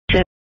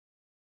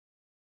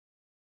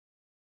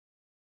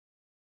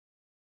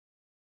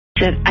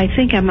said, I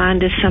think I'm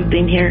onto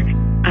something here.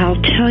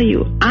 I'll tell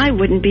you, I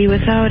wouldn't be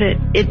without it.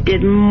 It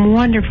did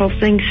wonderful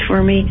things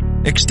for me.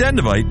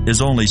 Extendivite is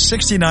only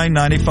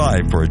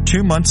 $69.95 for a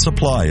 2-month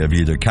supply of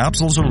either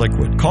capsules or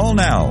liquid. Call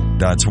now.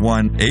 That's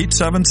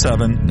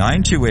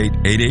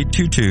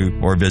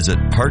 1-877-928-8822 or visit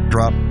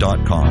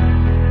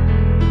heartdrop.com.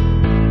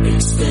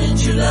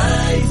 Extend your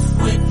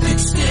life with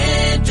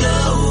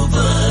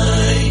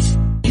Extendivite.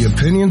 The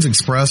opinions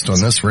expressed on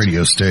this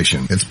radio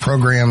station, its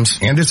programs,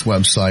 and its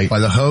website by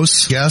the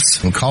hosts,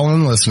 guests, and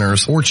call-in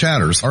listeners or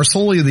chatters are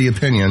solely the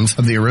opinions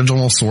of the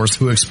original source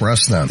who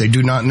expressed them. They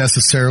do not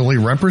necessarily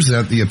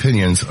represent the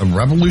opinions of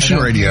Revolution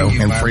Radio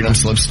and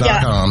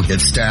FreedomSlips.com,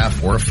 its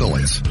staff, or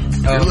affiliates.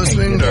 You're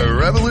listening to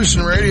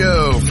Revolution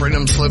Radio,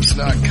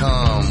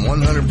 FreedomSlips.com,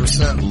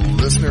 100%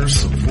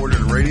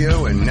 listener-supported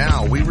radio, and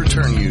now we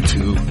return you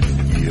to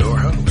your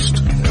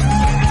host.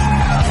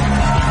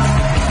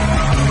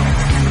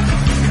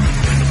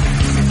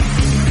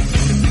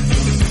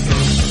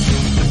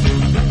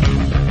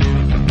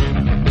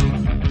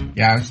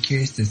 Yeah, I was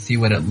curious to see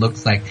what it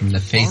looks like from the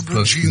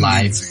Facebook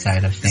Live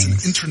side of things.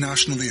 Is an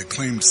internationally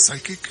acclaimed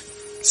psychic,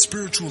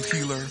 spiritual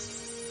healer,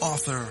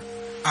 author,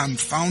 and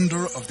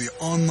founder of the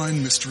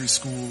online mystery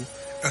school,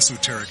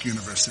 Esoteric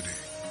University.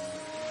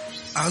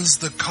 As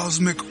the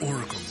Cosmic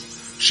Oracle,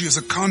 she is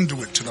a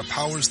conduit to the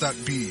powers that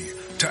be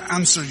to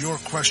answer your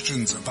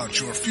questions about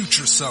your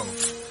future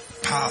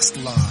self, past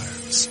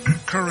lives,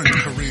 current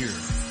career,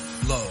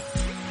 love.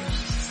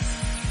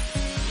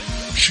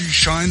 She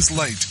shines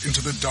light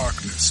into the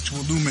darkness to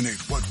illuminate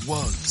what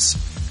was,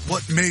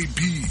 what may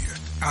be,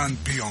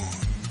 and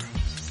beyond.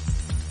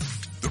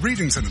 The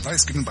readings and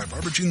advice given by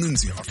Barbara Jean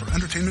Lindsey are for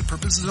entertainment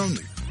purposes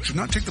only, should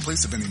not take the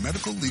place of any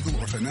medical, legal,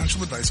 or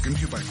financial advice given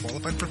to you by a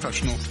qualified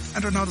professional,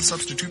 and are not a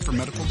substitute for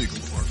medical, legal,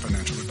 or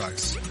financial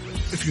advice.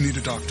 If you need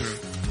a doctor,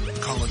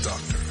 call a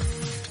doctor.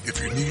 If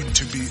you need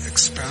to be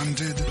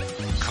expanded,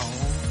 call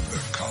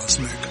the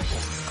Cosmic Oracle.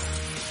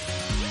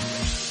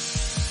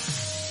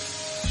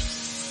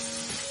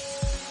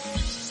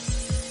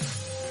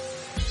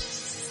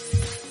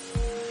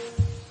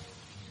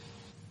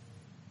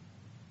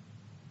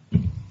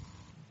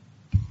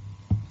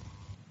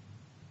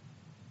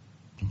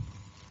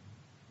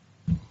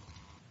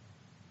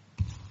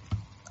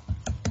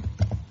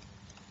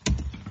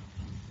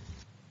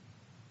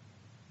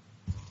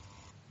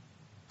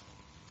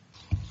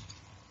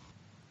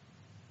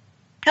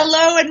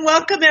 Hello and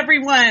welcome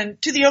everyone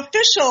to the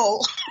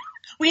official.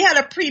 We had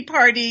a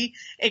pre-party,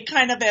 a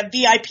kind of a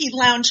VIP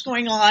lounge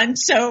going on.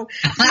 So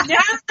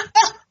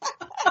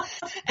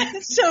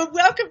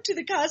welcome to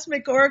the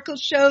Cosmic Oracle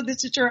Show.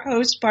 This is your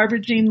host, Barbara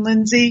Jean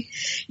Lindsey.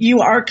 You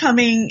are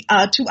coming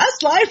to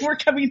us live. We're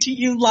coming to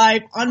you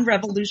live on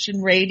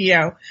Revolution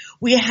Radio.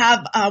 We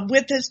have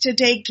with us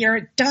today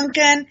Garrett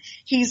Duncan.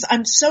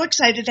 I'm so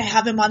excited to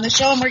have him on the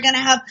show, and we're going to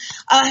have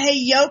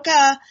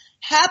Heyoka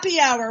Happy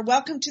Hour.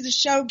 Welcome to the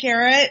show,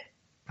 Garrett.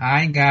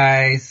 Hi,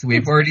 guys.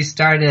 We've already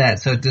started that.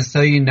 So just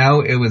so you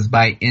know, it was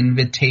by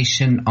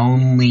invitation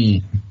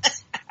only.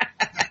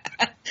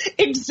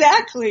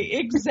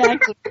 Exactly.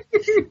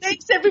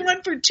 Thanks,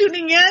 everyone, for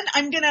tuning in.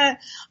 I'm going to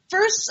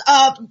first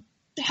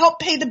help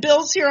pay the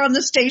bills here on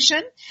the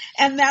station,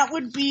 and that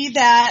would be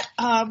that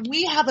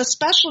we have a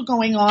special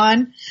going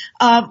on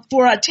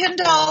for a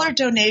 $10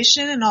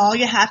 donation, and all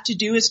you have to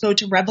do is go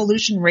to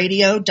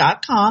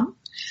revolutionradio.com.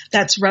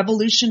 That's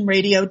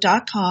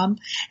revolutionradio.com.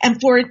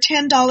 And for a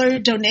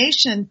 $10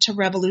 donation to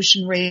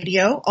Revolution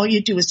Radio, all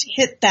you do is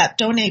hit that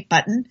donate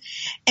button,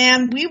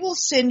 and we will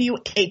send you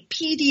a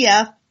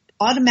PDF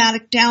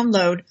automatic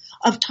download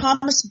of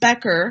Thomas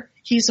Becker.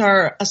 He's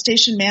our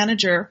station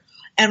manager,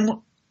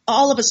 and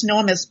all of us know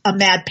him as a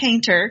mad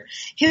painter.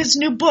 His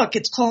new book,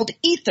 it's called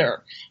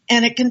Ether,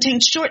 and it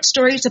contains short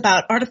stories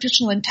about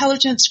artificial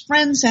intelligence,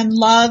 friends, and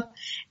love,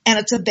 and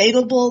it's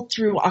available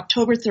through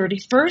October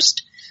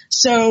 31st.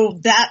 So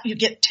that you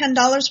get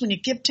 $10. When you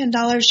give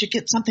 $10, you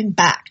get something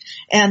back.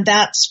 And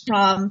that's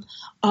from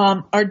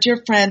our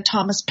dear friend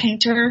Thomas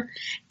Painter.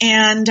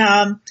 And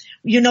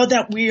you know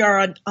that we are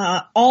an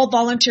all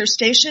volunteer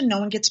station.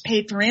 No one gets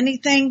paid for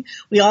anything.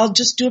 We all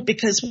just do it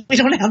because we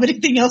don't have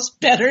anything else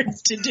better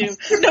to do.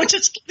 No,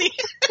 just kidding.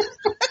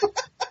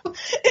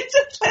 It's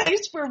a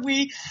place where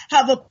we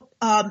have a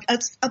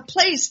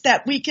place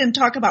that we can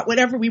talk about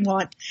whatever we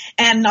want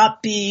and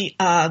not be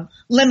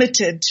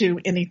limited to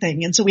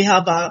anything. And so we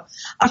have a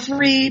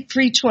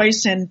free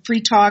choice and free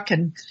talk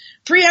and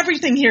free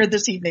everything here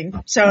this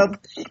evening. So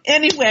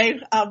anyway,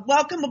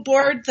 welcome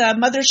aboard the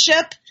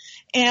mothership.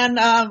 And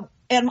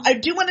I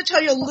do want to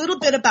tell you a little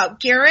bit about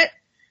Garrett,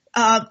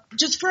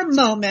 just for a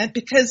moment,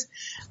 because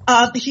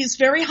he's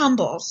very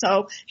humble.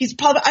 So he's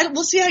probably,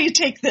 we'll see how you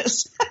take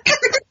this.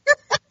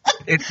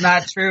 It's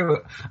not true.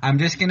 I'm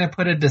just going to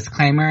put a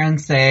disclaimer and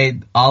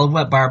say all of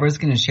what Barbara's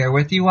going to share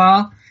with you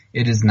all,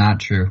 it is not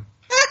true.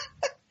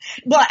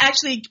 Well,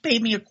 actually, pay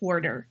me a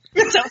quarter.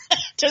 So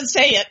don't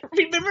say it.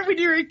 Remember when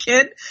you were a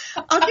kid?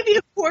 I'll give you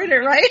a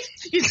quarter, right?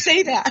 You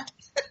say that.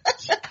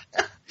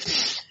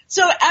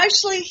 So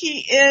actually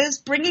he is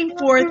bringing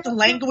forth the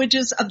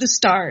languages of the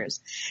stars.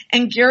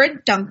 And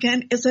Garrett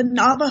Duncan is a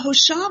Navajo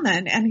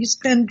shaman, and he's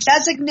been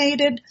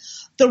designated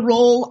the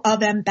role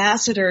of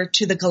ambassador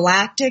to the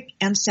Galactic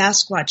and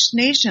Sasquatch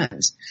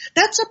nations.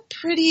 That's a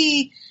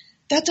pretty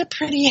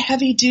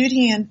heavy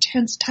duty,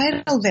 intense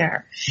title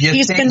there.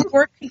 He's been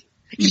working.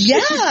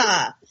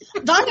 Yeah.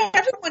 Not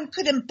everyone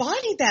could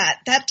embody that.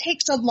 That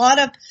takes a lot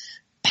of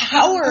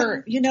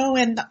power,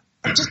 and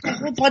just a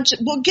whole bunch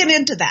we'll get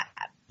into that.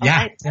 Yeah,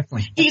 right?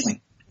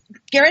 definitely.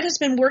 Garrett has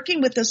been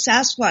working with the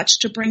Sasquatch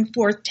to bring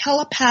forth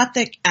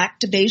telepathic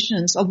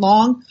activations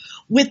along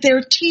with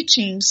their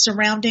teachings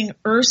surrounding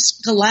Earth's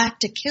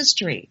galactic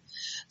history.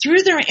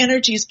 Through their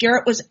energies,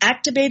 Garrett was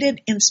activated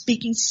in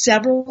speaking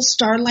several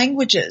star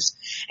languages.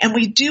 And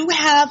we do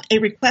have a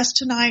request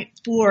tonight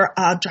for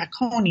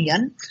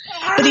Draconian,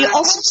 but he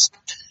also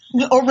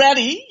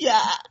already,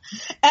 yeah.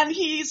 And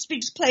he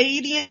speaks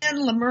Pleiadian,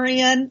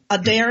 Lemurian,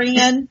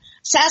 Adarian,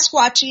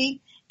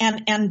 Sasquatchi,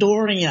 and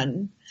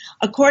Andorian.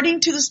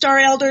 According to the Star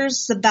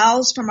Elders, the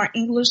vowels from our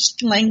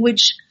English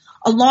language,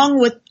 along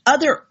with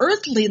other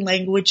earthly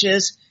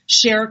languages,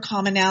 share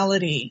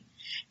commonality.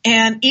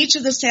 And each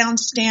of the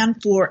sounds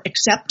stand for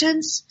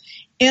acceptance,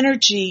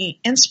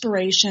 energy,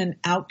 inspiration,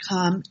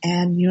 outcome,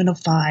 and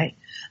unify.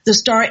 The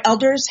Star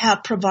Elders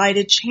have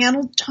provided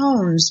channeled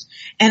tones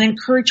and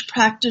encourage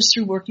practice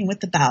through working with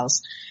the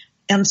vowels.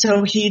 And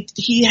so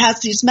he has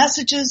these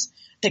messages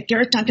that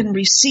Garrett Duncan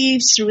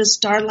receives through his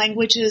star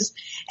languages,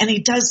 and he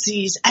does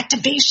these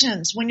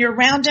activations. When you're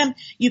around him,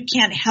 you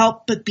can't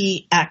help but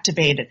be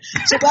activated.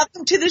 So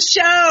welcome to the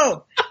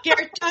show,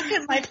 Garrett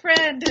Duncan, my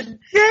friend. And,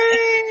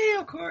 yay,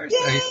 of course. Yay!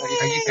 Are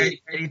you guys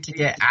ready to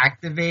get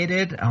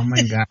activated? Oh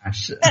my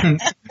gosh.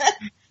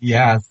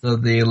 Yeah, so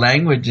the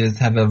languages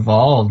have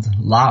evolved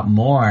a lot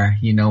more.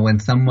 When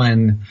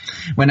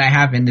I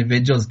have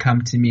individuals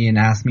come to me and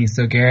ask me,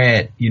 so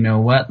Garrett,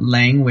 what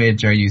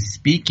language are you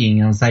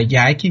speaking? I was like,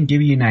 yeah, I can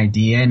give you an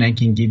idea and I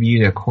can give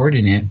you the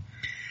coordinate.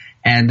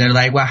 And they're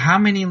like, well, how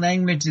many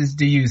languages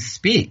do you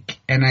speak?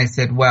 And I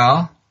said,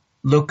 well,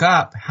 look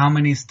up how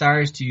many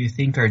stars do you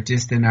think are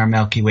just in our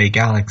Milky Way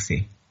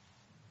galaxy?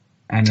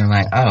 And they're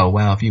like, oh,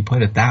 well, if you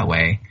put it that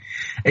way.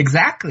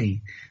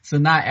 Exactly. So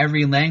not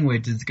every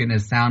language is going to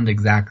sound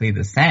exactly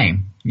the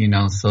same,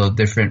 so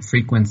different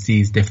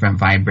frequencies, different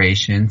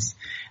vibrations.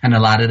 And a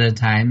lot of the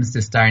times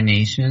the star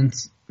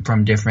nations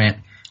from different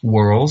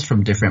worlds,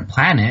 from different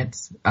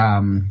planets,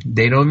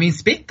 they don't even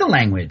speak the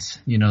language.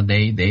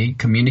 They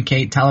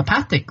communicate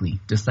telepathically,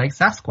 just like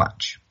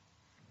Sasquatch.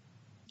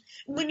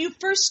 When you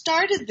first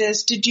started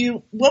this,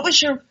 what was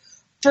your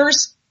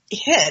first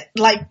hit?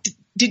 Like,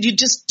 did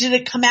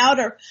it come out,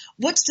 or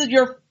what's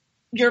your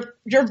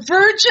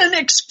virgin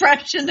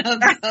expression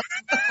of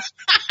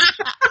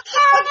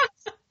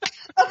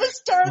a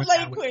star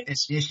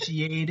language?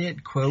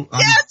 Initiated, quote.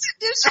 Yes,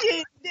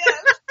 initiated,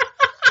 yes.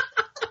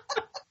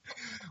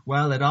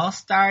 Well, it all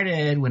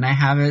started when I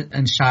have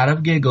a shot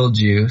of giggle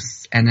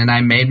juice, and then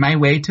I made my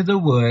way to the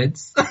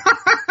woods,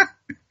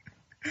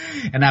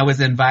 and I was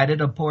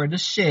invited aboard a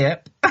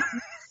ship.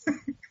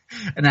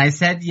 And I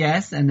said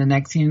yes, and the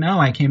next thing you know,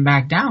 I came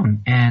back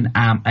down and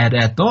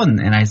Ereton,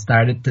 and I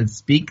started to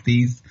speak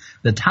the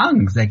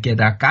tongues that get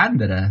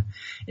Akandra.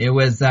 It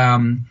was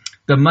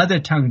the mother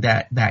tongue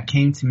that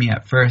came to me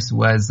at first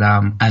was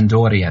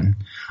Andorian.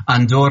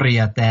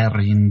 Andoria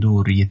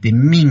terinduri ti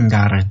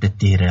mingar te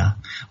tira,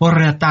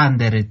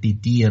 oratandere ti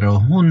tiro,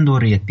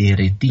 hunduria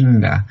tiri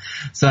tinga.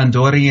 So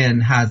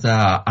Andorian has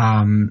a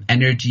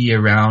energy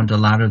around a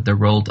lot of the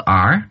rolled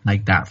R,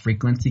 like that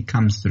frequency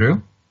comes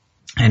through.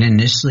 And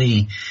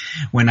initially,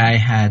 when I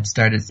had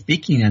started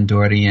speaking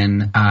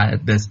Andorian,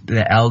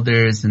 the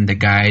elders and the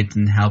guides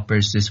and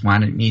helpers just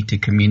wanted me to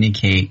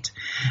communicate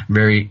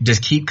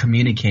just keep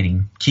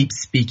communicating, keep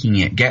speaking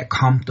it, get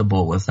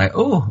comfortable. It was like,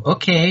 oh,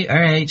 okay,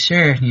 all right,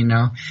 sure,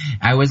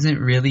 I wasn't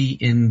really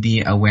in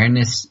the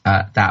awareness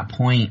at that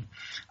point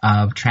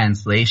of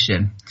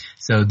translation.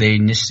 So they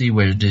initially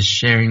were just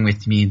sharing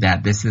with me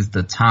that this is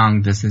the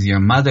tongue, this is your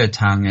mother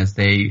tongue, as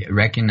they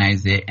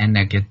recognize it, and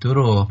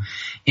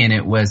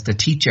it was the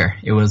teacher.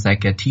 It was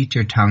like a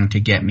teacher tongue to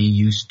get me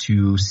used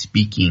to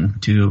speaking,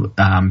 to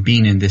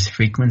being in this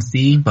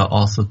frequency, but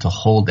also to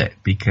hold it.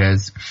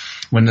 Because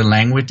when the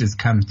languages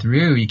come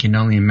through, you can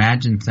only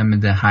imagine some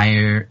of the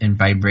higher in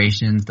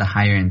vibrations, the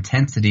higher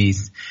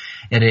intensities.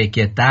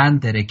 It's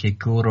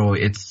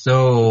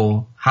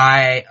so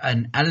high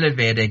and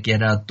elevated,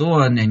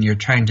 and you're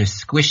trying to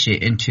squish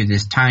it into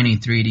this tiny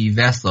 3D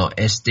vessel.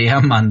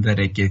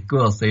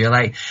 So you're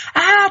like,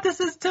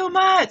 this is too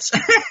much,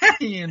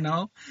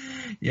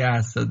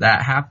 Yeah, so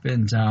that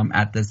happened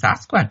at the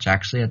Sasquatch,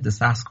 actually, at the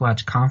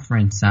Sasquatch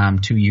conference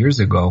 2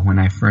 years ago when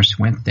I first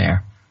went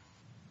there.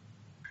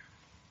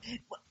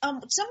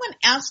 Someone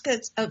asked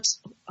us,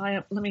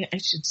 I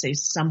should say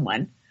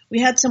someone. We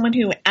had someone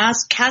who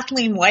asked,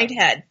 Kathleen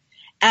Whitehead,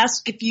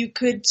 asked if you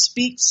could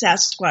speak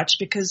Sasquatch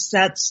because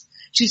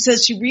she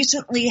says she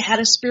recently had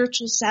a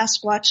spiritual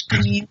Sasquatch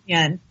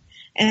communion,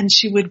 and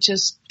she would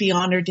just be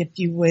honored if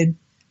you would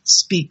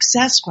speak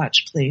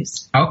Sasquatch,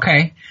 please.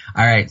 Okay.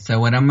 All right. So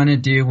what I'm going to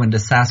do when the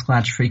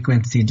Sasquatch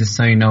frequency, just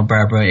so you know,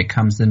 Barbara, it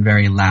comes in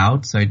very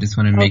loud. So I just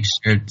want to make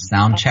sure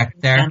sound check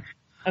there.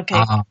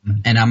 Okay.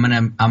 And I'm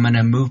going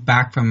to move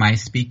back from my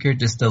speaker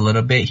just a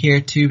little bit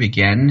here too.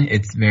 Again,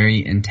 it's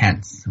very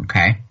intense.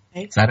 Okay.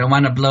 So I don't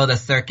want to blow the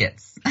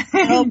circuits.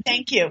 Oh,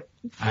 thank you.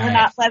 We're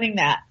not letting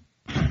that.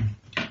 No!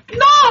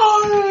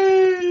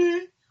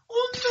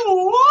 Oh,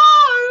 no!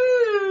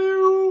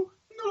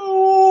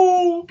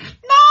 No!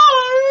 No!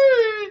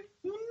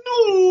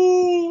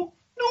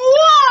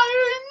 No!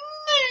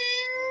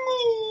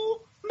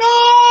 No!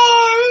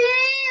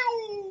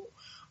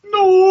 No!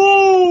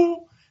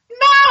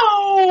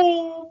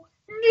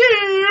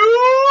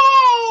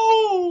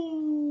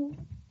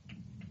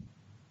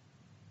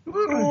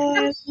 Oh,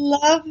 I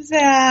love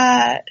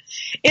that.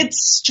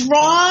 It's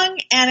strong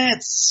and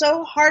it's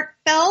so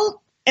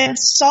heartfelt and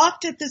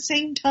soft at the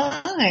same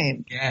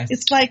time. Yes.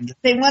 It's like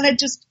they want to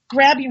just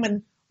grab you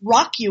and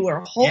rock you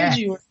or hold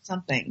you or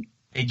something.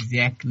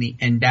 Exactly.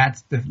 And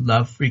that's the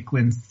love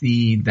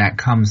frequency that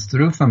comes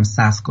through from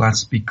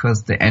Sasquatch,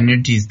 because the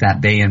energies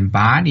that they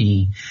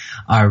embody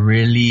are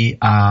really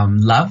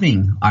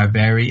loving,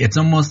 it's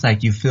almost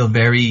like you feel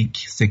very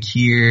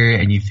secure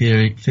and you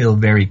feel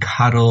very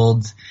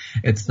cuddled.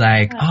 It's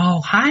like, oh,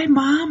 hi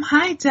mom,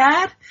 hi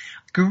dad.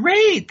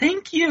 Great,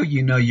 thank you.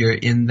 You know, you're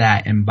in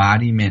that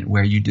embodiment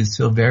where you just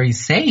feel very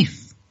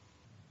safe.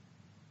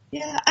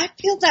 Yeah, I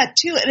feel that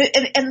too.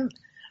 And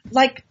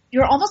like,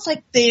 you're almost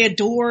like they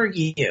adore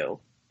you.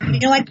 You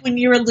know, like when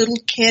you're a little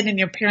kid and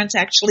your parents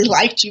actually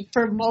liked you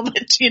for a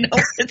moment, you know,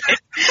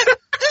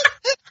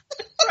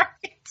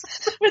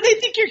 where they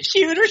think you're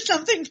cute or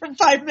something for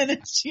 5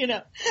 minutes, you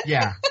know.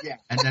 Yeah.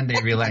 And then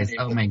they realize,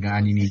 oh my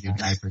God, you need your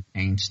diaper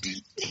changed.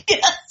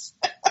 Yes.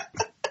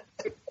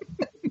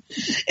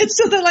 It's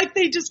so that like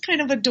they just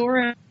kind of adore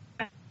it.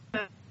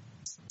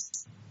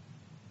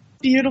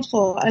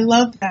 Beautiful. I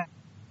love that.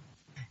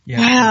 Yeah.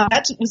 Wow,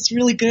 that was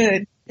really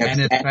good.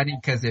 And it's funny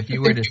because if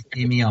you were to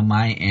see me on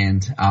my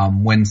end,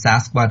 when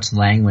Sasquatch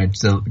language,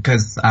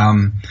 because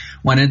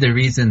one of the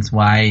reasons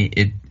why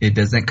it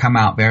doesn't come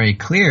out very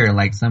clear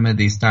like some of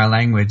these star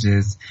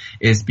languages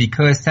is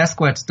because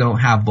Sasquatch don't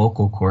have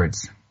vocal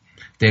cords.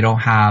 They don't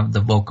have the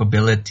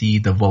vocability,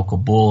 the vocal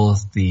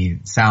bowls, the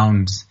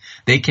sounds.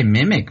 They can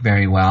mimic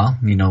very well,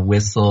 you know,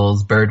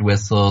 whistles, bird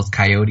whistles,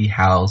 coyote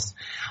howls,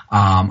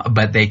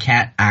 but they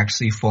can't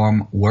actually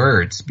form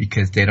words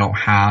because they don't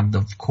have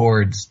the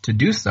cords to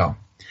do so.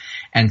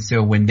 And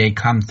so when they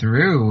come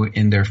through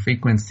in their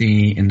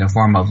frequency in the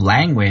form of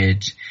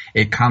language,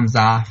 it comes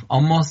off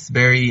almost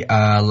very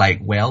like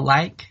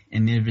whale-like.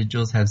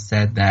 Individuals have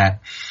said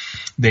that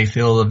they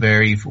feel a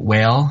very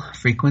whale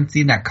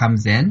frequency that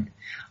comes in.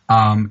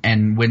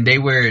 And when they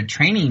were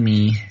training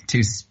me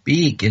to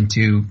speak and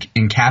to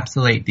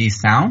encapsulate these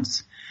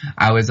sounds,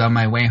 I was on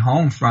my way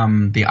home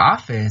from the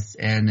office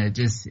and it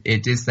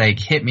just like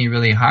hit me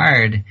really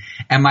hard.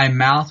 And my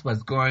mouth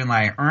was going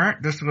like,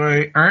 this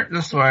way,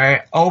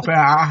 open,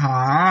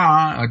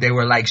 or they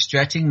were like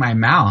stretching my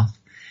mouth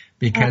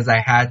because I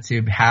had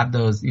to have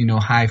those, you know,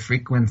 high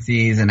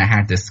frequencies and I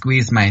had to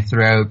squeeze my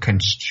throat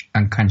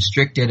and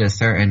constrict it a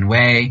certain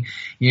way,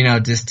 you know,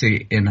 just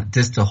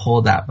to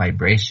hold that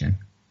vibration.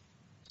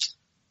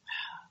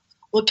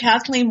 Well,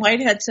 Kathleen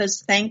Whitehead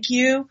says thank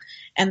you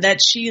and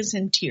that she is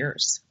in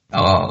tears.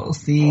 Oh,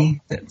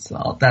 see, that's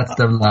all. That's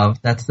the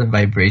love. That's the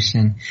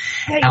vibration.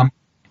 Hey,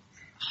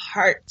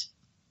 heart.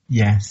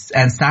 Yes.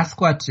 And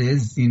Sasquatch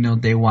is, you know,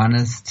 they want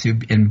us to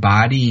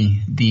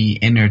embody the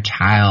inner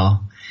child.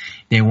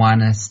 They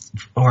want us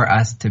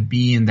to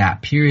be in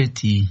that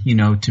purity, you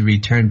know, to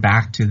return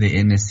back to the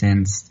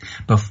innocence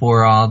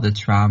before all the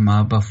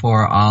trauma,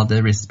 before all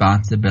the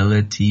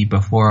responsibility,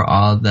 before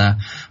all the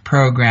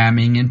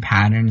programming and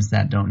patterns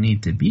that don't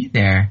need to be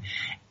there.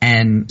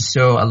 And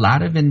so a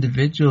lot of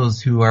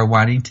individuals who are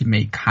wanting to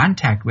make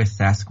contact with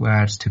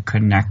Sasquatch, to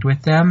connect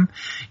with them,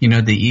 you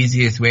know, the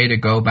easiest way to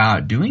go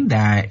about doing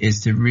that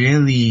is to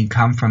really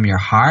come from your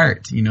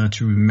heart, you know,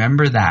 to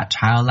remember that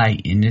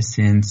childlike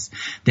innocence,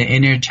 the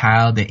inner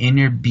child, the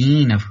inner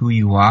being of who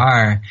you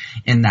are,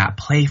 in that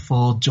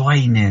playful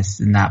joyness,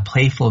 in that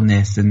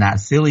playfulness, in that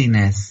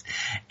silliness,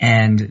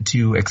 and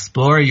to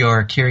explore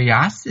your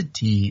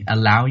curiosity,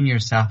 allowing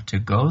yourself to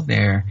go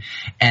there.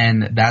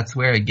 And that's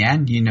where,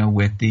 again, you know,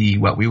 with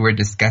what we were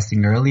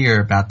discussing earlier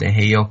about the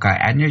Heyoka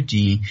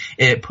energy,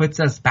 it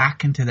puts us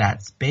back into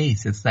that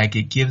space. It's like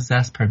it gives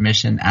us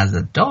permission as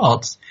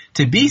adults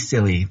to be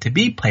silly, to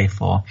be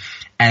playful.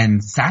 And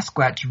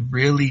Sasquatch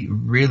really,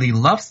 really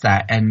loves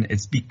that. And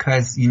it's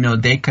because, you know,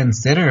 they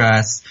consider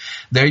us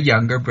their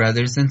younger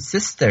brothers and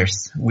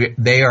sisters.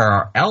 They are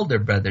our elder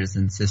brothers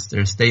and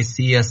sisters. They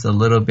see us a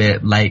little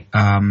bit like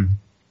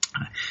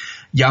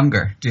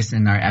younger, just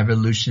in our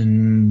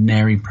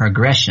evolutionary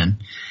progression.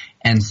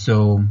 And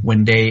so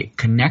when they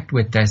connect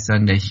with us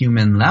on the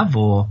human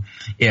level,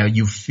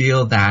 you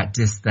feel that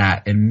just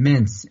that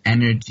immense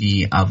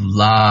energy of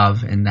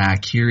love and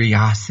that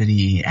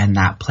curiosity and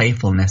that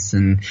playfulness.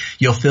 And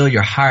you'll feel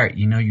your heart,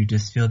 you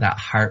just feel that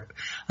heart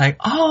like,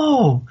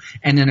 oh.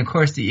 And then of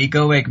course the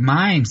egoic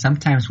mind,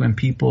 sometimes when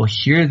people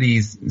hear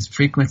these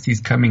frequencies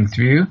coming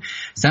through,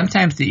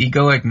 sometimes the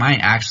egoic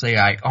mind actually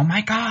like, oh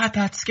my God,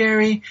 that's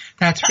scary.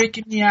 That's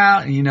freaking me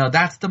out.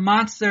 That's the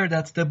monster.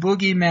 That's the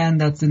boogeyman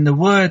that's in the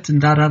woods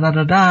and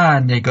da-da-da-da-da.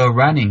 And they go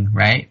running,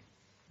 right?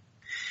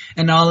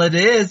 And all it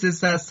is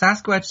that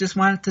Sasquatch just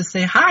wanted to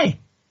say hi,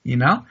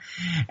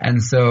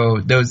 And so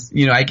those,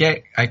 I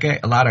get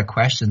a lot of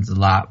questions a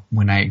lot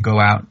when I go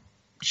out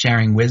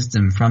sharing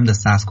wisdom from the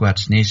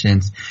Sasquatch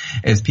nations,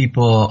 is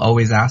people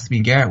always ask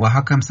me, Garrett, well,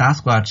 how come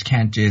Sasquatch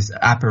can't just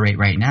apparate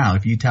right now?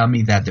 If you tell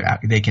me that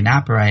they can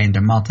apparate and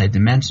they're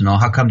multidimensional,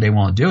 how come they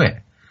won't do it?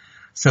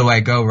 So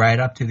I go right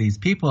up to these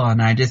people and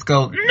I just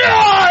go, no,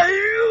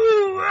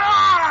 you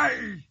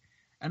lie!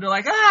 And they're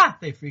like,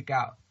 they freak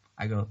out.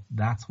 I go,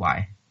 that's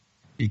why.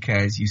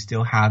 Because you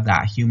still have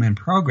that human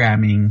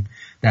programming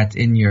that's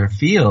in your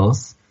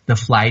feels, the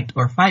flight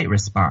or fight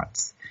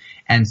response.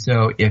 And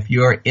so if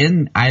you're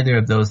in either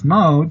of those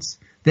modes,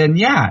 then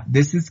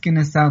this is going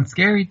to sound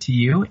scary to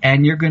you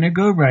and you're going to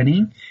go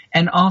running.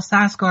 And all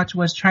Sasquatch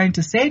was trying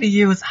to say to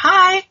you is,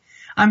 hi,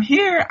 I'm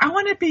here. I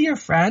want to be your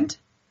friend,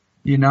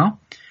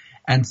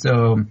 And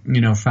so,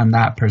 from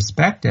that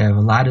perspective,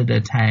 a lot of the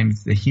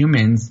times the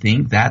humans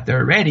think that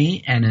they're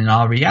ready. And in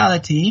all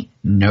reality,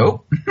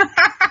 nope,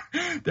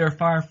 they're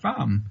far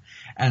from.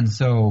 And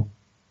so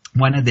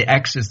one of the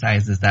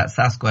exercises that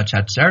Sasquatch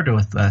had shared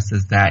with us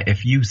is that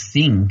if you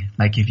sing,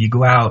 like if you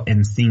go out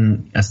and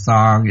sing a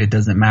song, it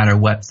doesn't matter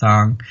what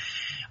song,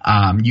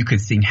 you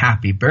could sing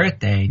happy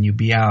birthday and you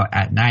be out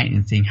at night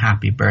and sing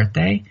happy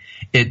birthday.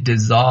 It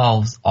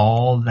dissolves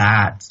all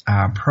that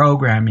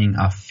programming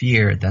of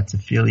fear that's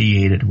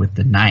affiliated with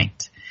the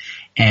night.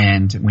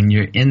 And when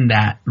you're in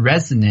that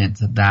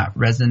resonance of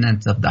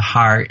the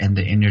heart and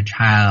the inner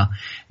child,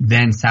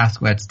 then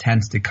Sasquatch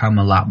tends to come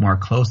a lot more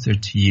closer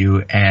to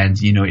you. And,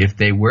 if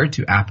they were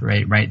to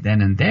apparate right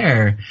then and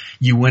there,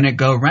 you wouldn't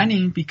go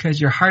running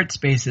because your heart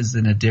space is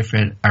in a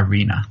different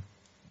arena.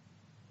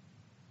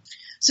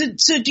 So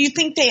do you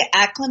think they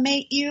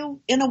acclimate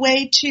you in a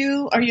way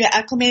too? Are you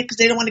acclimated because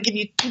they don't want to give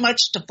you too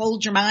much to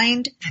fold your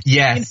mind?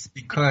 Yes,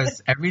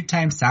 because every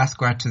time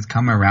Sasquatch has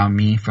come around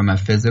me from a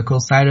physical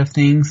side of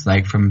things,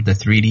 like from the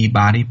 3D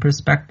body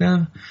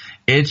perspective,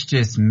 it's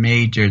just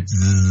major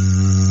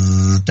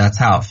zzz, that's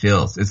how it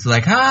feels. It's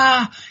like,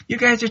 you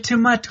guys are too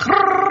much.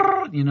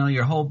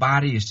 Your whole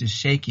body is just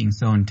shaking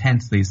so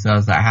intensely. So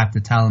I have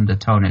to tell them to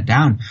tone it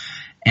down.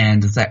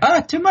 And it's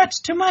like, too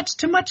much,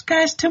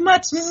 guys, too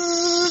much,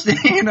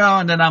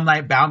 and then I'm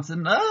like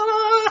bouncing,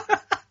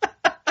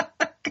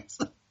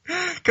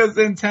 because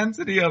the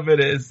intensity of it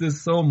is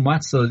just so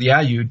much. So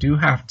you do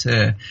have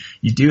to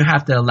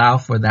allow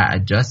for that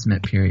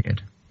adjustment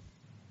period.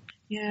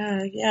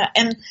 Yeah.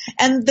 And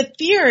the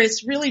fear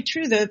is really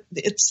true. The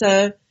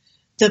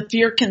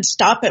fear can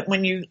stop it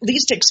when you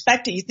least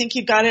expect it. You think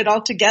you got it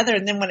all together.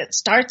 And then when it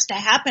starts to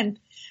happen,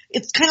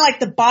 it's kind of like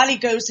the body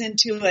goes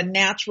into a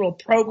natural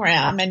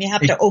program and you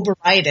have to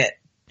override it.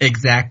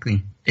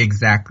 Exactly.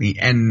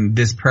 And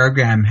this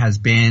program has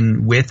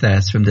been with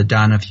us from the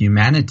dawn of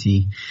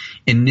humanity.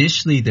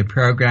 Initially, the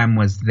program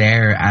was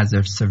there as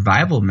a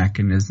survival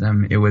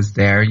mechanism. It was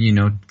there,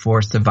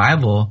 for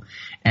survival.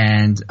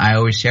 And I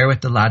always share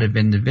with a lot of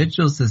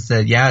individuals that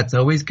said, it's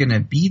always going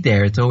to be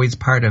there. It's always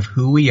part of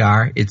who we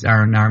are. It's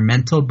in our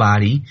mental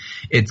body.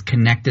 It's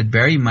connected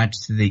very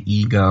much to the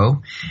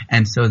ego.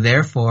 And so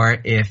therefore,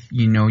 if,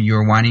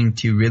 you're wanting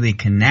to really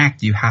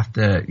connect, you have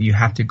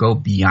to go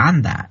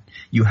beyond that.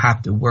 You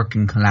have to work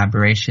in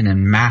collaboration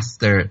and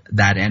master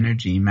that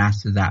energy,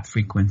 master that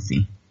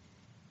frequency.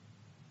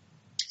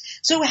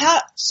 So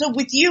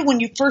with you, when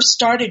you first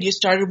started, you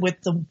started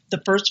with the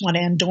first one,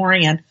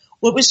 Andorian.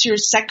 What was your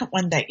second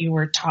one that you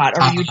were taught?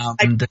 Or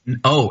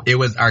it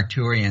was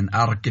Arcturian.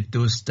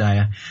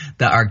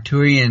 The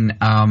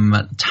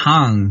Arcturian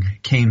tongue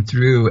came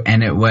through,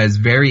 and it was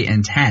very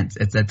intense.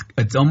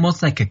 It's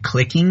almost like a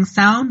clicking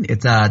sound.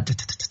 It's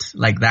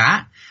like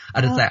that.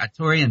 It's like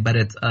Arcturian, but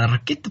it's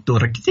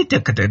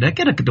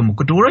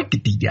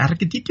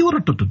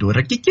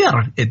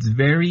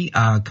very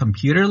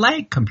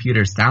computer-like,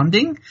 computer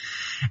sounding.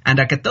 And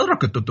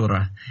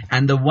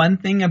the one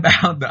thing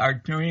about the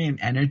Arcturian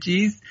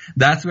energies,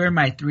 that's where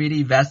my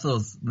 3D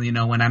vessels,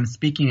 when I'm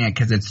speaking it,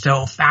 because it's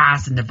so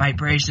fast and the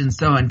vibration's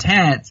so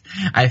intense,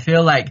 I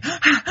feel like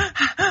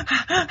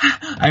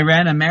I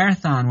ran a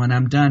marathon when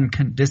I'm done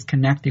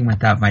disconnecting with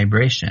that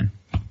vibration.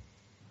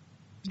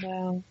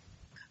 Wow.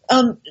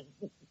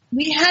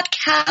 We had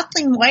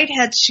Kathleen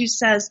Whitehead. She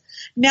says,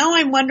 now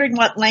I'm wondering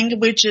what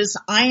languages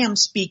I am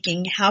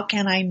speaking. How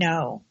can I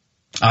know?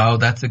 Oh,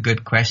 that's a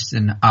good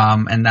question.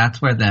 And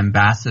that's where the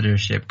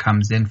ambassadorship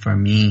comes in for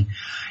me.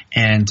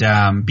 And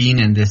being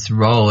in this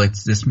role,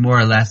 it's just more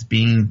or less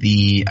being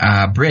the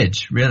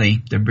bridge,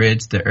 really. The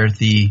bridge, the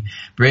earthy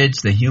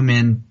bridge, the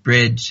human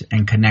bridge,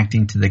 and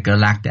connecting to the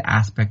galactic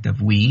aspect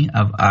of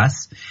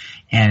us.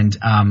 And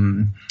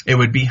it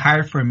would be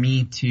hard for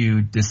me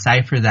to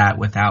decipher that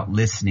without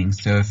listening.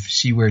 So if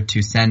she were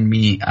to send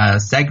me a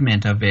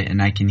segment of it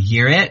and I can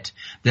hear it,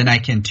 then I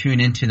can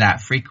tune into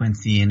that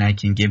frequency and I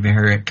can give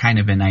her kind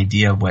of an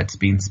idea of what's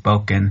being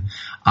spoken,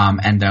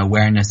 and the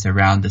awareness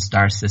around the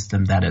star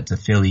system that it's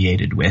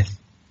affiliated with.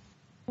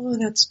 Oh,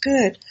 that's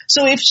good.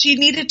 So if she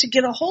needed to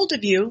get a hold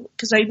of you,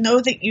 because I know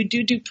that you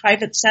do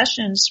private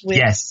sessions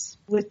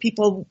with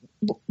people,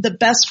 the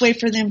best way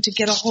for them to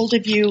get a hold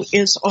of you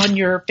is on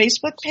your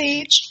Facebook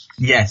page?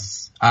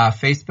 Yes.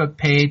 Facebook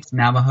page,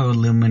 Navajo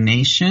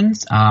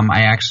Illuminations.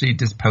 I actually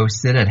just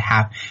posted a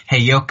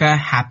Heyoka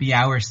Happy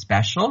Hour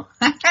special.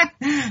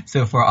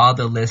 So for all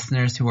the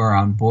listeners who are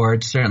on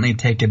board, certainly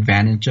take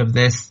advantage of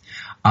this.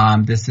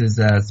 This is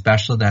a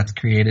special that's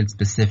created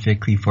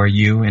specifically for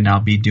you, and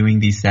I'll be doing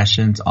these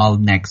sessions all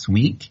next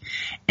week.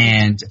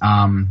 And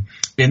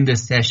in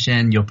this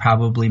session, you'll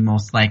probably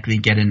most likely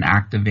get an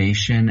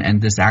activation,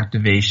 and this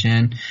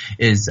activation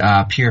is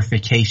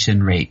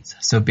purification rates.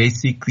 So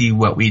basically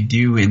what we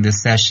do in the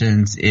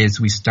sessions is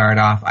I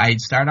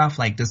start off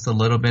like just a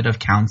little bit of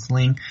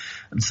counseling.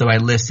 So I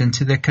listen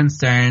to the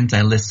concerns,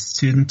 I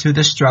listen to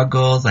the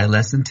struggles, I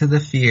listen to the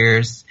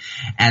fears,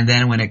 and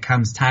then when it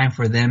comes time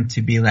for them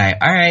to be like,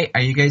 all right,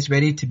 are you guys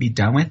ready to be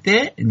done with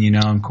it? And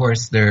of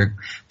course, the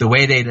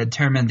way they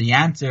determine the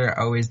answer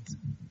always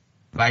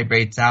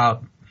vibrates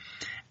out.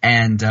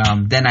 And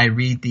then I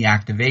read the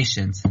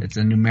activations. It's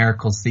a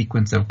numerical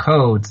sequence of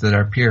codes that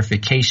are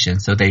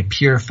purification, so they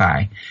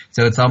purify.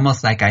 So it's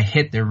almost like I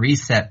hit the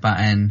reset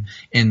button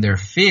in their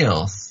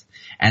fields.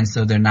 And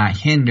so they're not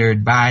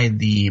hindered by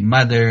the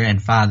mother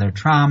and father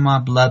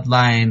trauma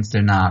bloodlines.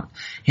 They're not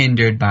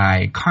hindered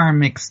by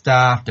karmic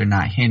stuff. They're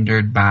not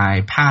hindered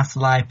by past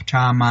life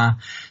trauma.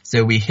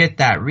 So we hit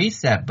that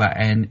reset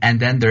button, and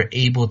then they're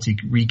able to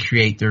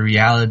recreate the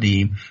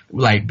reality,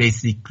 like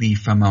basically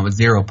from a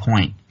 0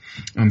 point.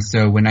 And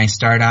so when I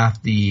start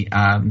off the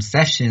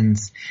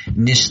sessions,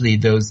 initially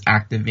those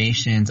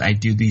activations, I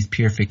do these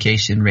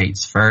purification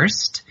rates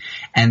first,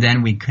 and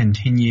then we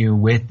continue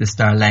with the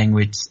star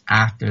language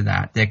after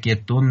that.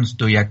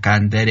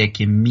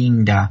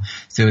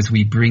 So as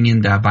we bring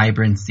in the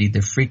vibrancy,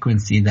 the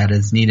frequency that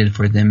is needed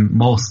for them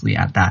mostly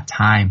at that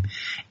time.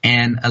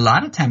 And a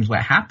lot of times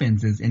what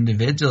happens is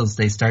individuals,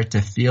 they start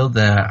to feel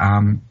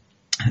the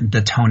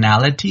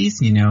tonalities,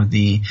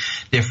 the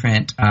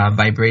different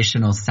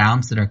vibrational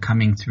sounds that are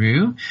coming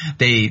through.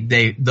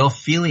 They'll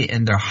feel it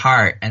in their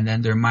heart, and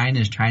then their mind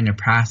is trying to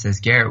process,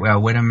 Garrett,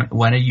 well,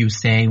 what are you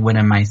saying? What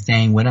am I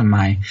saying? What am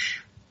I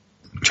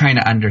trying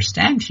to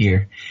understand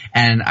here?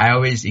 And I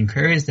always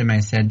encourage them. I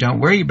said, don't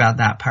worry about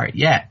that part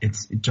yet.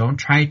 Don't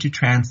try to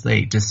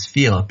translate, just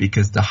feel,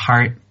 because the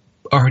heart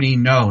already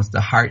knows.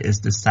 The heart is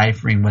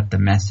deciphering what the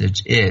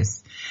message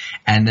is.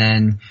 And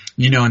then,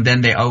 and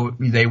then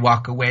they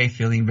walk away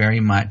feeling very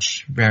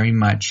much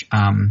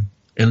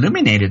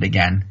illuminated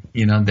again.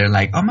 They're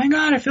like, oh my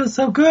God, I feel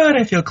so good.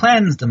 I feel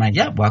cleansed. I'm like,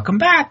 yep, welcome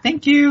back.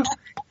 Thank you.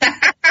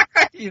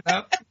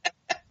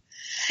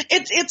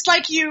 It's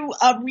like you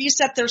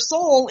reset their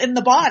soul in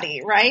the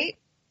body, right?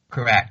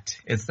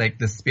 Correct. It's like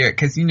the spirit,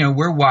 because,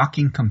 we're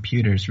walking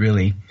computers,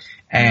 really.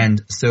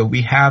 And so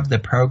we have the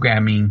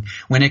programming.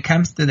 When it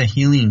comes to the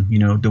healing,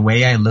 the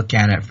way I look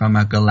at it from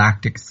a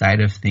galactic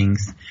side of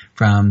things,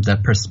 from the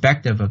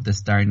perspective of the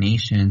star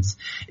nations,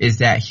 is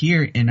that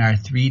here in our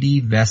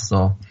 3D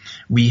vessel,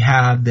 we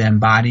have the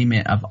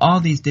embodiment of all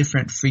these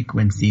different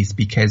frequencies,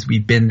 because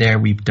we've been there,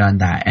 we've done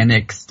that. And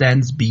it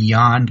extends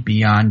beyond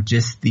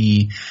just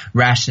the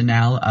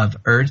rationale of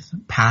Earth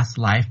past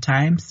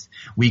lifetimes.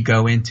 We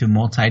go into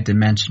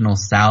multidimensional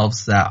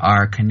selves that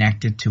are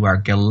connected to our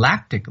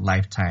galactic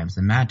lifetimes.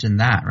 Imagine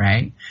that,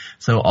 right?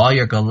 So all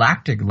your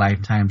galactic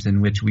lifetimes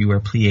in which we were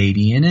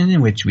Pleiadian and in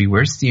which we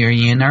were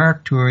Sirian or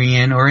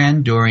Arcturian or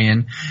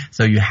Andorian.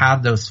 So you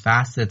have those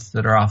facets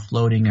that are all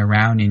floating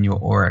around in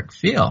your auric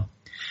field.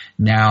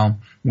 Now,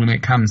 when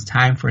it comes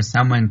time for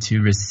someone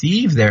to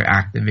receive their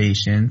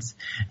activations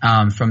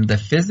from the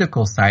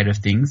physical side of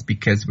things,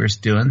 because we're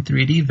still in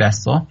 3D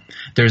vessel,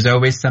 there's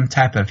always some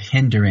type of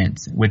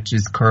hindrance, which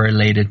is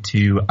correlated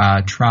to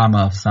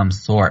trauma of some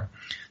sort.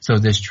 So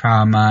this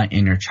trauma,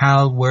 inner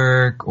child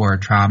work, or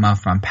trauma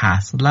from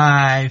past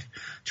life,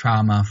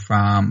 trauma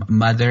from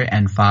mother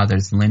and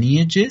father's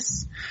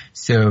lineages.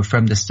 So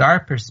from the star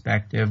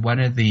perspective,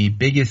 one of the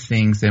biggest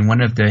things and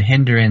one of the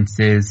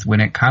hindrances when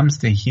it comes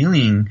to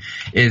healing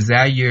is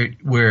that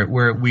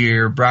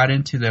we're brought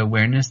into the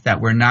awareness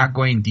that we're not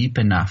going deep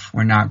enough.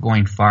 We're not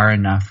going far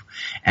enough.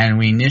 And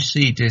we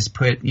initially just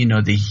put,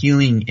 the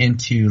healing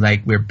into,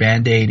 like, we're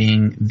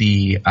band-aiding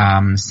the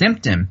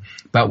symptom,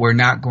 but we're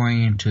not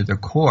going into the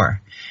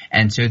core.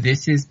 And so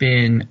this has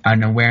been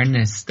an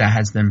awareness that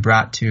has been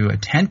brought to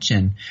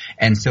attention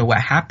And so what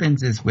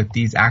happens is with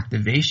these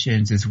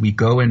activations is we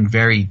go in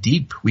very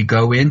deep. We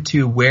go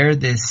into where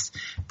this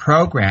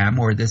program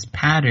or this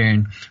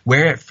pattern,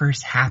 where it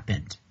first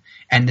happened.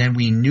 And then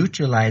we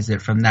neutralize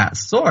it from that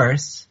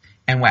source.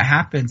 And what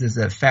happens is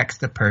it affects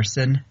the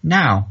person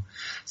now.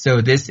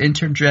 So this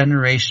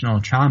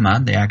intergenerational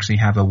trauma, they actually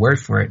have a word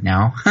for it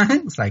now,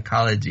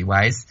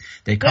 psychology-wise.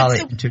 They call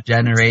it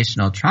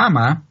intergenerational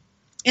trauma.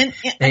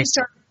 I'm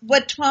sorry,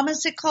 what trauma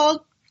is it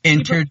called?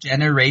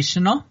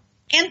 Intergenerational.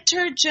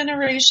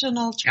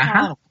 Intergenerational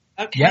trauma.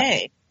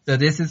 Okay. Yep. So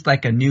this is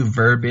like a new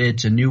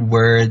verbiage, a new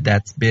word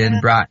that's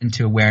been brought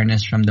into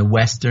awareness from the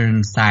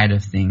Western side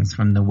of things,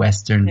 from the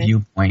Western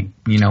viewpoint,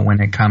 when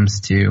it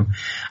comes to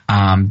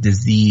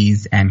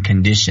disease and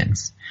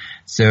conditions.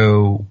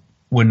 So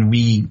when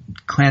we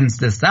cleanse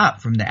this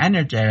up from the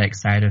energetic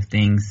side of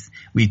things,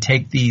 we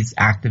take these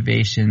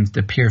activations,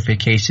 the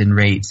purification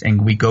rates,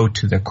 and we go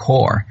to the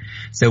core.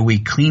 So we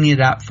clean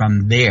it up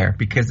from there,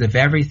 because if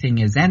everything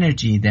is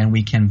energy, then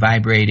we can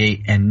vibrate it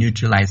and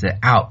neutralize it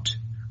out.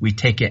 We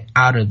take it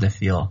out of the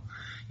field,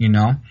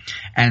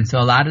 And so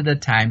a lot of the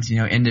times,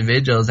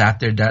 individuals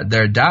after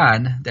they're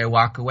done, they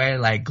walk away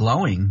like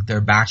glowing. They're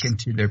back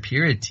into their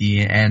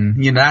purity.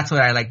 And, that's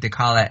what I like to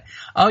call it.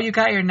 Oh, you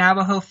got your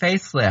Navajo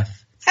facelift.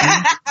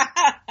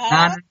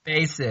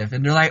 Non-invasive.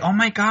 And they're like, oh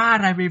my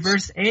God, I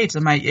reverse age.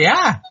 I'm like,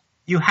 yeah,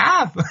 you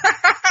have.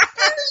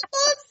 I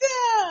love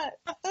that.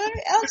 I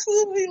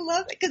absolutely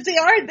love it. Because they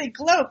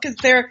glow because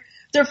they're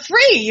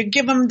free. You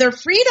give them their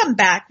freedom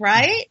back,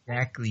 right?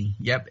 Exactly.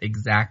 Yep,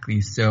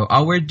 exactly. So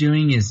all we're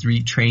doing is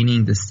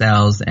retraining the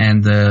cells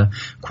and the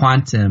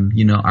quantum,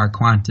 our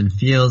quantum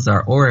fields,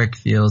 our auric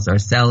fields, our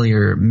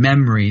cellular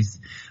memories.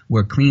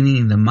 We're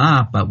cleaning them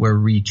up, but we're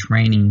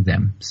retraining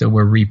them. So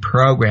we're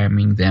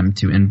reprogramming them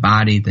to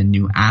embody the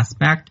new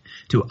aspect,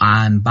 to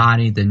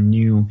embody the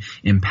new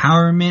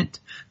empowerment,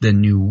 the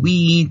new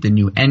we, the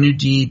new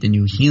energy, the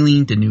new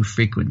healing, the new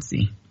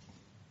frequency.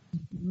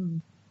 Mm-hmm.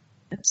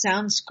 It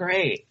sounds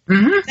great.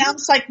 Mm-hmm. It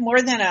sounds like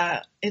more than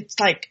it's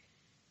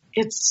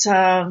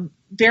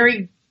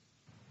very,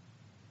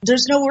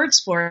 there's no words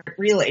for it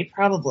really,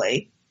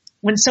 probably.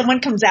 When someone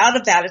comes out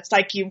of that, it's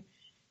like you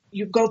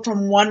go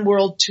from one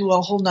world to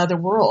a whole nother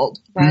world,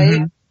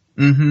 right?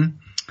 Mm-hmm. Mm-hmm.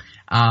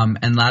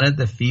 And a lot of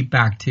the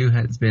feedback too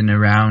has been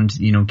around,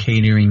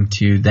 catering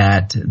to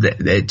that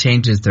it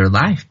changes their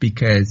life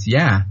because,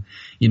 the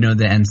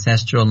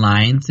ancestral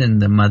lines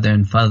and the mother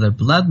and father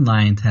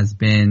bloodlines has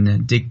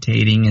been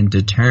dictating and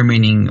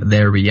determining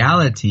their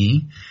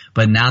reality.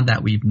 But now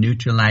that we've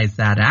neutralized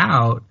that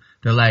out,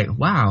 they're like,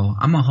 wow,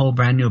 I'm a whole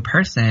brand new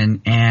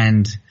person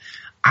and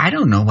I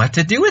don't know what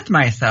to do with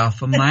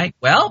myself. I'm like,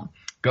 well,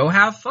 go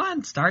have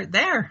fun. Start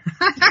there.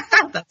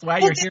 That's why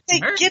you're here.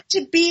 They get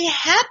to be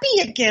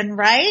happy again,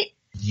 right?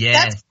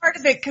 Yes. That's part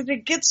of it because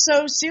it gets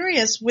so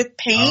serious with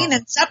pain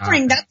and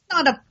suffering. God. That's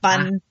not a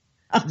fun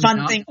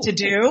thing to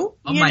do.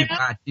 Oh my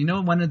God.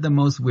 One of the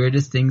most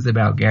weirdest things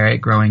about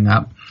Garrett growing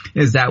up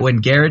is that when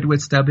Garrett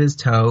would stub his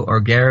toe or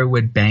Garrett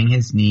would bang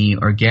his knee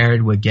or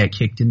Garrett would get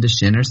kicked in the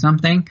shin or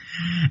something,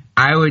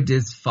 I would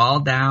just fall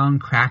down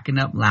cracking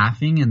up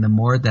laughing. And the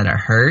more that it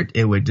hurt,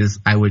 I would just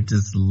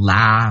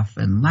laugh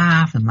and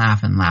laugh and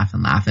laugh and laugh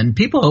and laugh. And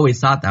people always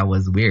thought that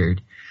was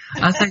weird.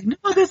 I was like, no,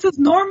 this is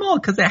normal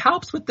because it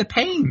helps with the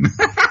pain.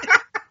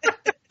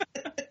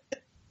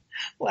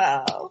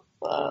 Wow.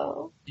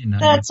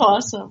 That's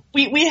awesome.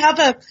 We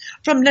have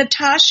from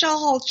Natasha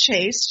Hall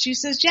Chase. She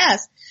says,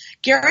 yes,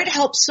 Garrett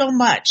helps so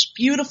much.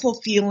 Beautiful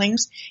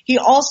feelings. He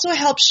also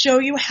helps show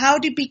you how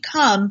to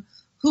become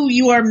who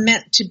you are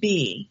meant to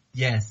be.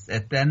 Yes, so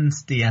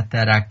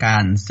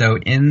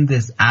in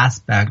this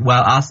aspect,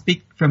 I'll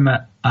speak from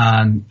the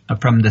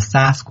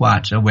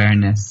Sasquatch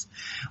awareness.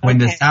 When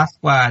the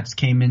Sasquatch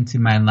came into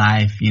my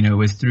life, it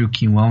was through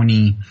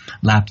Kiwoni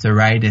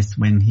Lapsaritis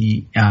when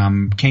he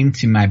came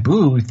to my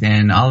booth,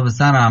 and all of a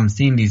sudden I'm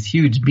seeing these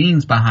huge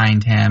beings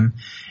behind him,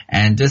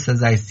 and just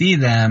as I see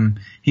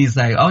them, he's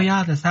like, oh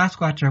yeah, the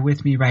Sasquatch are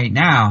with me right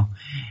now.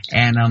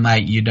 And I'm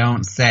like, you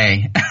don't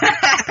say.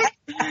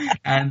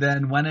 And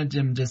then one of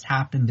them just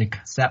happened to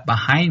sit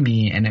behind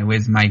me, and it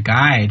was my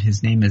guide.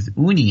 His name is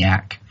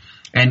Uniacke.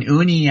 And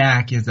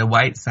Uniacke is a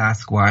white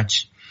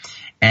Sasquatch,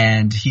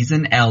 and he's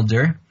an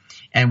elder.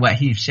 And what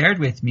he shared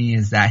with me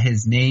is that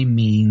his name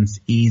means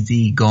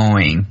easy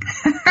going.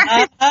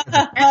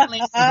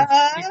 Apparently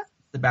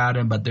about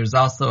him, but there's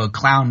also a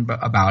clown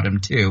about him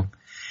too.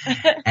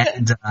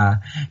 And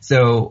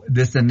so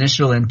this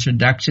initial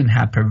introduction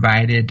had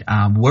provided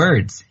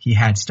words. He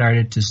had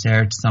started to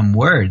share some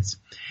words.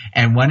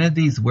 And one of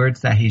these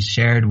words that he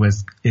shared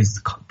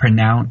is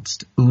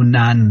pronounced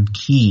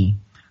Unanki.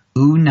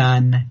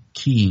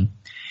 Unanki.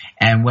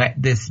 And what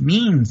this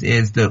means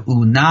is the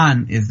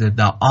Unan is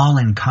the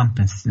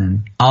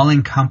all-encompassing,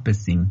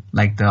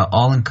 like the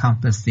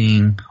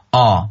all-encompassing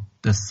all,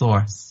 the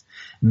source.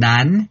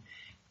 Nan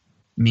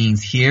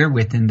means here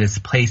within this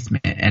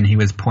placement, and he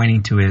was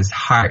pointing to his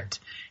heart.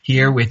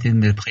 here within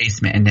the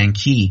placement, and then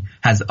Ki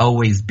has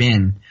always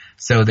been.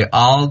 So the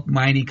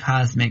almighty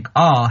cosmic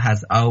all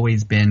has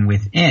always been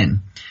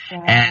within.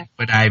 Yeah. And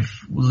what I've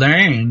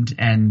learned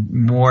and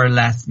more or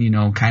less,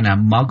 kind of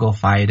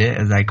mugglified it,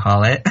 as I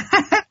call it,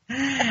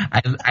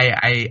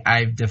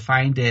 I've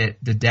defined it,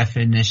 the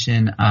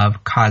definition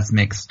of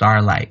cosmic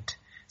starlight.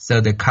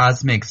 So the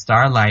cosmic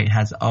starlight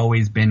has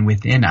always been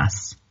within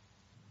us.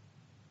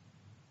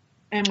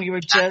 And we were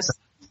just,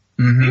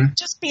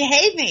 just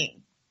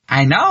behaving.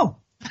 I know.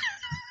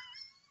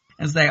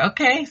 It's like,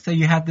 okay, so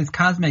you have this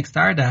cosmic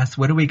stardust.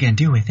 What are we going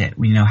to do with it?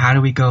 How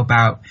do we go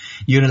about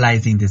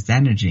utilizing this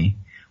energy?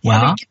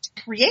 Well, we get to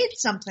create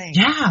something.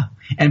 Yeah.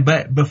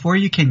 But before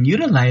you can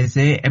utilize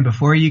it and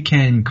before you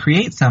can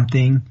create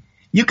something,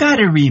 you got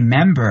to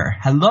remember,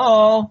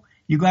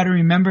 you got to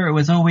remember it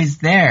was always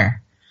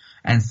there.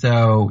 And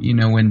so,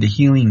 when the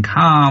healing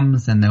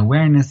comes and the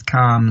awareness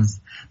comes,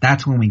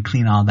 that's when we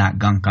clean all that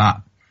gunk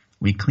up.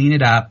 We clean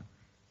it up.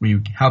 We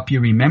help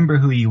you remember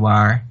who you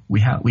are.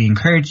 We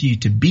encourage you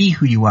to be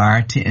who you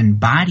are, to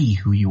embody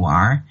who you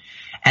are.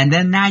 And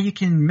then now you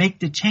can make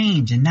the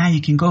change, and now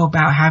you can go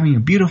about having a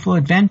beautiful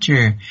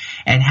adventure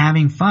and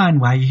having fun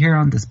while you're here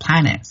on this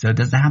planet. So it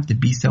doesn't have to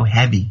be so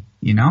heavy,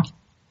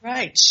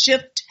 Right.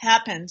 Shift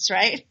happens,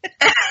 right?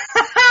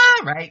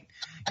 Right.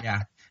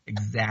 Yeah,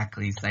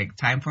 exactly. It's like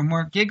time for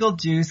more giggle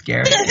juice,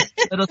 Garrett.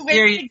 A little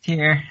serious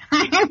here.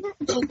 A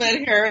little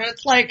bit here.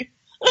 It's like...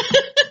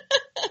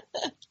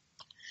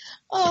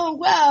 Oh,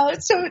 wow.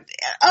 So,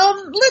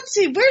 let's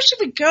see. Where should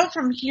we go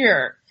from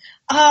here?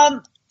 I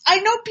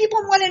know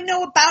people want to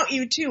know about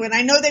you too, and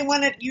I know they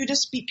want you to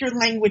speak your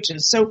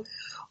languages. So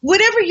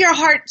whatever your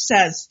heart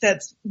says,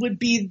 that would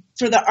be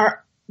for the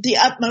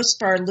utmost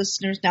for our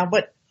listeners now.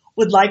 What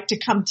would like to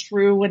come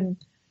through and...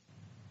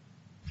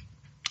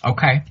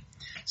 Okay.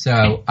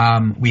 So,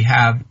 we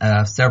have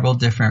several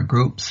different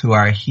groups who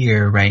are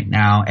here right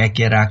now. And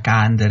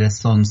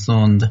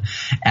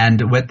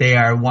what they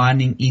are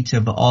wanting each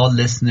of all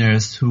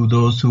listeners,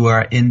 those who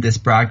are in this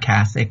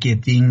broadcast, we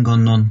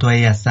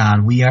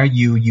are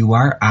you, you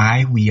are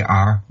I, we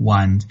are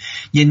one.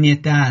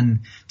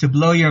 To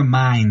blow your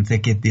minds, to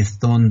give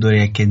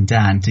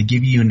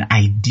you an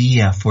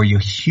idea for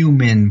your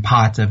human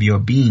part of your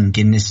being.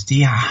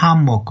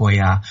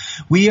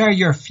 We are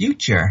your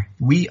future.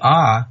 We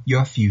are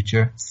your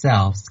future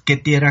selves.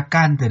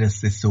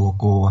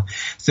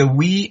 So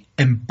we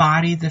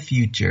embody the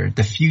future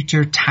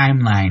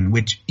timeline,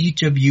 which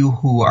each of you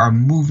who are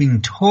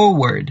moving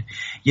toward,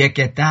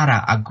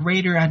 a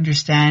greater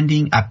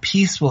understanding, a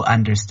peaceful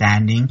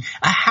understanding,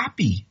 a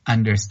happy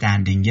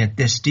understanding.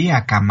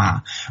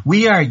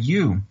 We are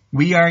you.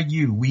 We are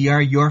you. We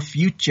are your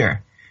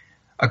future.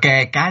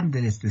 Okay,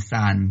 this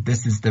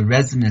is the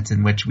resonance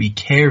in which we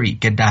carry.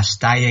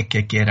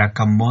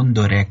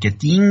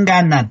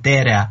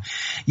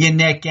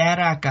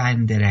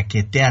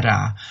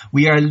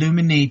 We are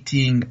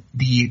illuminating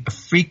the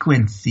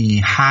frequency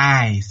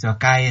high.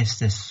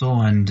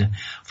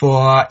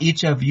 For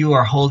each of you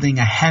are holding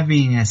a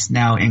heaviness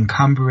now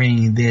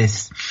encumbering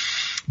this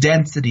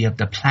density of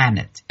the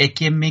planet.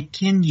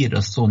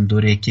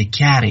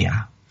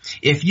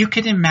 If you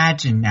can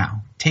imagine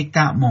now, take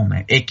that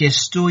moment,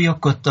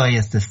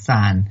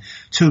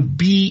 to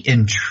be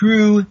in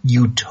true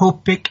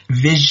utopic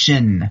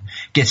vision,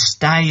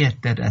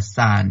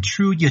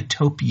 true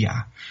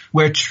utopia,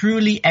 where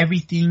truly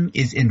everything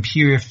is in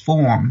pure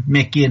form,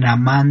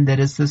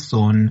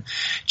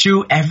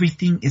 true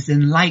everything is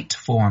in light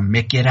form,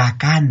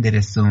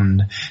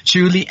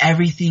 truly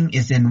everything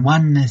is in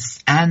oneness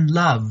and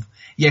love.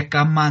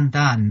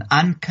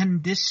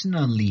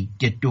 Unconditionally.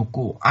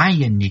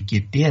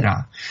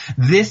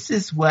 This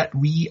is what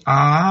we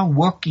are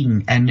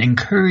working and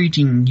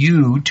encouraging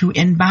you to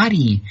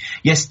embody.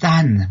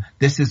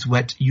 This is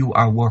what you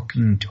are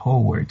working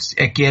towards.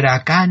 It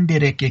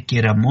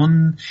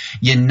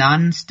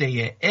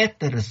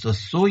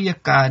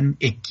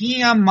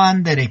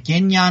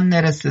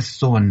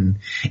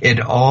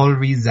all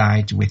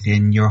resides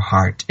within your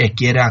heart.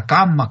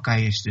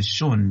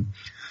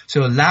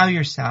 So allow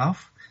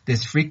yourself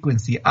this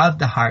frequency of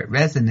the heart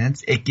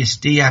resonance, to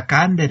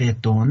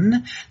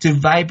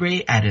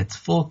vibrate at its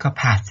full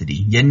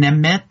capacity.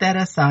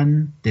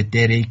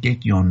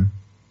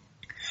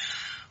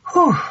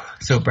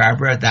 So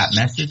Barbara, that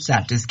message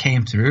that just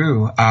came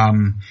through,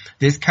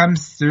 this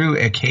comes through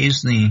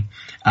occasionally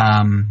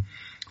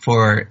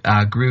for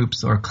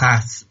groups or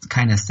class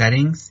kind of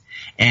settings.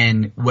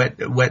 And what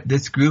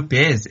this group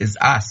is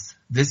us.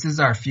 This is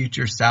our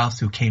future selves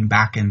who came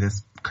back in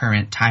this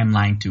current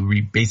timeline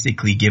to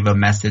basically give a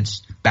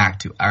message back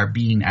to our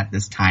being at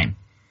this time.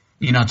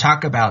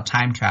 Talk about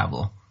time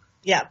travel.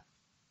 Yeah.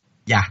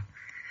 Yeah.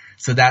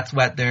 So that's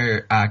what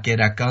they're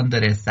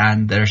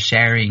they're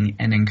sharing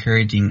and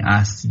encouraging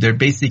us. They're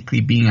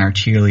basically being our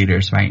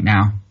cheerleaders right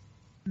now.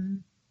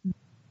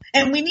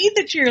 And we need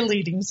the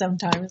cheerleading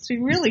sometimes. We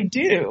really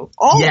do.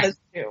 All of us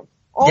do.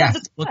 All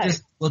the time.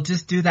 We'll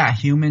just do that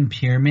human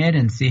pyramid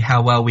and see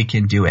how well we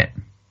can do it.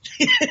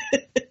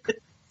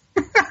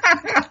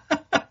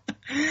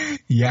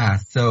 Yeah,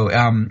 so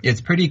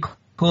it's pretty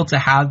cool to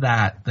have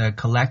that, the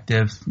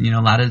collective. You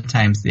know, a lot of the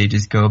times they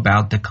just go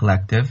about the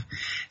collective.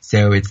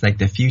 So it's like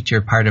the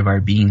future part of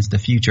our beings, the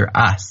future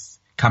us,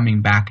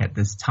 coming back at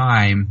this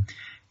time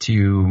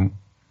to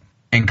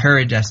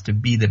encourage us to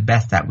be the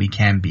best that we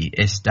can be.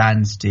 It's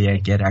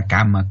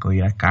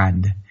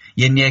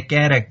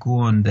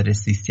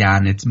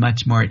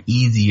much more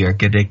easier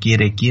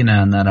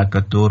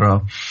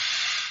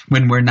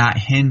when we're not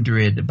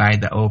hindered by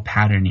the old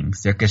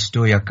patternings.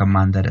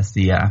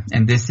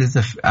 And this is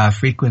a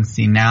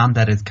frequency now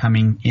that is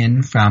coming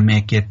in from a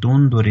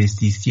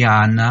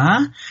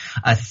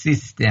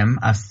system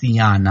of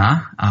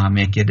Siana,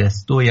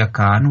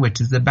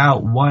 which is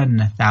about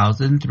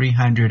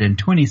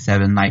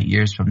 1,327 light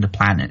years from the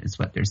planet, is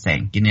what they're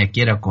saying.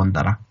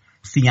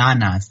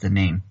 Siana is the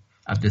name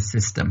of the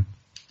system.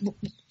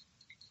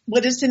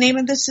 What is the name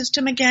of the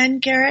system again,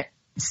 Garrett?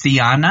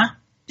 Siana.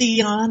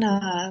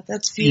 Siana.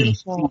 That's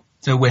beautiful.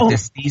 So with the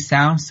C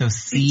sound, so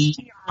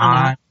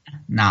Siana.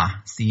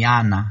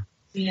 Siana.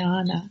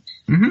 Siana.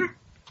 Mm-hmm.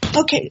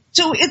 Okay,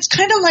 so it's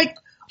kind of like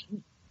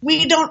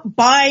we don't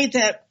buy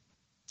that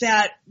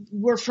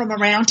we're from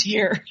around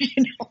here,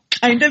 you know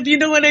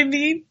what I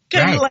mean?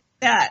 Kind of like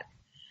that,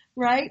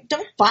 right?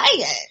 Don't buy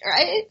it,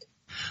 right?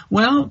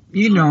 Well,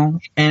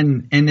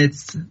 and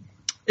it's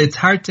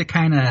hard to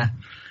kind of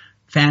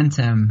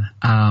phantom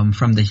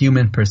from the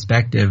human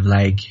perspective.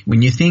 Like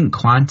when you think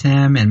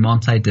quantum and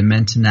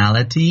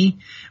multidimensionality,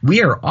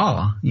 we are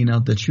all,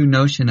 the true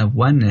notion of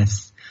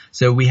oneness.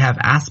 So we have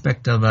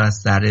aspect of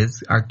us that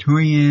is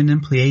Arcturian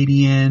and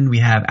Pleiadian. We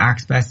have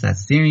aspects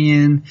that's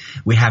Sirian.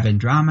 We have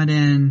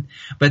Andromedan.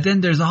 But then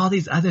there's all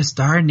these other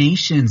star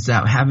nations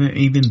that haven't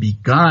even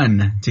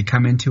begun to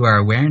come into our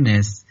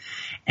awareness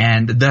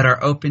and that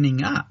are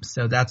opening up.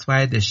 So that's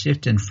why the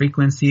shift in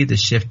frequency, the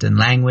shift in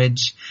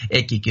language.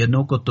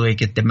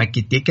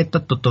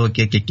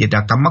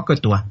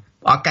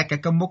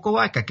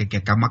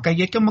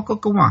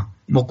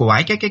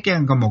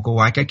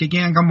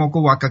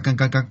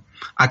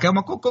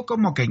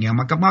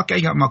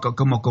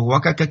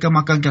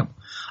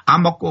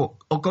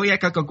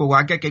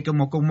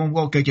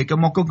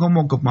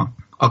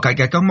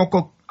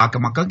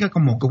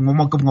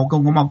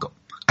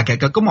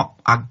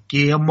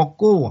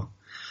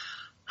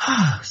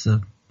 So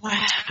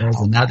wow.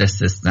 There's another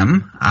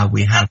system.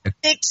 We have that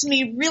makes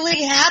me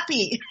really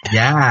happy.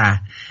 Yeah,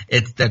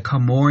 it's the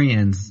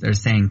Comorians. They're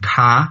saying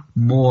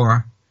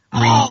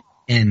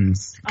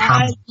Ka-mor-re-ins.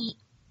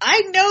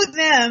 I know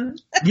them.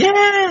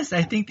 Yes,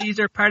 I think these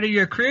are part of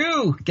your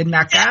crew.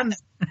 Ginakan.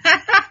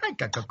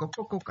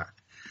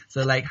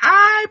 So like,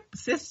 hi,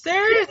 sister.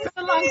 It's been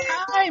a long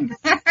time.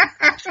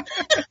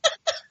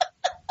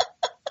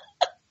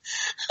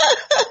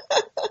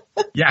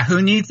 Yeah,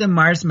 who needs a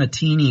Mars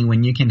Martini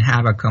when you can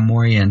have a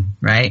Comorian,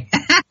 right?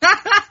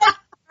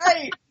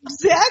 Right,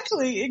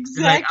 exactly.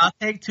 Like, I'll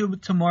take 2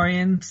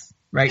 Comorians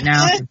right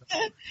now.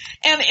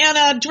 and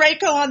a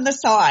Draco on the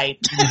side.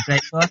 And a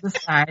Draco on the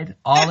side,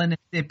 all in a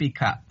sippy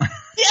cup.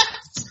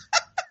 Yes.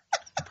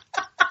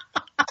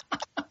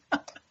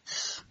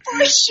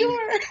 For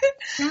sure.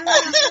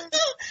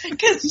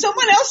 Because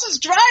someone else is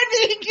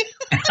driving.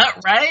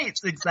 Right,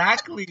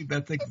 exactly.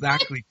 That's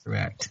exactly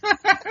correct.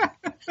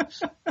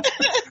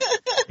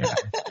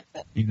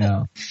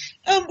 Yeah.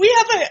 We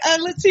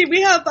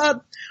have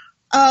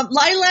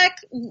Lilac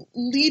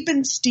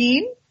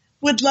Liebenstein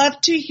would love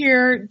to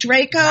hear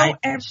Draco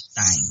and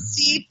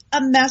receive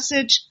a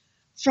message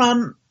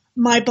from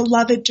my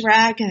beloved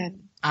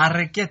dragon.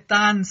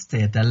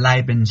 Arketanste de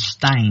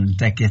Leibenstein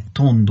de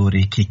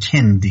getondore ki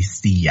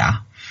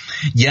kendisia.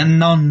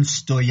 Non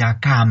stoja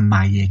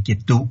kamaje ke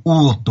tu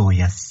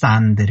utoja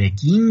sandere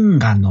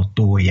kinga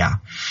notoja.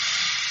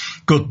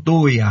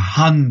 Kotoja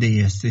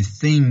hande se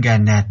singa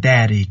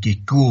nadere ke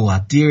kua.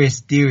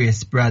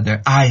 Dearest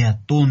brother, aya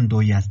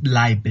tondoja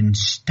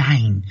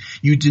Leibenstein.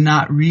 You do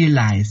not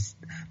realize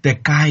the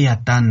kaya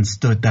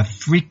tansto the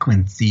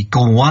frequency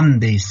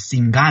kawande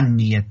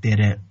singani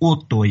tere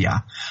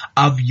utoya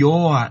of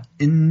your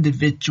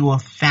individual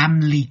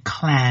family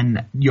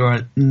clan,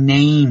 your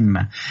name,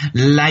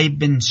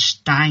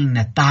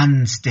 Leibenstein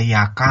tanste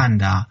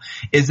yakanda,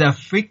 is a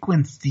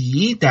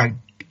frequency that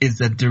is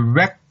a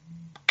direct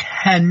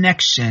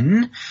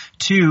connection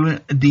to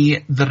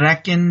the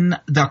Draken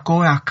the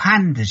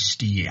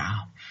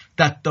Koakandistia.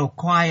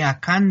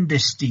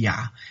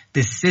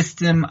 The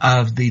system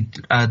of the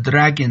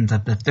dragons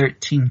of the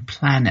 13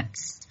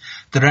 planets.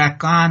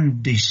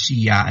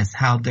 Drakandishia is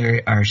how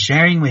they are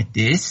sharing with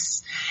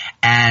this,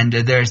 and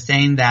they're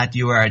saying that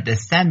you are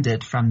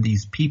descended from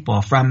these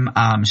people, from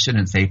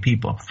shouldn't say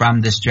people,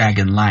 from this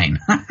dragon line.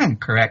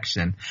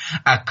 Correction.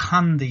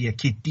 Akandiya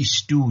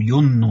kitishtu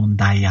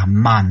yunundaya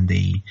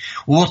mandi.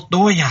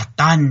 Wotoya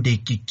tande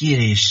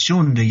kikire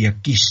shundaya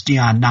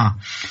kishtiana.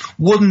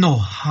 Wono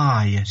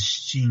haya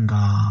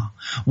shinga.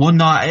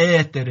 Wona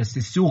etere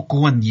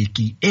sisukuan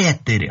yiki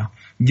etere.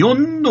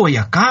 Yondo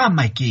ya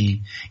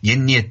kamaki.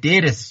 Yenye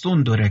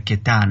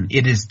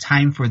It is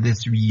time for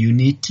this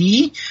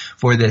reunity,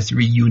 for this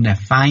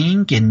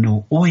reunifying.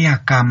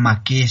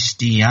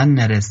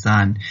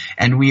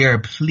 And we are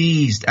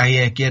pleased,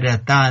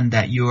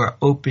 that you are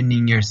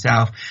opening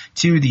yourself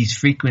to these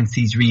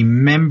frequencies,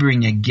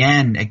 remembering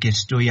again,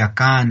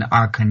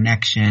 our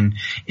connection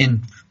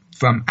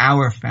from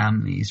our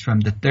families,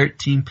 from the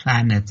 13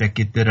 planets,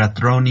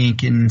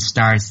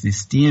 star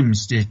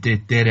systems, it's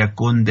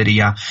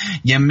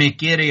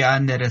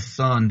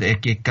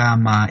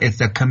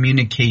a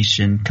communicator.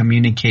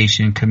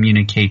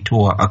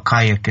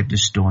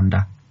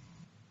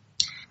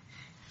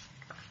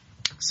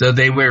 So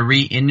they were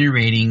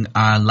reiterating,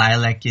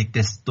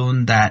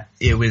 that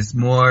it was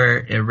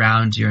more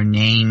around your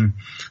name,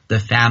 the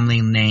family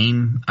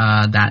name,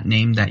 that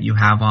name that you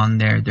have on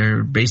there.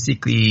 They're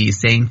basically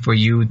saying for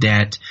you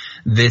that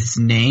this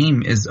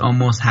name is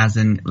almost has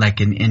an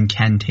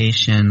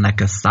incantation,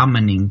 like a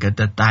summoning. It's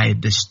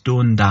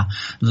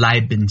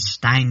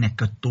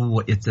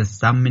a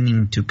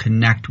summoning to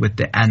connect with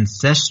the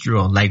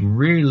ancestral, like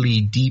really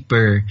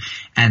deeper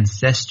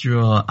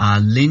ancestral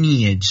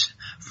lineage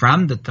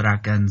from the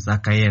Dragons.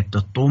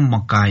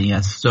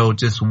 So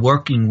just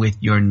working with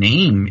your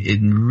name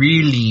and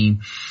really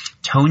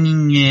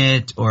toning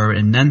it or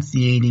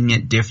enunciating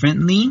it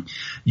differently,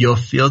 you'll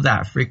feel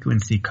that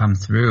frequency come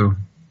through.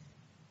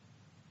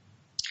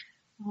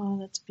 Oh,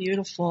 that's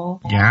beautiful.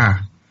 Yeah.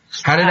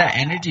 How did that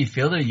energy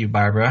feel to you,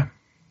 Barbara?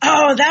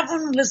 Oh, that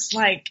one was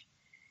like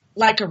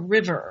a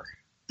river.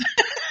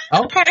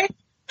 Okay.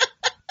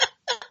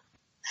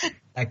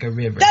 Like a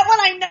river. That one,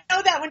 I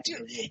know that one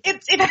too.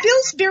 It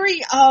feels very,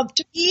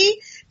 to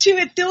me too,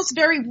 it feels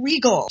very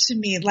regal to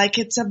me. Like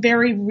it's a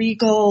very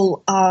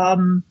regal,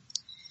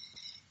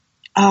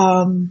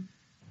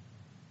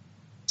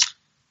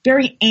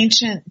 very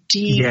ancient,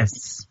 deep,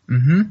 yes.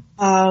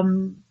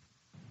 Mm-hmm.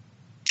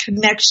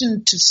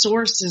 Connection to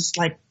source is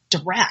like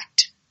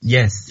direct.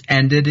 Yes,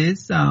 and it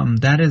is,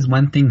 that is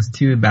one thing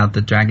too about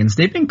the dragons.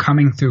 They've been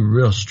coming through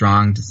real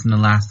strong just in the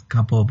last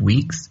couple of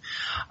weeks.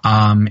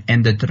 And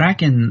the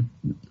dragon,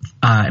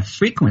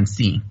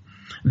 frequency,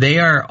 they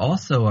are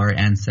also our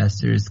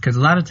ancestors. Cause a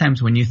lot of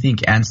times when you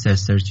think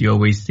ancestors, you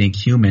always think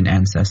human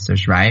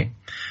ancestors, right?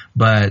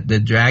 But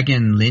the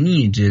dragon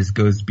lineages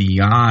goes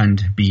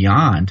beyond.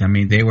 I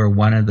mean, they were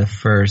one of the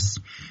first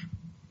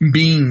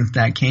beings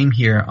that came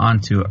here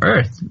onto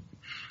Earth,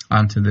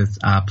 onto this,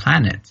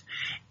 planet.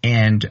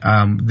 And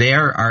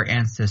they're our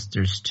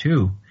ancestors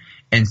too.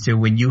 And so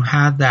when you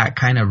have that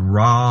kind of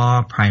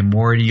raw,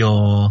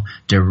 primordial,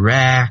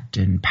 direct,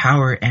 and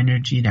power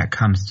energy that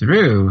comes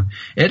through,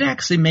 it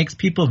actually makes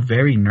people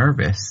very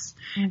nervous.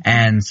 Mm-hmm.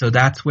 And so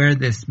that's where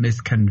this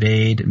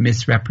misconveyed,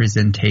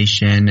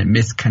 misrepresentation,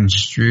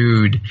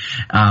 misconstrued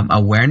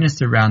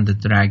awareness around the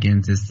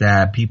dragons is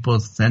that people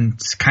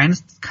kind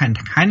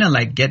of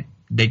like get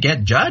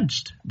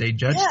judged. They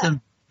judge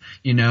them.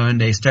 And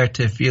they start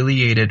to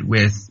affiliate it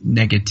with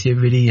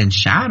negativity and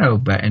shadow,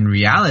 but in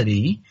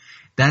reality,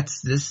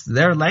 that's just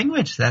their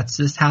language. That's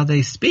just how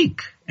they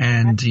speak.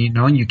 And,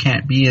 you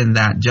can't be in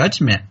that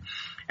judgment.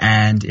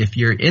 And if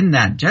you're in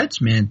that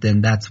judgment,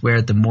 then that's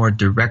where the more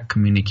direct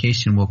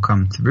communication will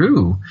come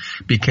through,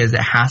 because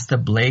it has to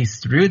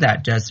blaze through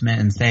that judgment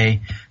and say,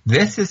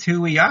 this is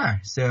who we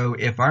are. So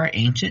if our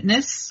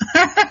ancientness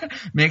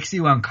makes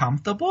you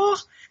uncomfortable,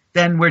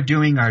 then we're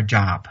doing our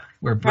job.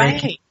 We're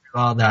breaking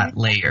all that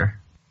layer.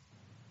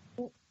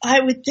 I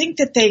would think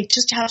that they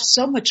just have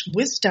so much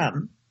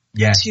wisdom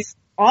to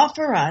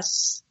offer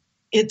us.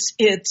 It's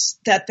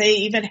that they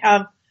even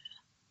have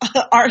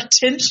our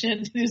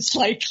attention. It's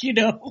like,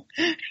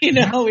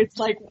 it's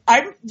like,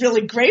 I'm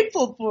really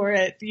grateful for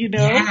it,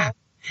 Yeah.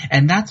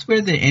 And that's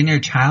where the inner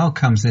child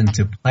comes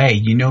into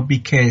play,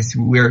 because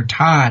we're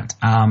taught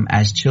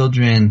as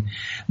children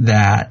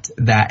that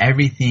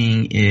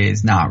everything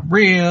is not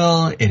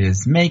real, it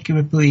is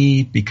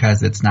make-believe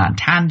because it's not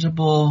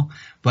tangible.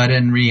 But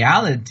in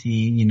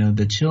reality,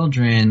 the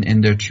children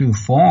in their true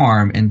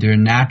form, in their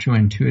natural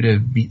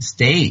intuitive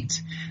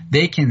state,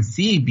 they can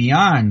see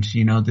beyond,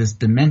 this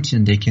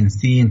dimension. They can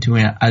see into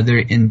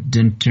other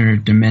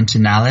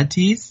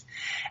interdimensionalities.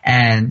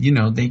 And,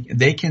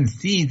 they can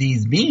see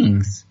these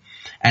beings.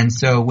 And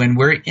so when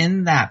we're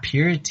in that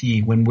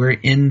purity, when we're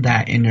in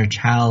that inner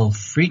child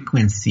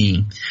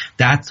frequency,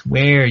 that's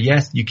where,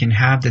 yes, you can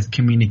have this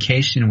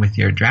communication with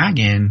your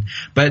dragon,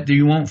 but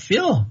you won't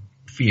feel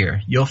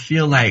fear. You'll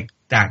feel like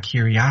that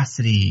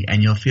curiosity,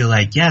 and you'll feel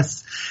like,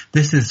 yes,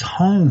 this is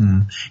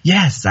home.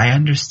 Yes, I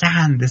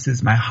understand. This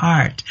is my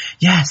heart.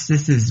 Yes,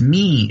 this is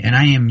me and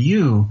I am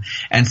you.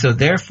 And so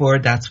therefore,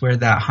 that's where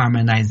that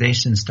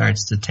harmonization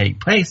starts to take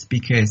place,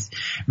 because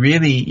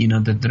really,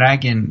 the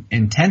dragon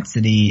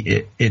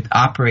intensity, it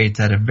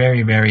operates at a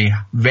very, very,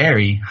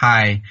 very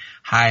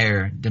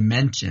higher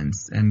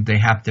dimensions, and they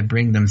have to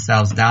bring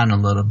themselves down a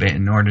little bit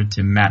in order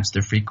to match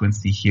the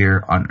frequency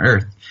here on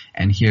Earth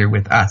and here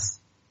with us.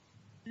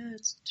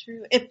 That's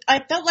true.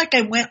 I felt like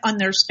I went on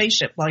their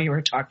spaceship while you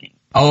were talking.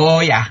 Oh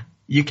yeah,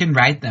 you can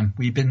ride them.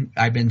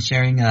 I've been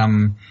sharing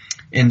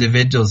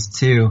individuals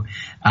to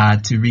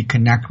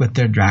reconnect with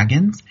their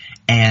dragons.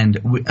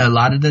 And a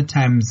lot of the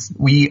times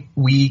we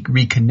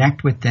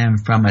reconnect with them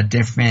from a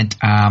different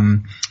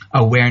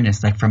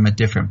awareness, like from a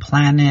different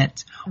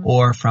planet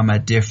or from a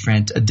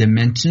different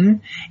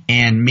dimension.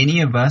 And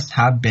many of us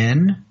have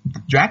been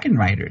dragon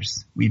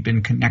riders. We've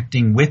been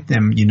connecting with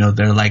them. You know,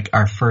 they're like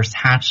our first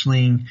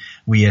hatchling.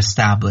 We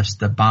established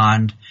the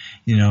bond,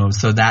 you know,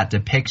 so that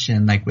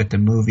depiction, like with the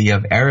movie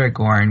of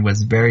Aragorn,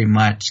 was very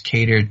much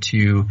catered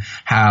to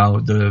how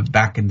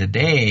back in the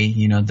day,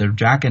 you know, the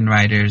dragon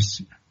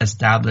riders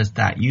established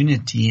that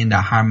unity and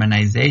the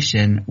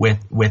harmonization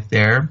with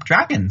their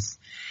dragons.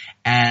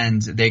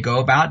 And they go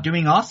about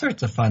doing all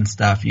sorts of fun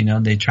stuff. You know,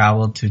 they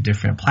travel to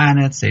different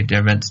planets. They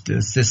to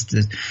assist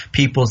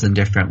peoples in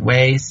different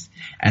ways.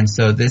 And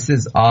so this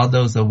is all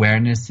those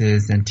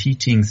awarenesses and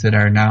teachings that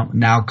are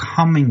now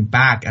coming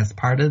back as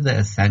part of the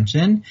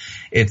ascension.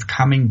 It's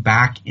coming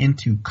back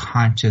into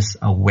conscious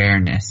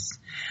awareness.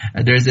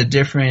 There's a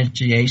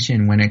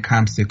differentiation when it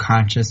comes to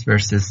conscious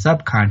versus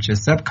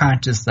subconscious.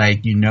 Subconscious,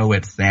 like, you know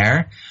it's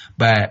there,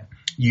 but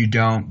you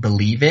don't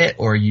believe it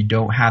or you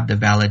don't have the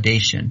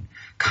validation.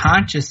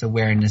 Conscious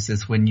awareness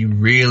is when you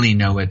really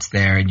know it's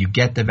there and you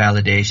get the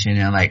validation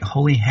and like,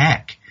 holy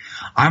heck,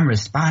 I'm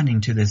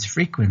responding to this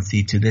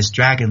frequency, to this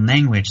dragon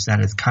language that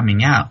is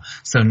coming out.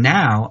 So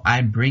now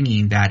I'm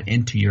bringing that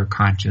into your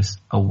conscious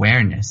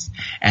awareness.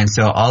 And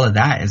so all of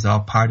that is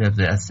all part of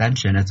the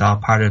ascension. It's all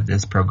part of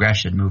this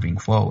progression moving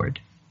forward.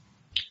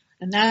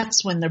 And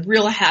that's when the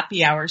real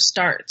happy hour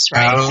starts,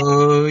 right?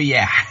 Oh,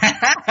 yeah.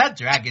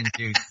 Dragon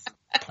juice.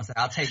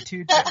 I'll take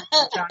 2 shots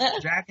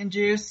of dragon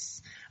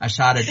juice, a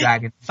shot of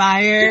dragon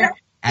fire,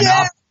 and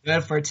all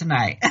good for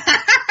tonight.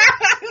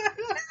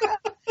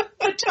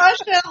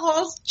 Natasha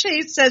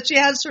Hall-Chase says she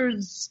has her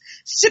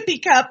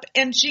sippy cup,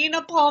 and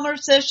Gina Palmer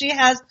says she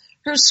has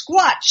her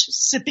Squatch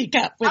sippy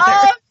cup with her.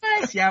 Oh,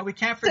 nice. Yeah, we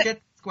can't forget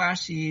the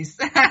squashies.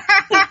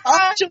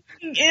 All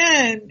joining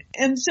in.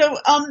 And so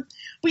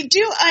we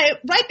do,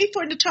 right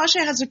before Natasha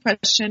has a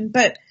question,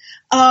 but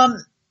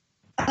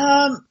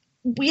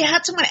we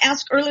had someone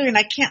ask earlier, and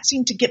I can't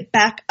seem to get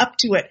back up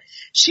to it.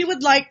 She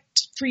would like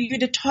for you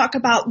to talk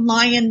about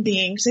lion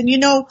beings. And, you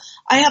know,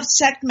 I have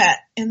Sekhmet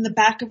in the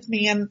back of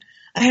me, and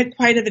I had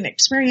quite an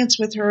experience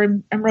with her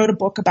and wrote a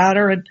book about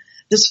her and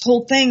this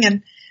whole thing.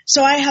 And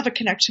so I have a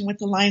connection with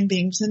the lion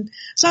beings. And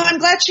so I'm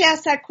glad she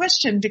asked that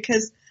question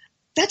because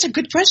that's a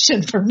good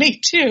question for me,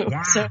 too.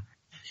 Yeah. So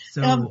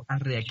talk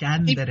about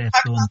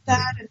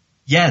that.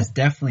 Yes,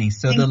 definitely.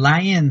 So the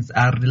lions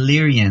are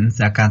Illyrians,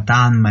 as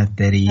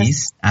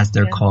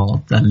they're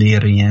called, the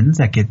Illyrians,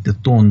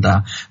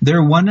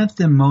 they're one of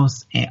the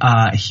most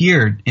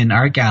here in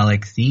our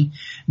galaxy,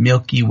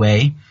 Milky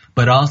Way,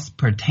 but also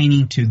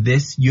pertaining to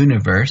this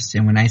universe.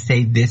 And when I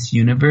say this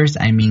universe,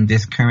 I mean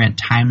this current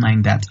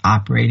timeline that's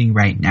operating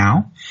right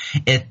now.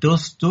 The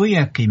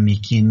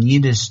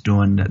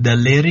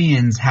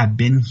Illyrians have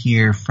been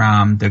here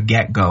from the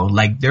get-go.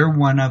 Like, they're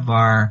one of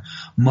our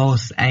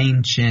most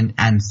ancient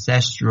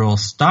ancestral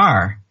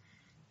star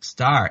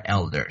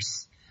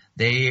elders.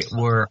 They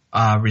were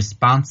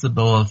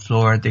responsible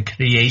for the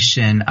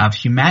creation of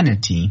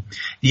humanity.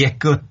 So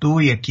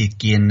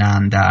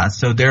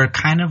they're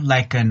kind of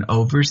like an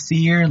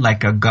overseer,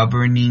 like a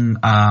governing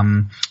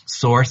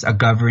source, a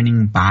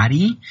governing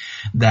body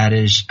that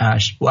is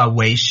a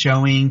way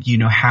showing, you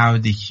know, how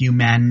the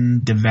human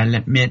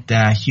development,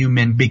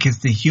 because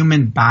the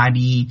human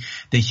body,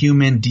 the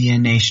human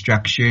DNA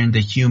structure, and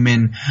the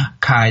human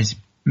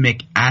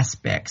cosmic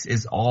aspects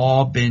is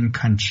all been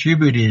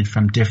contributed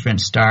from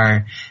different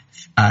star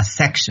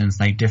sections,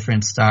 like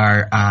different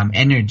star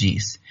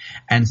energies.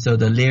 And so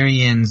the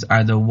Illyrians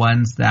are the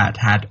ones that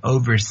had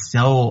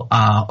oversaw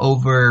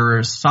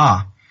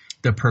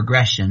the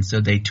progression.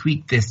 So they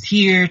tweak this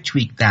here,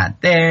 tweak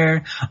that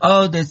there.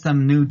 Oh, there's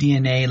some new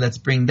DNA. Let's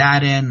bring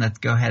that in. Let's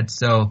go ahead.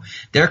 So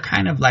they're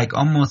kind of like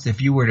almost,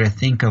 if you were to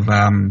think of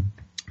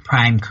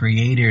prime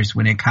creators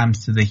when it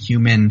comes to the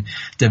human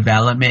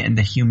development and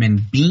the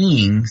human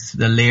beings,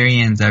 the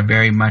Illyrians are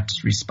very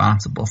much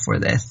responsible for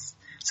this.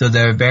 So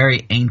they're a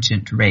very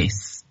ancient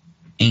race.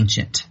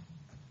 Ancient.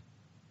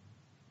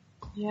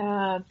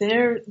 Yeah,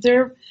 they're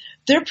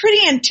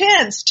pretty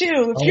intense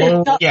too. If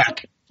you're not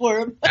looking for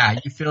them. Yeah,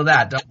 you feel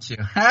that, don't you?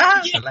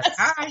 Yes. Like,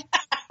 hi.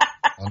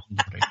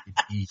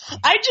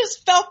 I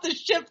just felt the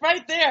ship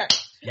right there.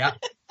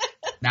 Yep.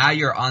 Now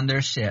you're on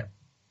their ship.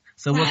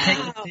 So we'll take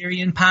the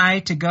Syrian pie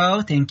to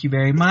go. Thank you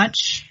very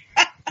much.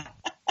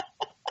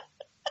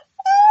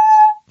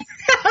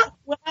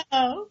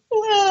 Wow,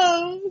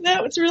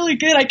 that was really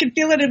good. I can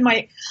feel it in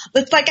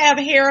it's like I have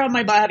hair on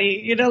my body,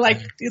 you know,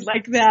 like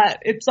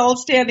that. It's all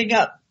standing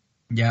up.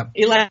 Yep.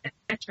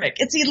 Electric.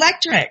 It's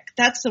electric.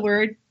 That's the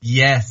word.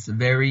 Yes,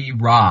 very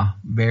raw,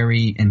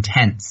 very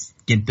intense.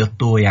 Very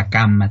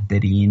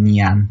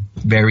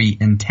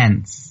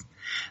intense.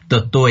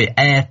 Totoy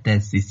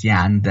etesis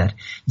yander.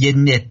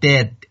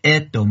 Yenetet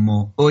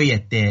etomo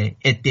oyete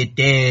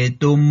etete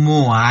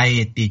tomo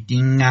aete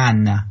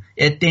tingana.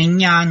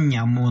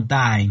 Etenyanya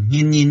modai.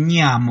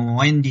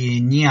 Hininyamo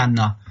endi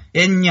nyana.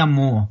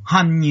 Enyamu,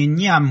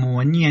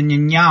 Hanyanyamu,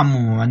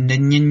 Nyanyamu, and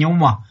then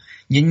Yanyuma,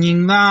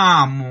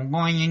 Yanyangamu,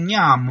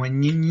 Goyanyamu,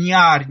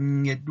 Nyanyar,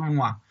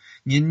 Nyaduma,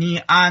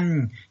 Nyani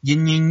an,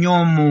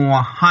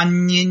 Yanyanyomu,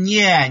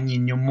 Hanyanya,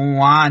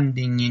 Nyanyamuan,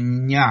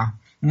 Nyanya.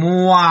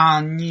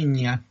 Mua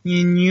ninya,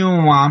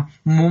 ninyua,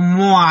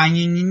 mumua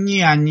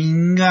ninya,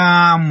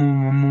 ninga,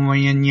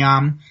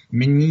 mumuyanyam,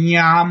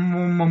 minyam,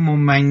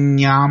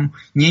 mumanyam,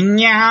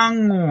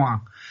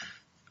 ninyangua.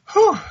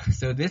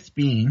 So this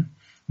being,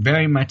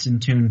 very much in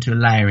tune to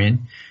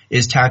Lyran,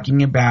 is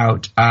talking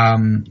about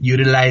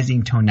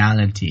utilizing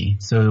tonality.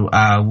 So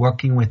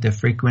working with the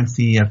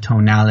frequency of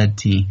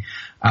tonality.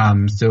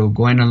 So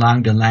going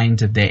along the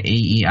lines of the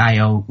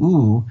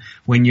A-E-I-O-U,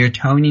 when you're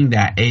toning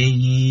that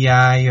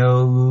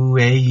A-E-I-O-U,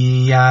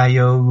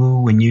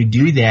 A-E-I-O-U, when you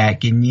do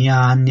that,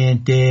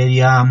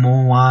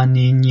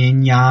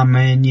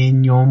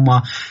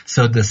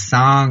 so the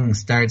song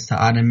starts to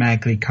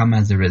automatically come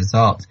as a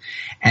result.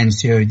 And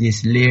so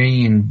this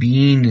Lyrian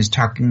being is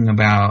talking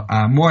about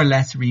more or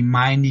less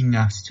reminding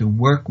us to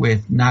work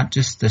with not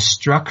just the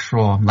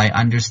structural, like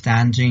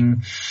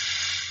understanding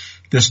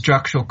the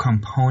structural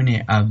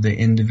component of the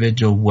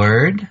individual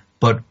word,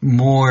 but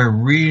more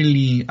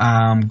really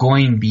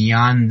going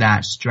beyond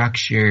that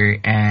structure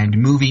and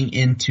moving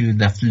into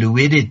the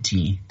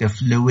fluidity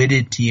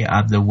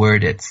of the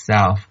word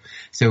itself.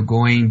 So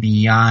going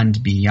beyond.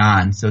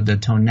 So the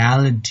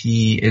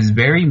tonality is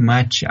very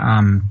much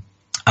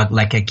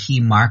like a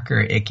key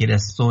marker.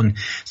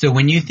 So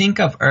when you think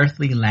of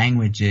earthly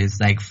languages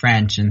like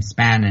French and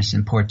Spanish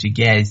and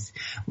Portuguese,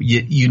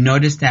 you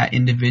notice that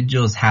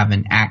individuals have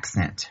an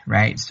accent,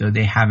 right? So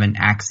they have an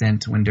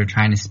accent when they're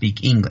trying to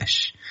speak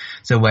English.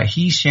 So what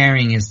he's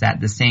sharing is that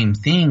the same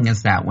thing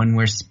is that when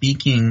we're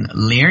speaking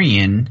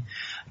Lyrian,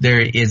 there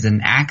is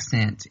an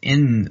accent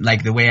in,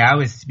 like the way I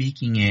was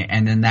speaking it,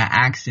 and then that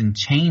accent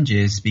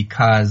changes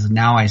because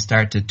now I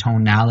start to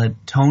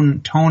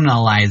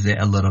tonalize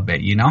it a little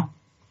bit, you know?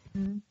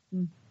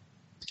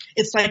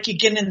 It's like you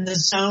get in the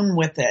zone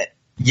with it.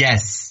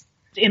 Yes.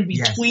 In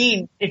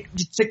between, yes.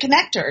 It's a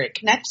connector. It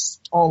connects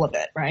all of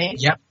it, right?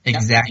 Yep,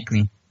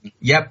 exactly.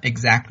 Yep,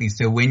 exactly.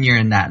 So when you're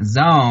in that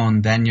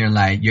zone, then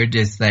you're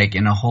just like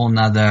in a whole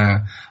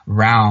nother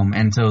realm.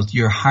 And so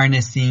you're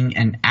harnessing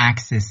and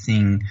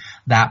accessing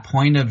that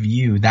point of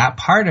view, that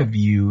part of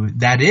you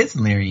that is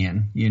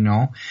Lyrian, you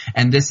know.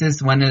 And this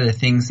is one of the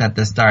things that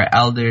the Star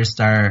Elders,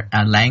 Star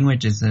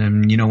languages,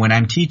 you know, when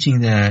I'm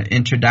teaching the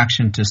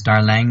introduction to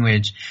Star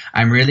language,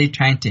 I'm really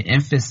trying to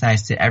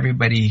emphasize to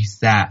everybody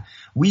that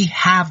we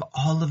have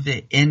all of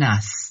it in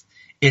us.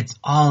 It's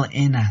all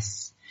in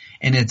us.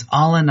 And it's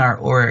all in our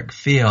auric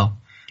field.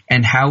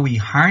 And how we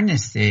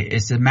harness it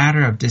is a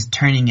matter of just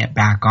turning it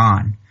back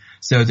on.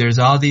 So there's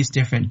all these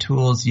different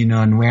tools, you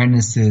know, and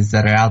awarenesses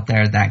that are out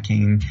there that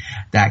can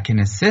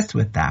assist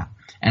with that.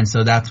 And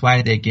so that's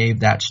why they gave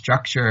that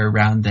structure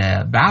around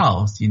the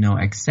vowels, you know,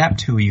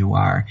 accept who you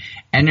are,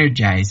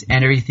 energize,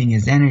 and everything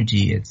is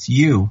energy. It's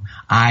you.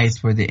 Eyes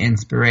for the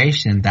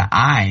inspiration, the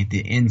I,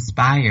 the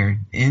inspire,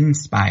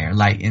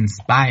 like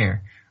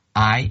inspire.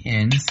 I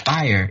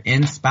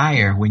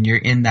inspire. When you're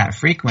in that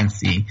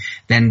frequency,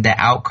 then the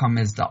outcome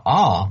is the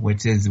all,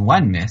 which is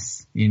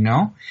oneness, you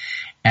know?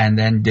 And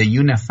then the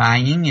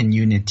unifying and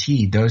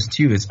unity, those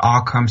two, it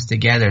all comes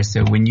together.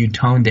 So when you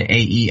tone the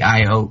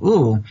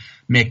A-E-I-O-U,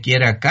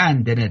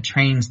 Mekirakan, then it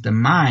trains the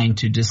mind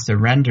to just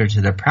surrender to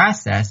the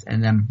process,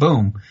 and then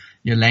boom,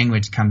 your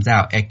language comes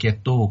out. And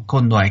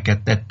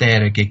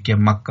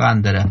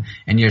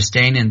you're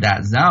staying in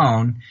that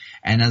zone.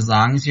 And as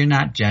long as you're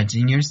not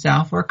judging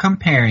yourself or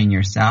comparing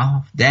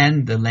yourself,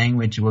 then the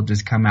language will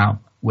just come out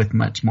with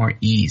much more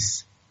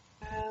ease.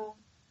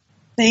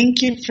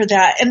 Thank you for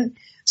that. And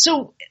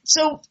so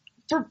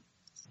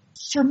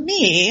for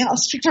me, I'll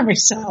speak for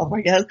myself,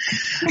 I guess.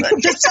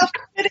 The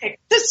self-critic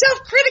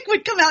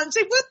would come out and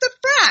say, "What the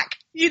frack?"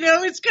 You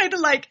know, it's kind of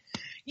like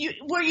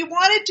where you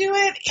want to do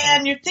it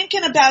and you're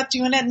thinking about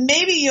doing it, and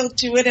maybe you'll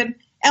do it, and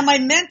am I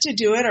meant to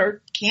do it,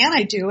 or can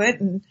I do it?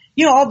 And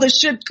you know, all the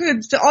should,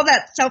 could, all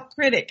that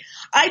self-critic.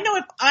 I know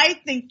if I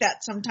think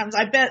that sometimes,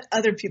 I bet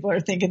other people are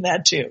thinking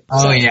that too.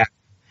 Oh, yeah.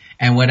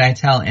 And what I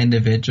tell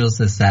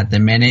individuals is that the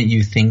minute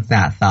you think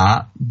that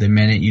thought, the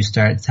minute you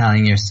start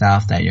telling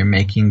yourself that you're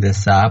making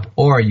this up,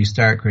 or you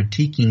start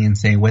critiquing and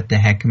saying, what the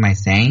heck am I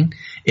saying?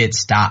 It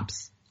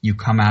stops. You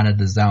come out of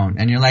the zone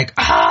and you're like,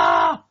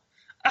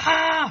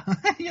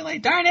 you're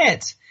like, darn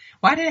it.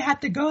 Why did it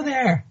have to go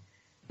there?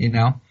 You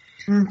know?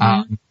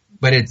 Mm-hmm.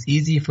 But it's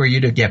easy for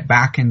you to get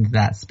back into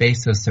that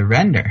space of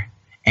surrender.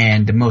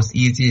 And the most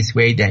easiest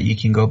way that you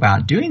can go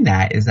about doing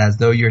that is as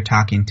though you're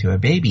talking to a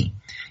baby.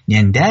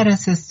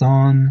 Yenderese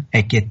son,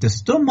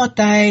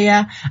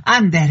 eketostomotaya,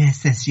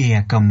 anderese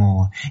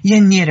siakamo,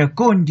 yenera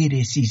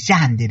kondire si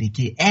shandiri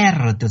ki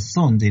erro to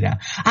sondira,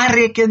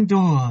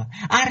 ariekendo,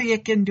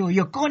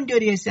 yo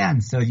kondire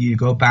san. So you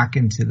go back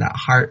into that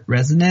heart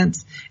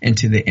resonance,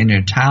 into the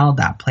inner child,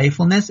 that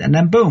playfulness, and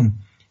then boom,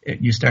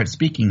 you start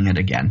speaking it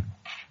again.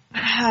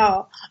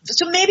 Wow.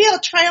 So maybe I'll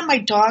try on my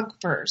dog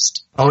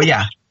first. Oh,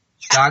 yeah.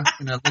 Dog's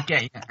going to look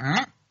at you.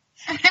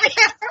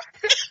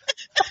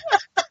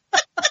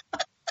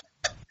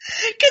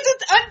 Because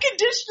it's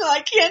unconditional.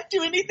 I can't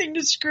do anything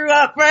to screw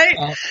up,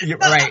 right? You're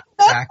right.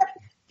 Exactly.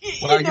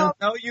 Well, you'll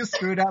know you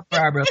screwed up,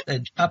 Barbara, if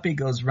the puppy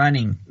goes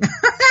running.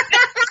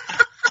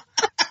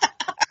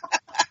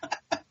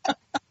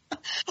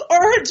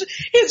 Or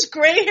his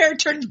gray hair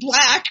turns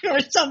black or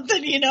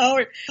something,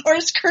 or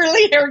his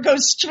curly hair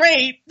goes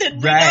straight. Then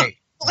right.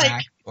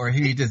 Or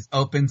he just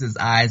opens his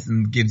eyes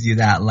and gives you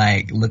that,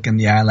 look in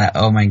the eye like,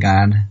 oh my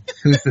God,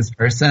 who's this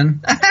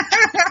person?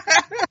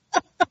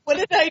 What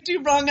did I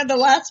do wrong on the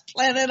last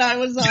planet I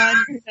was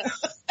on?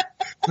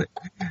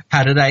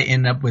 How did I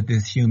end up with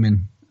this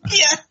human?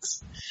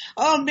 Yes.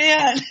 Oh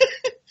man.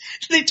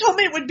 They told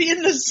me it would be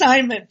an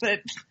assignment,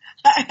 but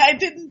I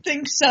didn't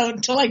think so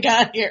until I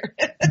got here.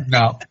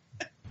 No.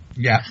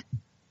 Yeah.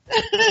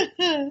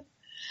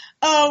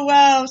 Oh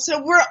wow.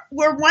 So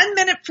we're 1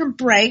 minute from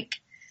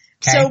break.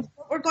 Okay. So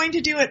what we're going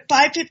to do at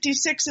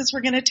 5:56 is we're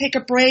going to take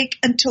a break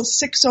until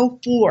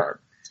 6:04.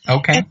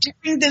 Okay. And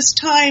during this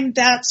time,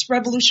 that's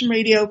Revolution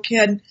Radio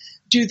can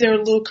do their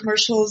little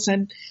commercials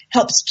and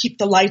helps keep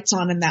the lights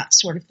on and that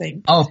sort of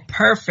thing. Oh,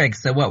 perfect.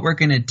 So what we're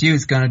going to do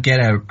is going to get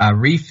a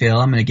refill.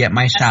 I'm going to get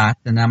my shot,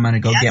 and I'm going to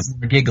go get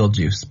more giggle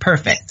juice.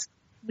 Perfect. Yes,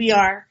 we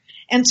are.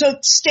 And so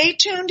stay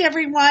tuned,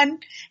 everyone.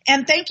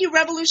 And thank you,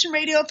 Revolution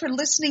Radio, for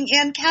listening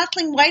in.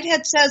 Kathleen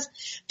Whitehead says,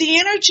 the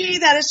energy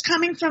that is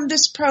coming from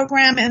this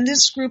program and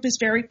this group is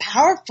very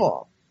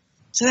powerful.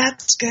 So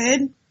that's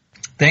good.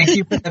 Thank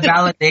you for the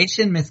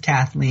validation, Miss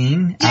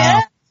Kathleen.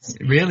 Yeah.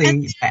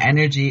 Really, the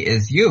energy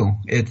is you.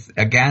 It's,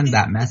 again,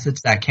 that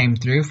message that came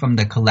through from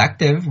the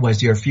collective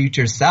was your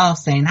future self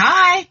saying,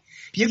 hi,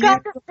 you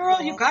got this,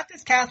 girl. You got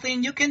this,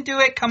 Kathleen. You can do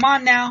it. Come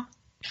on now.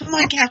 Come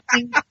on,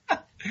 Kathleen.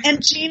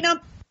 And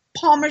Gina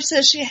Palmer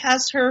says she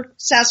has her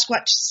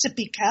Sasquatch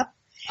sippy cup.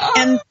 Oh.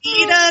 And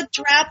Vita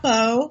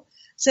Drapo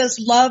says,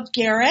 love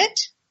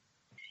Garrett.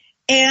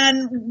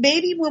 And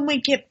maybe when we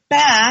get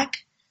back,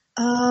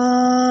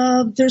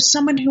 there's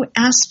someone who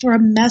asked for a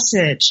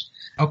message.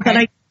 Okay.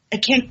 But I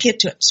can't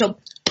get to it. So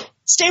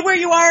stay where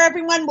you are,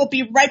 everyone. We'll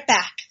be right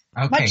back.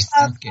 Okay, much love.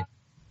 Sounds good.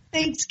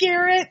 Thanks,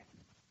 Garrett.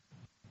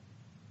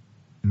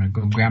 I'm going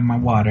to go grab my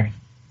water.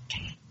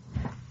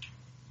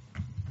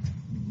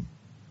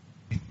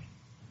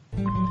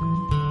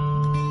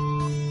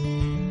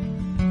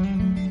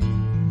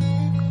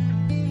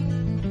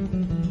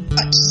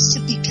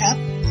 Sippy cup.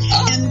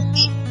 And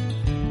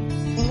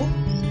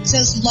it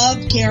says,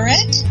 love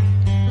Garrett.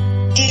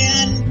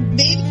 And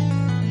maybe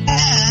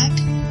back,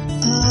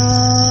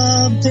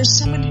 there's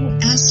someone who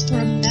asked for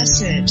a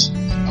message.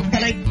 Okay.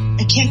 But I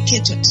can't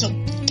get to it. So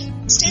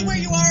stay where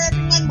you are,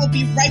 everyone. We'll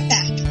be right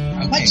back.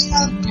 Okay. Much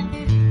love.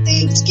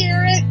 Thanks,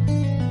 Garrett.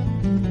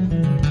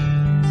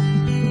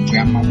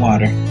 Grab my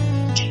water.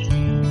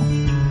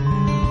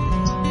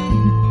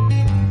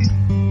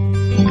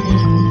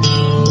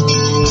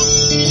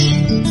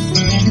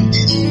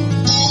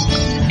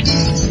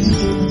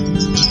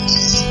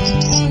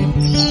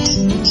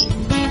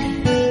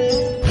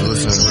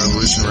 Listen to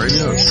Revolution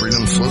Radio at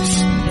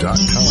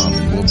freedomslips.com.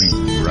 We'll be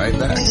right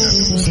back after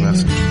this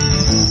message.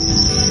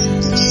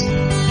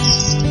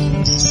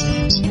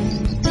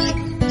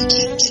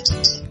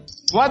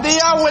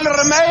 Wadia will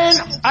remain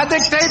a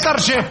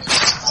dictatorship.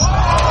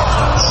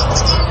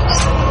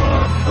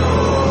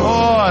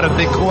 Oh,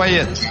 be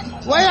quiet.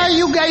 Why are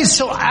you guys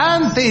so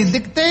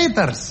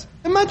anti-dictators?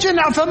 Imagine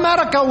if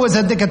America was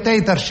a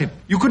dictatorship.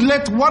 You could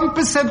let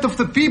 1% of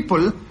the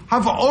people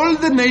have all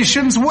the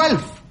nation's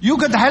wealth. You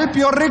could help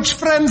your rich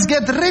friends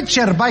get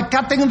richer by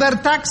cutting their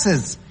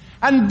taxes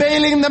and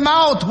bailing them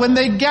out when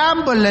they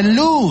gamble and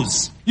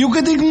lose. You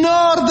could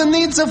ignore the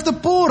needs of the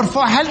poor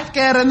for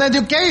healthcare and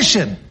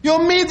education.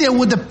 Your media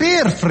would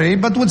appear free,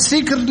 but would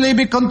secretly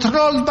be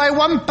controlled by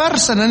one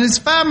person and his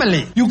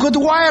family. You could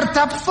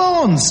wiretap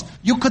phones.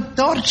 You could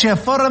torture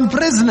foreign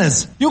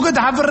prisoners. You could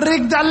have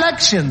rigged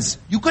elections.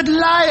 You could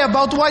lie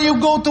about why you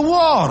go to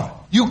war.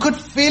 You could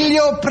fill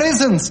your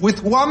prisons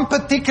with one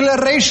particular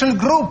racial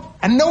group,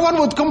 and no one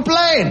would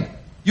complain.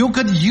 You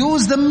could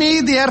use the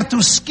media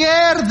to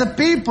scare the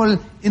people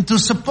into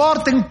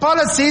supporting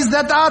policies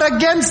that are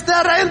against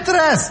their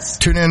interests.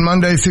 Tune in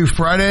Monday through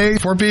Friday,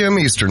 4 p.m.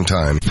 Eastern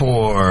Time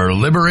for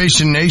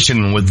Liberation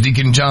Nation with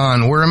Deacon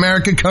John, where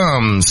America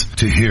comes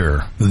to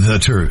hear the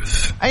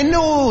truth. I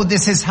know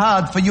this is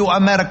hard for you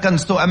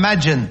Americans to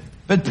imagine,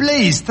 but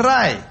please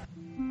try.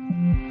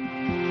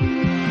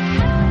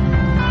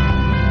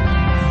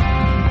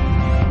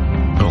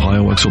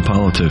 Ohio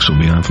Exopolitics will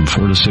be on from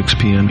 4 to 6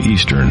 p.m.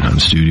 Eastern on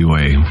Studio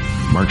A.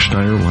 Mark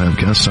Schneider will have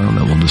guests on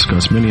that will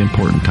discuss many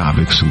important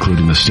topics,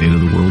 including the state of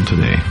the world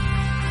today.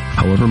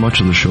 However, much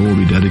of the show will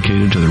be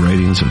dedicated to the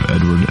writings of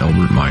Edward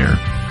Albert Meyer.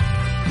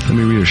 Let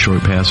me read a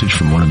short passage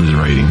from one of his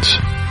writings.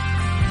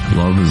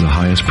 Love is the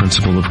highest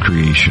principle of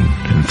creation,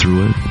 and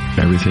through it,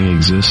 everything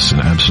exists in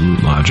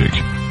absolute logic.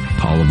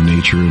 All of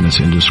nature in its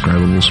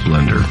indescribable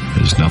splendor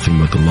is nothing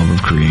but the love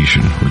of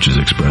creation, which is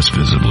expressed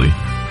visibly.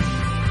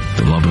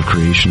 The love of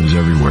creation is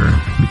everywhere,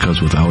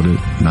 because without it,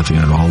 nothing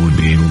at all would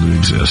be able to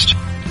exist.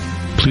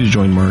 Please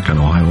join Mark on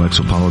Ohio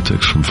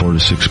Exopolitics from 4 to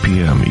 6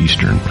 p.m.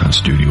 Eastern on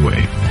Studio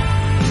A.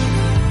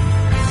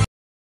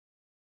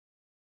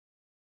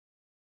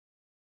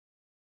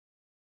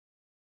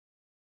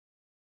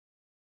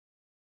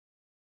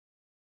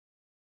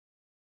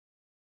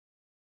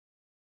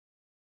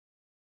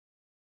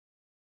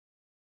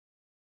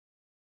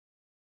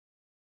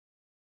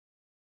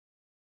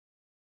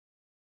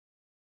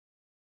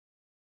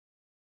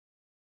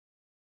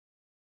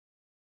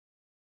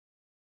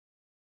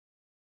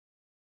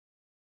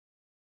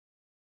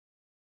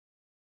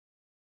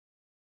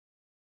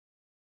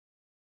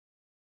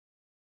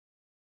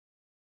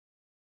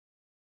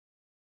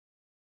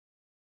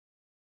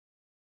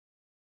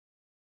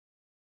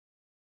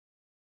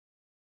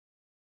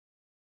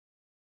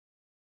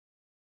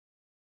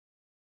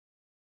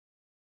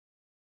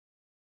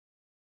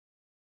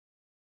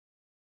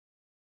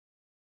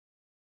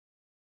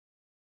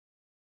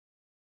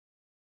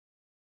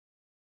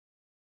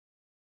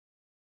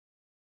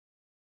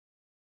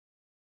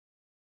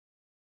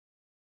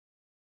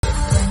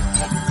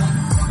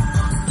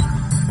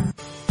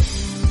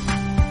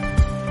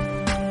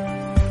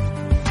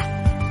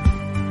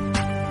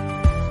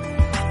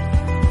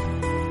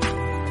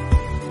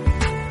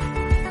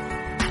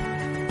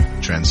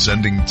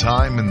 Transcending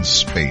time and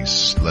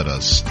space, let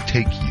us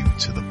take you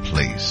to the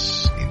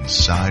place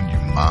inside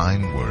your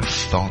mind where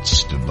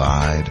thoughts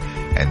divide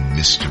and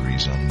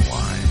mysteries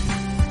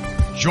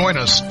unwind. Join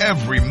us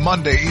every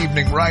Monday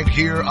evening right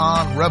here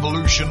on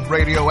Revolution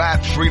Radio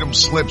at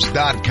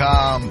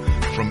freedomslips.com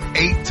from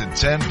 8 to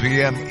 10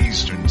 p.m.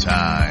 Eastern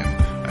Time.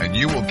 And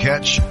you will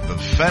catch the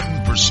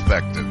Fenton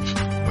Perspective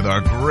with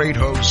our great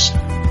host,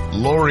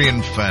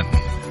 Lorian Fenton.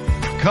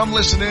 Come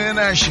listen in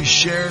as she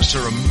shares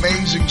her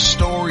amazing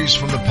stories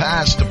from the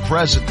past to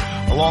present,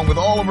 along with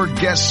all of her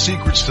guest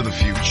secrets to the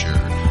future.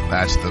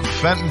 That's the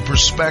Fenton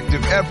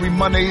Perspective every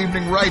Monday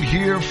evening right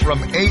here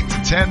from 8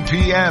 to 10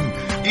 p.m.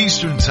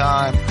 Eastern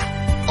Time,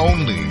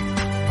 only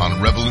on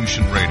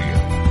Revolution Radio.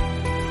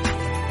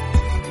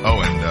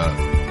 Oh,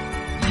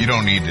 and you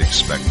don't need to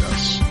expect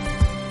us.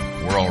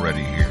 We're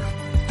already here.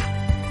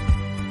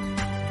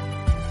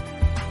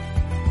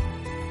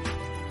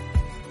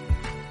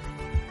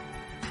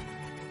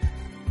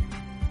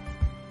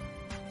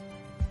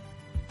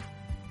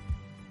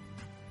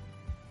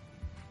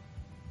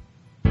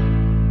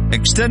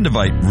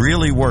 Extendivite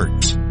really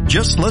works.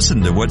 Just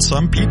listen to what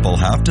some people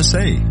have to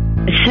say.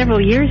 Several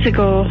years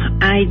ago,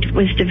 I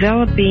was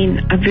developing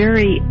a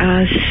very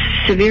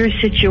severe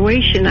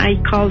situation.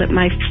 I called it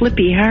my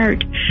flippy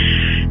heart.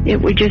 It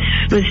was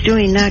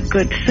doing not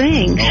good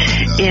things,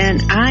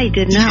 and I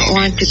did not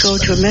want to go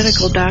to a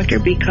medical doctor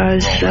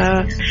because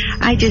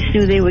I just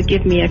knew they would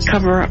give me a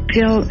cover-up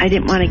pill. I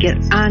didn't want to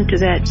get onto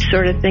that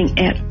sort of thing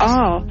at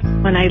all.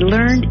 When I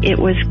learned it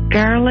was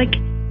garlic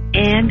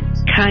and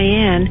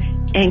cayenne,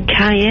 and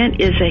cayenne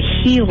is a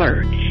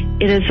healer.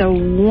 It is a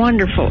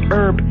wonderful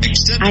herb.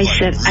 I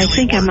said, I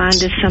think I'm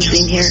onto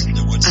something here.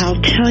 I'll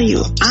tell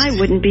you, I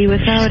wouldn't be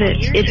without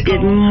it. It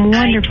did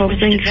wonderful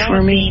things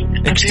for me.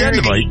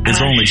 Extendivite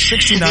is only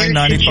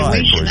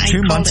 $69.95 for a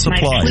 2-month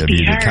supply of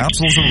either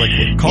capsules or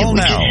liquid. Call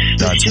now.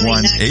 That's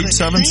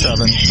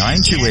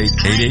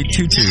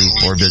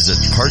 1-877-928-8822 or visit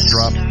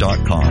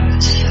heartdrop.com.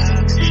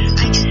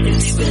 I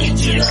just didn't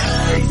get a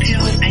cover-up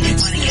pill. I didn't want to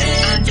get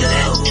onto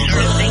that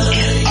sort of thing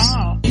at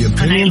all. The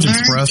opinions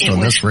expressed on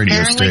this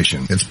radio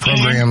station, its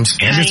programs,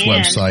 and its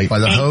website by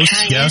the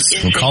hosts,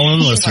 guests, and call-in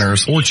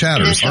listeners or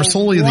chatters are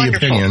solely the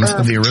opinions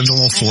of the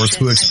original source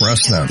who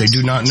expressed them. They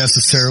do not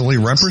necessarily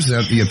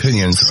represent the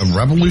opinions of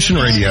Revolution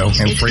Radio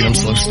and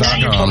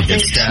freedomslips.com,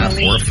 its staff,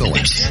 or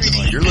affiliates.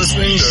 You're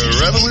listening to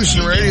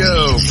Revolution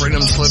Radio,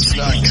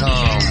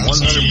 freedomslips.com,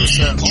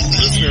 100%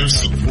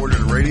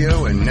 listener-supported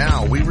radio, and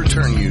now we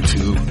return you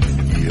to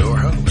your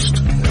host.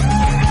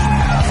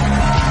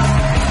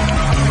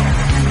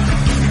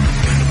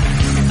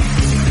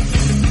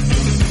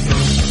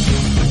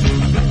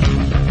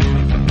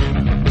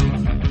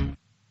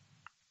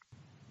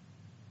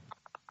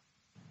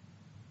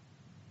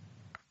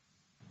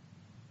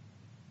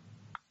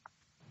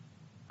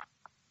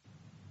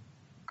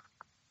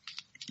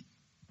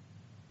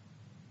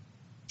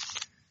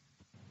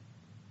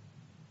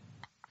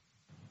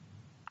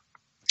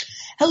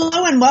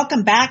 Hello and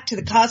welcome back to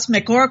the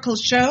Cosmic Oracle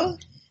Show.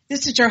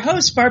 This is your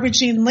host, Barbara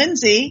Jean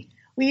Lindsey.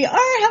 We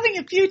are having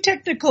a few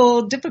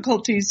technical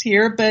difficulties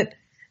here, but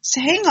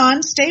hang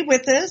on, stay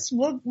with us.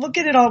 We'll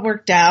get it all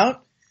worked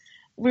out.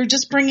 We're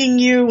just bringing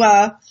you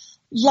live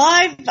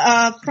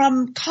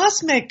from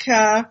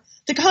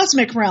the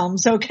cosmic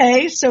realms.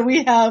 Okay, so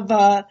we have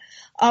the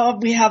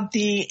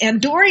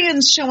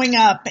Andorians showing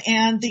up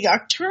and the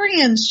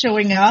Adarians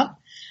showing up.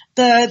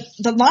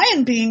 The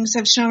lion beings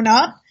have shown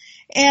up,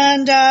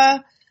 and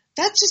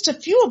that's just a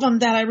few of them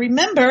that I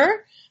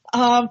remember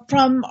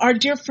from our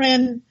dear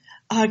friend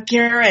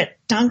Garrett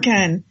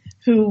Duncan,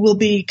 who will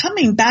be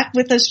coming back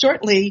with us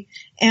shortly,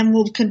 and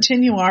we'll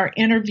continue our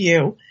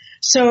interview.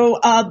 So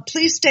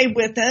please stay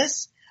with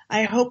us.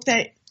 I hope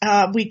that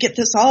we get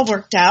this all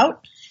worked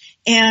out,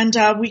 and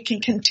we can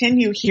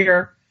continue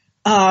here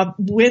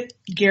with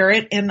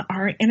Garrett in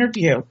our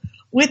interview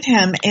with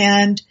him.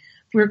 And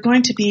we're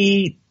going to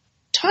be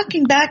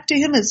talking back to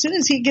him as soon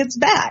as he gets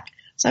back.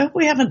 So I hope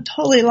we haven't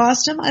totally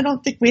lost him. I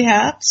don't think we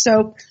have.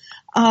 So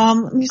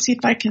let me see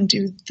if I can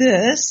do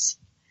this.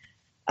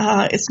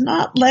 It's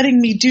not letting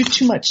me do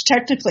too much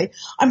technically.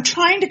 I'm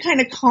trying to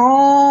kind of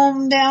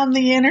calm down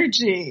the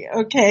energy.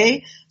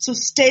 Okay. So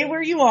stay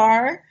where you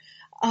are.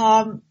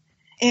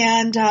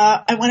 And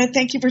I want to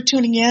thank you for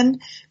tuning in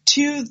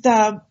to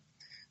the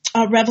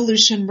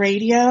Revolution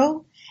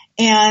Radio.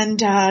 And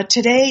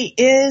today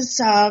is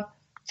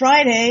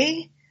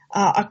Friday,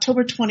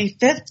 October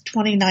 25th,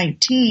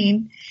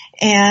 2019.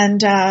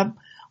 And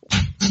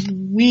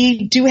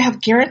we do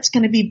have Garrett's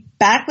going to be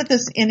back with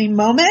us any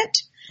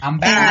moment. I'm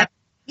back.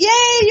 Yay,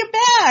 you're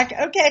back.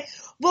 Okay.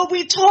 Well,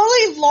 we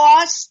totally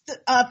lost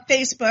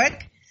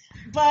Facebook,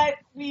 but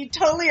we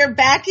totally are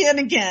back in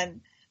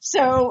again.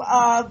 So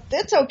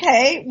it's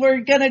okay.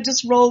 We're going to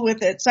just roll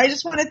with it. So I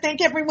just want to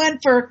thank everyone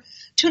for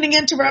tuning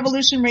in to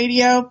Revolution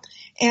Radio,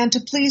 and to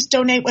please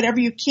donate whatever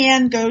you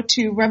can. Go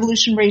to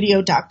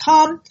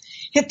revolutionradio.com,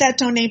 hit that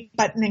donate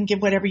button, and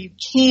give whatever you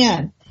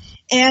can.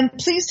 And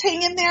please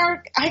hang in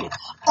there.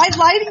 My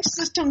lighting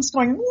system's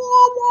going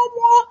wah, wah,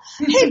 wah.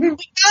 Hey, we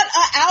got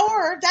an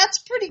hour. That's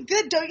pretty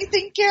good, don't you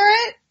think,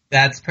 Garrett?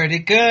 That's pretty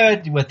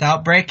good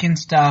without breaking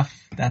stuff.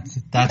 That's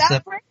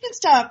breaking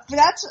stuff.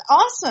 That's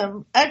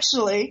awesome.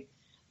 Actually,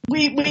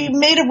 we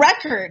made a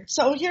record.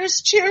 So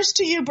here's cheers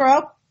to you,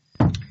 bro.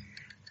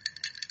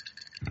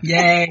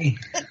 Yay!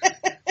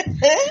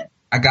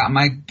 I got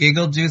my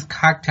giggle juice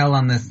cocktail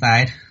on this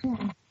side.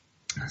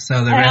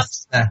 So the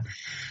rest of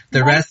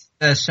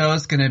the show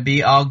is going to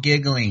be all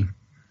giggling.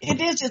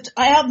 It is.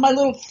 I have my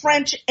little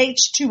French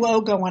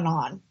H2O going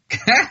on.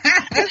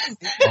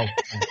 Oh,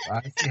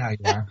 I see how you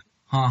are.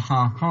 Ha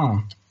ha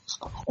ha.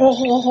 Oh,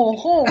 ho, ho,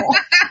 ho.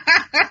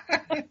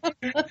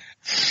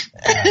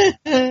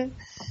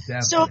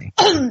 So,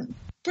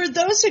 for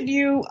those of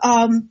you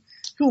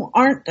who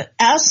aren't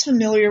as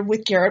familiar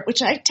with Garrett,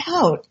 which I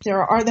doubt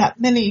there are that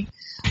many,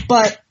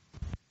 but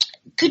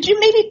could you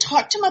maybe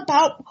talk to him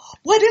about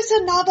what is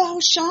a Navajo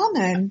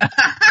shaman?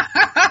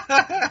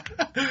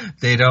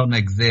 They don't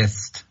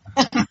exist.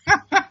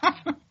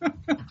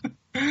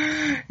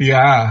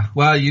 Yeah.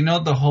 Well, you know,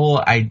 the whole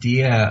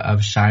idea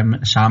of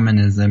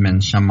shamanism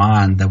and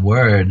shaman, the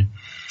word,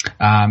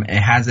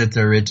 it has its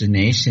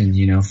origination,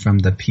 you know, from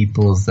the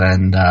peoples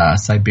and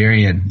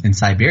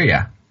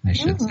Siberia, I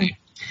should say.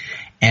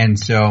 And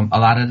so a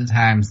lot of the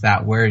times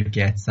that word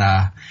gets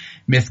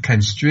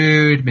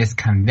misconstrued,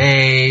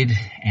 misconveyed,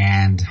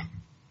 and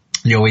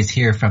you always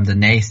hear from the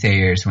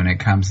naysayers when it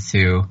comes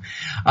to,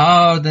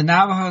 oh, the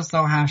Navajos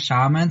don't have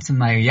shamans. I'm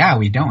like, yeah,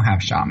 we don't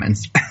have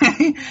shamans.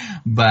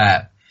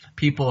 But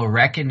people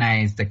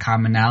recognize the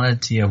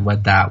commonality of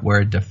what that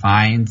word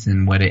defines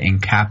and what it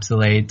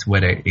encapsulates,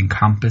 what it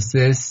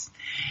encompasses.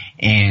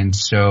 And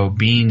so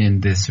being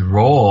in this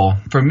role,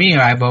 for me,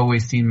 I've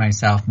always seen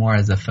myself more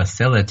as a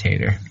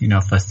facilitator, you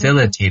know,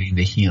 facilitating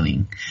the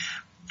healing,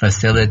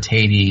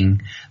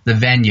 facilitating the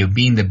venue,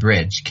 being the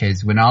bridge.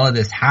 Because when all of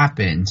this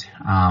happened,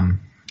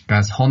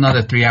 that's a whole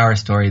nother 3-hour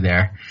story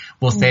there.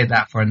 We'll save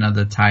that for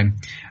another time.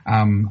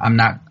 I'm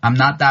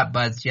not that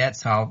buzzed yet,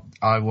 so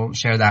I won't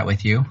share that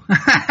with you.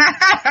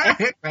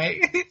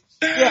 Right?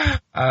 Yeah.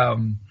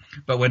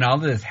 But when all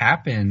this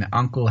happened,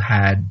 Uncle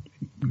had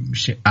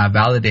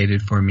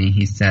validated for me.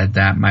 He said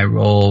that my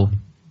role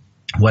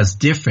was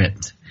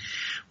different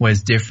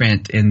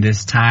in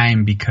this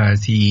time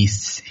because he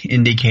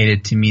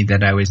indicated to me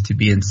that I was to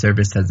be in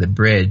service as a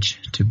bridge,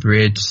 to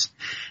bridge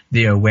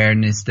the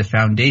awareness, the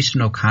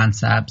foundational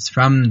concepts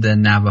from the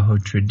Navajo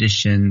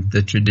tradition,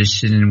 the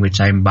tradition in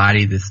which I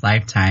embody this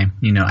lifetime.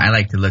 You know, I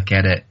like to look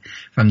at it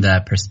from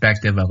the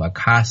perspective of a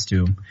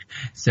costume.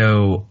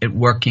 So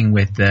working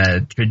with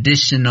the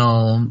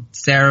traditional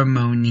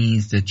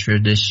ceremonies, the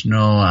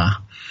traditional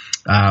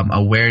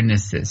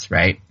awarenesses,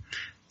 right?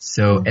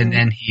 So, and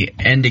then he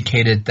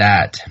indicated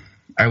that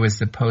I was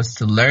supposed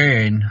to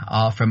learn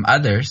all from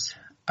others,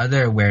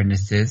 other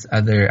awarenesses,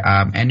 other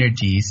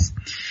energies,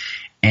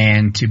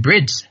 and to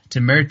bridge, to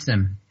merge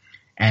them,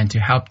 and to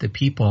help the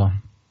people.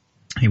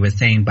 He was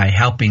saying by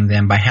helping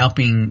them, by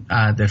helping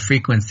the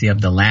frequency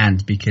of the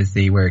land, because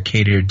they were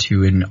catered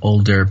to an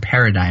older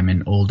paradigm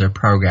and older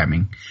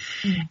programming.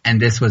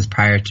 And this was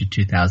prior to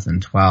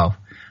 2012.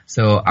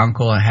 So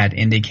Uncle had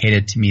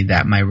indicated to me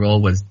that my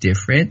role was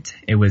different.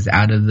 It was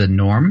out of the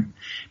norm,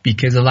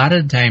 because a lot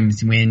of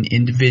times when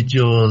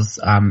individuals,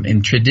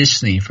 and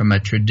traditionally from a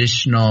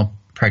traditional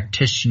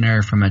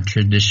practitioner, from a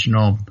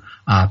traditional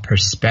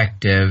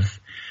perspective,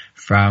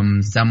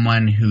 from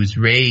someone who's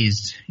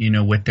raised, you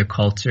know, with the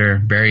culture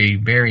very,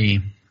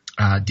 very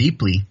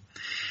deeply,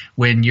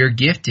 when you're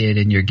gifted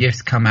and your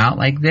gifts come out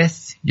like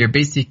this, you're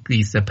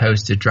basically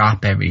supposed to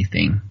drop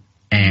everything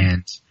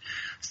and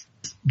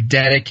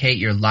dedicate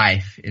your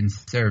life in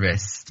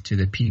service to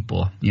the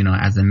people, you know,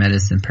 as a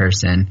medicine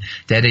person.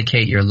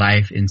 Dedicate your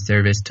life in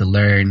service to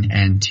learn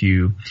and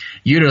to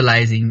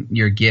utilizing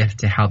your gift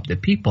to help the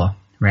people,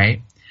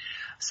 right?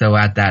 So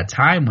at that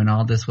time when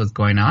all this was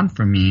going on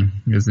for me,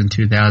 it was in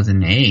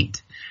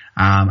 2008,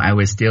 I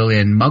was still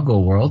in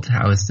Muggle world.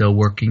 I was still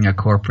working a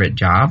corporate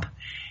job.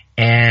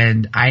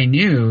 And I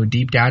knew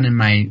deep down in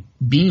my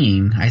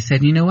being, I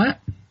said, you know what?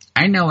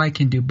 I know I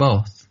can do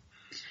both.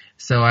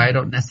 So I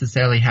don't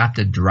necessarily have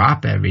to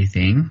drop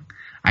everything.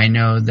 I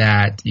know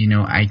that,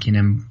 I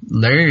can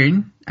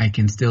learn. I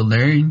can still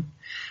learn.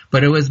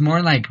 But it was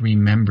more like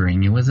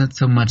remembering. It wasn't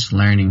so much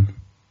learning.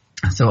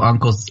 So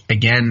Uncle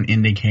again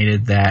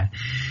indicated that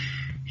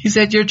he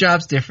said, your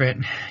job's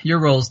different, your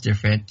role's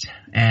different,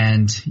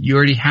 and you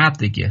already have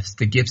the gifts.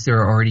 The gifts are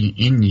already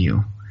in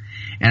you.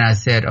 And I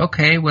said,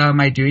 okay, well, am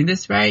I doing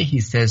this right? He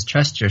says,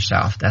 trust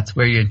yourself. That's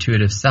where your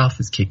intuitive self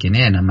is kicking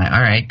in. I'm like,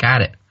 all right,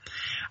 got it.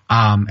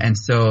 And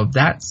so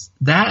that's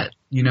that,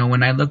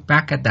 when I look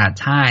back at that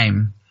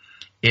time,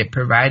 it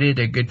provided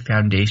a good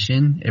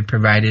foundation. It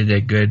provided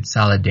a good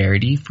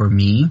solidarity for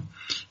me,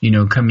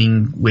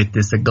 coming with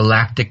this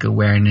galactic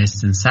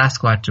awareness and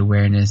Sasquatch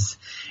awareness.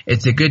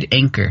 It's a good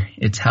anchor.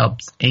 It's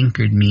helped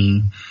anchored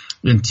me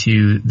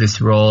into this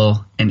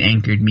role and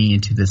anchored me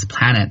into this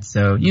planet.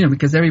 So,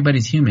 because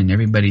everybody's human,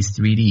 everybody's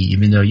 3D,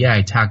 even though,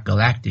 I talk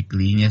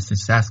galactically, and yes, the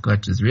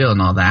Sasquatch is real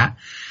and all that,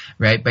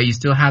 right? But you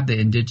still have the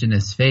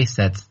indigenous face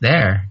that's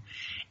there.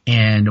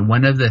 And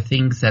one of the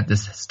things that the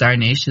Star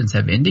Nations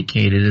have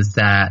indicated is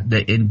that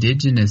the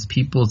indigenous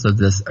peoples of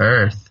this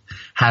earth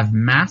have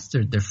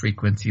mastered the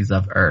frequencies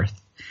of earth.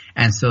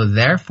 And so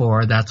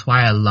therefore, that's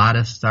why a lot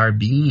of star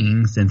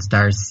beings and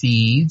star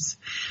seeds,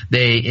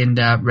 they end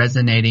up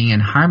resonating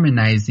and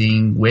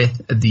harmonizing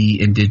with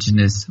the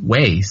indigenous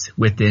ways,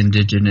 with the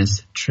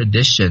indigenous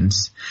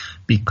traditions,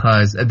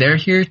 because they're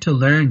here to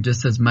learn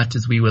just as much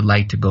as we would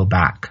like to go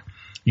back,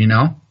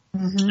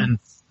 Mm-hmm. And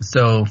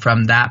so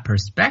from that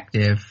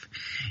perspective,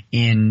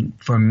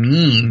 for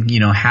me,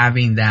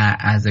 having that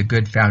as a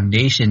good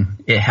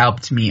foundation, it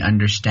helped me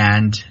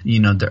understand,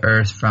 the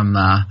earth from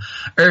a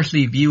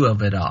earthly view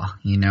of it all,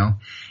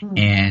 mm-hmm.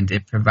 And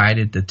it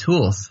provided the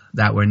tools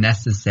that were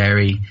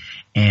necessary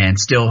and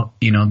still,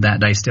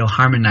 that I still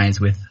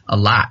harmonize with a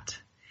lot.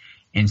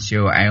 And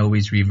so I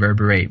always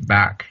reverberate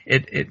back.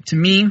 It to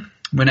me,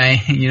 when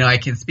I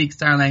can speak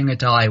star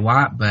language all I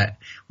want, but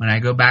when I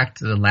go back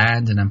to the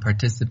land and I'm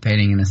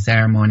participating in a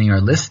ceremony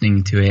or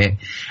listening to it,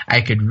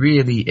 it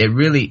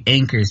really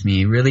anchors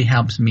me. It really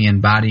helps me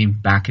embody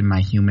back in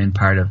my human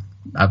part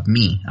of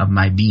me, of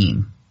my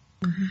being.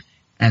 Mm-hmm.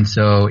 And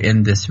so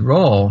in this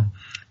role,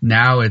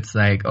 now it's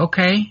like,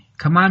 okay,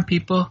 come on,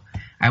 people.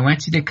 I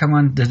want you to come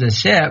on to the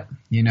ship,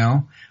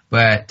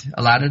 but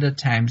a lot of the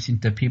times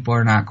the people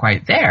are not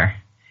quite there.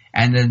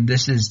 And then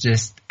this is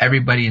just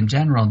everybody in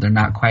general, they're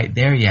not quite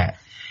there yet.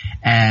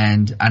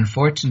 And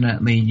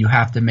unfortunately, you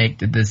have to make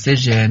the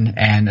decision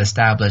and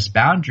establish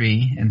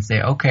boundary and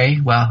say, okay,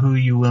 well, who are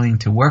you willing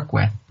to work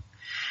with?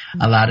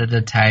 A lot of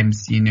the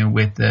times,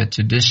 with the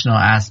traditional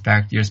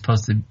aspect, you're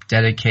supposed to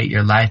dedicate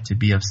your life to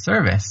be of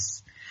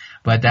service.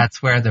 But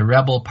that's where the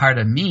rebel part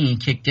of me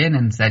kicked in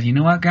and said, you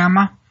know what,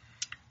 Grandma?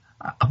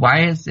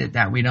 Why is it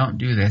that we don't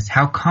do this?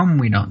 How come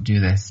we don't do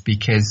this?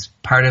 Because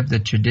part of the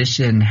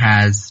tradition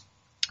has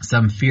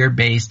some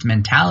fear-based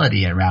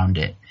mentality around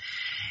it.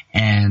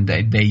 And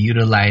they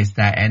utilize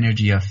that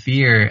energy of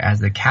fear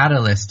as a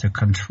catalyst to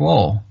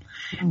control.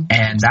 Mm-hmm.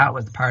 And that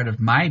was part of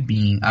my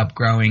being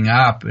growing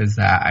up, is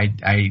that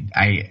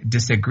I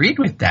disagreed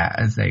with that.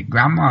 I was like,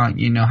 Grandma,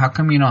 how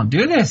come you don't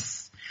do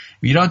this?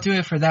 You don't do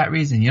it for that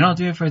reason. You don't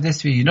do it for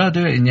this reason. You don't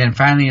do it. And then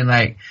finally you're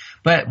like,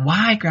 but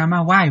why,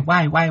 Grandma? Why?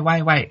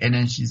 And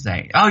then she's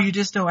like, oh, you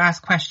just don't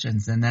ask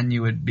questions. And then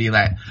you would be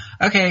like,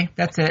 okay,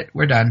 that's it.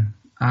 We're done.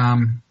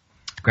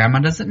 Grandma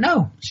doesn't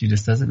know. She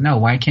just doesn't know.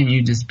 Why can't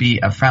you just be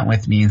upfront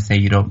with me and say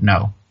you don't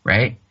know,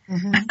 right?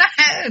 Mm-hmm.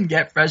 And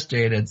get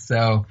frustrated.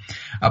 So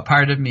a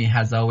part of me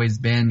has always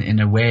been, in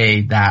a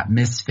way, that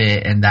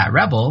misfit and that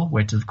rebel,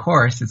 which of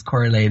course is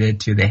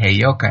correlated to the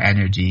Heyoka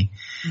energy.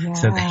 Yeah.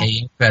 So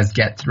the Heyokas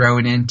get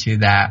thrown into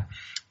that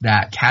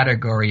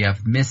category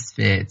of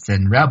misfits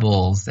and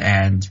rebels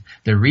and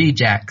the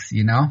rejects,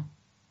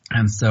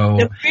 And so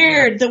the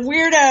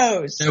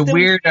weirdos. The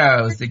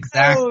weirdos,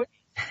 exactly.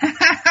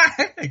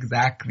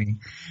 Exactly.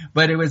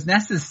 But it was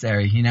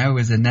necessary, it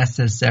was a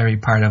necessary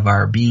part of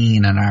our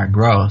being and our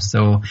growth.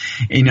 So,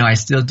 I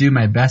still do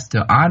my best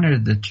to honor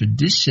the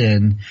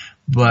tradition,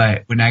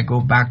 but when I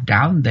go back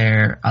down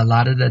there, a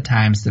lot of the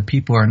times the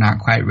people are not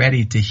quite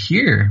ready to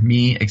hear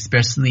me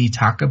especially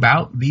talk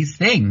about these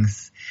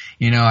things.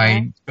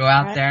 I go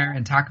out there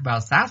and talk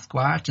about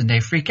Sasquatch and they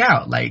freak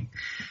out. Like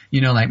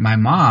my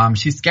mom,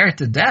 she's scared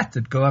to death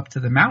to go up to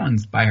the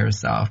mountains by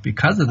herself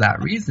because of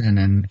that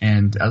reason.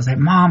 And I was like,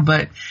 Mom,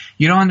 but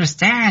you don't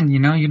understand, you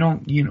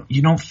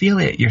don't feel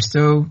it. You're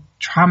so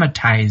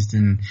traumatized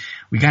and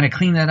we got to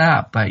clean that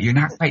up, but you're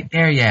not quite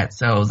there yet.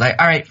 So I was like,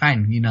 all right,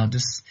 fine.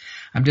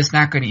 I'm just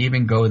not going to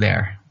even go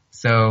there.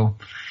 So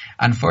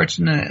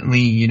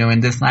unfortunately, in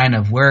this line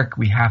of work,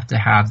 we have to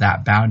have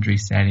that boundary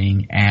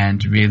setting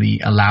and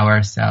really allow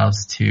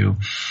ourselves to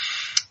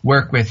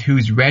work with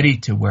who's ready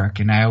to work.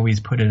 And I always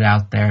put it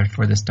out there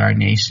for the Star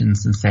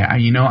Nations and say,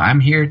 I'm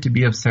here to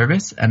be of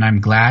service, and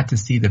I'm glad to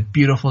see the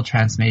beautiful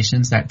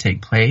transformations that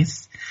take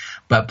place.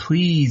 But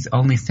please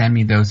only send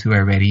me those who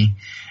are ready.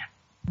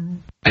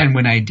 And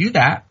when I do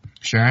that,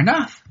 sure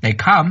enough, they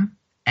come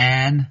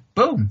and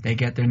boom, they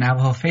get their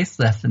Navajo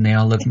facelift and they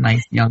all look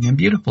nice, young, and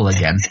beautiful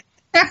again.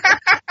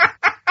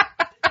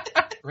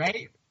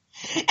 Right?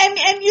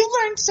 And you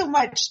learn so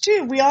much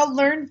too. We all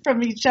learn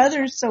from each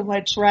other so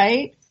much,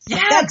 right?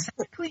 Yeah,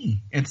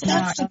 exactly. That's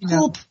the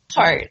cool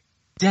part.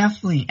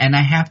 Definitely. And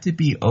I have to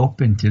be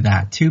open to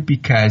that too,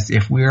 because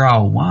if we're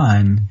all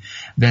one,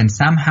 then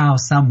somehow,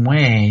 some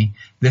way,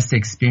 this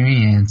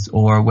experience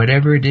or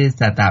whatever it is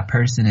that that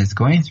person is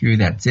going through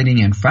that's sitting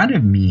in front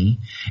of me,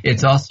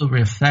 it's also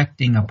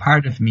reflecting a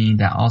part of me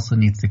that also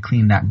needs to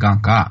clean that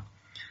gunk up.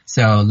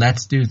 So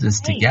let's do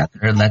this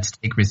together. Let's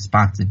take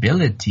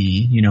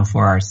responsibility,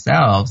 for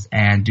ourselves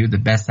and do the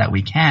best that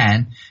we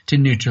can to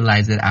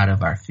neutralize it out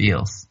of our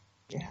fields.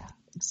 Yeah,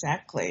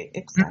 exactly.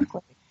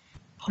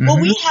 Mm-hmm. Well,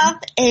 we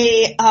have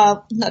a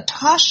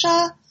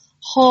Natasha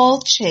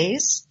Hall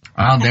Chase.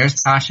 Oh, there's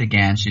Tasha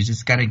again. She's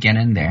just got to get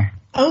in there.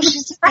 Oh,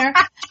 she's in there.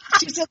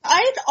 She said,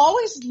 I'd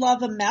always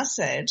love a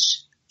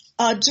message.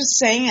 Just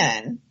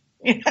saying.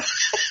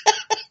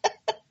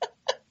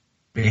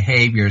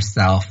 Behave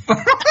yourself.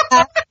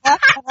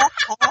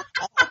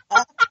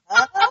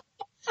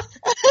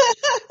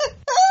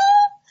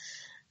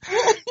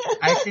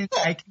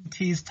 I can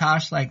tease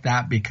Tosh like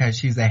that because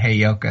she's a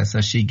Heyoka,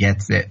 so she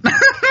gets it.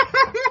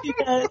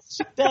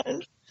 She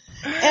does.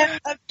 And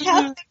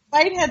Kathleen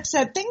Whitehead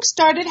said things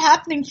started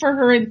happening for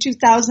her in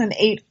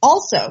 2008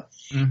 also.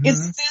 Mm-hmm.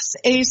 Is this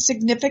a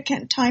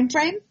significant time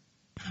frame?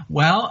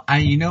 Well,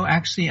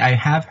 actually I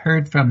have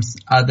heard from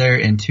other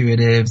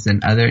intuitives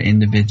and other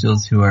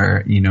individuals who are,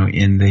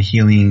 in the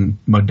healing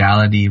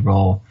modality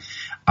role,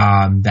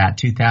 that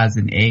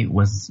 2008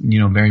 was,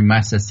 very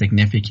much a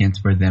significance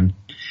for them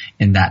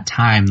in that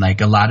time.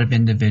 Like a lot of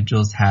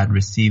individuals had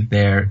received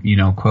their,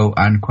 quote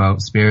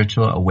unquote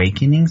spiritual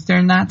awakenings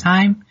during that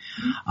time.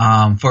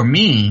 For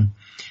me,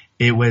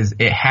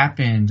 it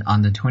happened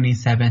on the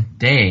 27th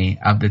day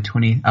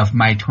of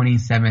my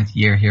 27th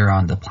year here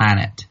on the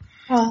planet.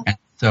 Oh. And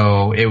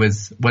so it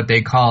was what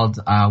they called,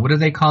 what do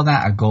they call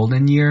that? A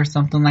golden year or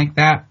something like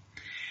that.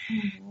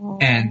 Oh.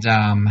 And,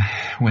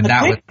 when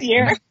that was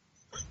year.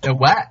 The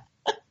what?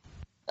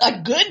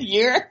 A good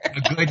year.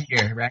 A good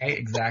year, right?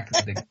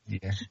 Exactly. The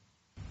good year.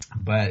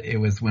 But it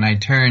was when I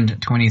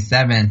turned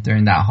 27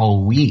 during that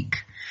whole week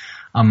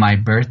on my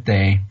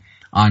birthday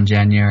on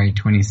January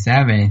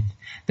 27th.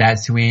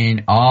 That's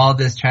when all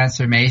this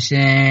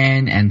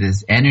transformation and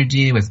this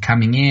energy was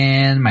coming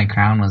in. My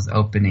crown was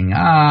opening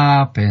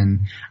up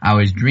and I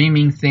was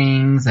dreaming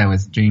things. I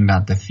was dreaming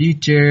about the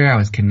future. I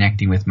was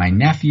connecting with my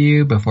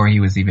nephew before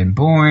he was even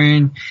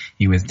born.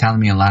 He was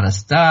telling me a lot of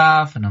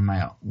stuff and I'm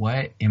like,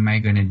 what am I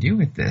going to do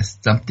with this?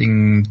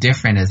 Something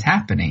different is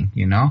happening,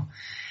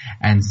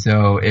 And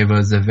so it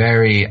was a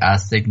very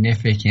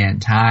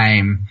significant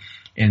time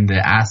in the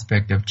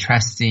aspect of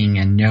trusting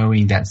and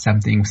knowing that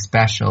something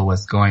special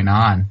was going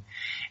on.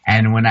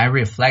 And when I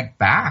reflect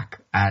back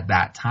at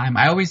that time,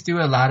 I always do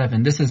a lot of,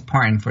 and this is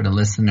important for the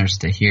listeners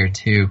to hear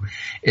too,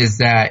 is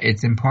that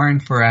it's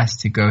important for us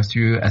to go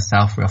through a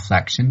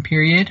self-reflection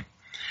period.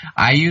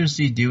 I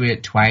usually do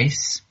it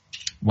twice.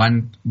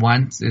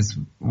 Once is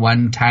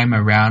one time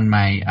around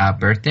my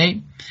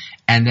birthday,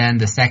 and then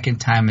the second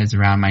time is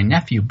around my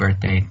nephew's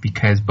birthday,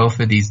 because both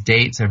of these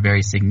dates are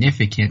very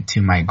significant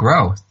to my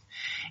growth.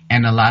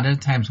 And a lot of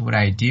times what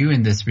I do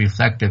in this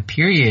reflective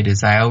period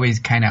is I always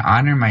kind of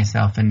honor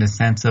myself in the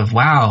sense of,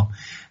 wow,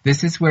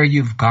 this is where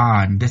you've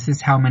gone. This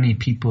is how many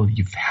people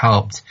you've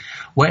helped.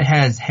 What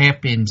has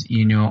happened,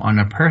 on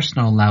a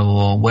personal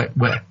level?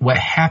 What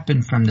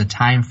happened from the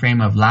time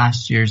frame of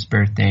last year's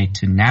birthday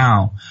to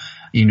now?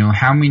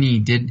 How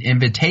many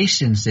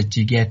invitations that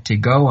you get to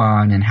go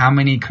on, and how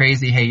many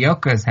crazy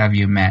Heyokas have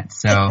you met?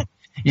 So,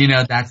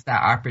 that's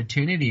that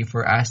opportunity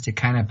for us to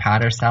kind of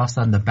pat ourselves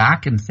on the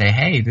back and say,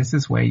 hey, this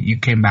is where you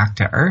came back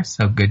to Earth.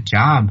 So good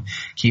job.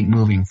 Keep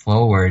moving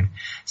forward.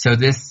 So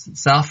this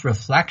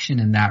self-reflection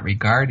in that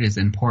regard is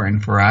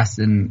important for us.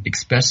 And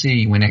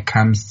especially when it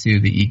comes to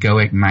the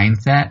egoic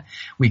mindset,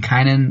 we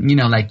kind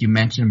of, like you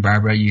mentioned,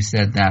 Barbara, you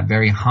said that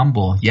very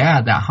humble.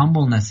 Yeah, that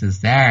humbleness is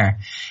there.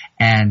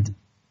 And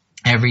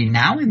every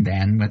now and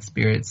then, what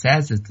Spirit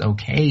says, it's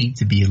okay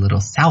to be a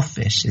little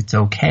selfish. It's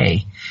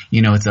okay.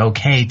 It's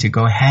okay to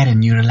go ahead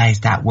and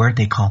utilize that word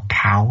they call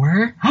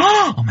power.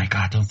 Oh my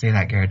God, don't say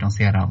that, Garrett. Don't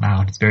say that out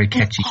loud. It's very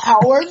catchy.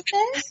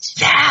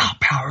 Empowerment? Yeah,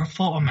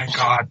 powerful. Oh my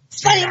God.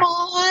 Flame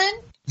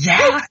on. Yeah.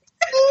 Power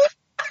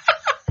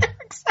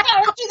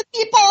to the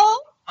people.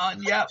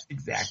 Yep,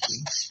 exactly.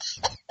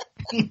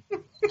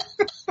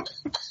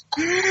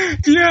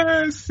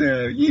 Yes,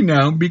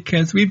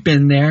 because we've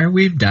been there,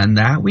 we've done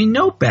that, we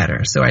know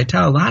better. So I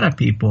tell a lot of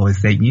people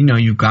is that,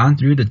 you've gone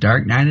through the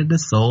dark night of the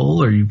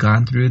soul, or you've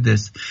gone through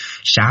this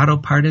shadow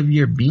part of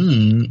your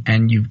being,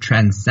 and you've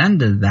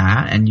transcended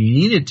that, and you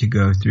needed to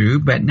go through,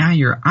 but now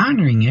you're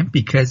honoring it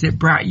because it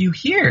brought you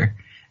here.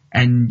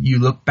 And you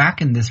look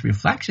back in this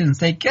reflection and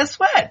say, guess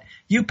what?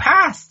 You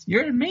passed.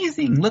 You're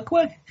amazing. Look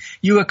what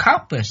you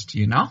accomplished,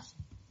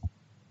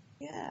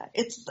 Yeah,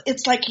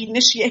 it's like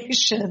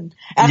initiation.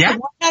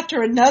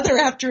 After another.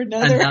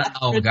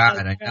 Oh God,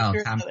 I know.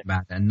 Tell me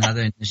about that.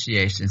 Another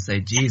initiation. Say,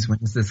 geez, when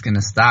is this going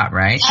to stop,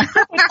 right?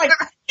 It's like,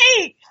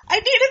 hey, I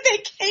need a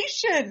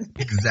vacation.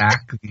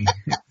 Exactly.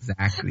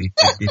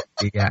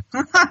 Yeah.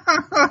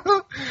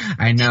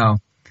 I know.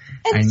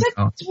 And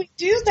sometimes we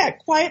do that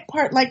quiet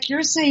part, like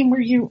you're saying,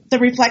 the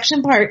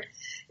reflection part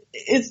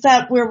is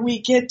that where we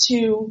get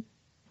to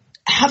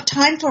have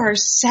time for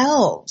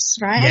ourselves,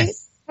 right?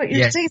 Yes. What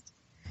you're saying.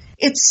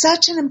 It's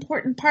such an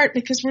important part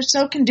because we're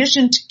so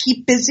conditioned to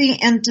keep busy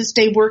and to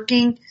stay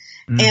working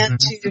and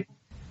to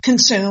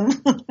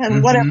consume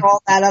and whatever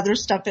all that other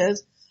stuff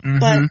is.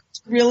 But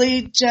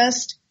really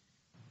just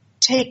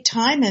take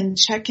time and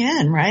check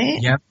in,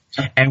 right? Yep.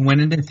 And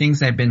one of the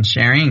things I've been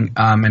sharing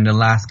in the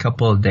last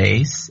couple of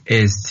days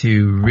is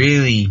to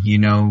really,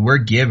 we're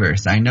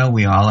givers. I know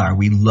we all are.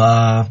 We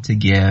love to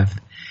give.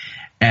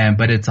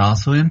 But it's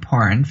also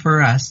important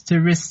for us to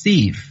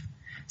receive.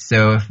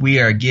 So if we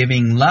are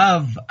giving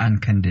love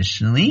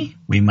unconditionally,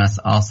 we must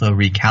also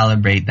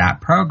recalibrate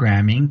that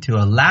programming to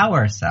allow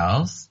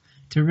ourselves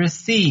to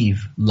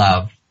receive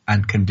love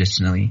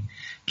unconditionally.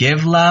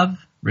 Give love,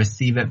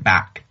 receive it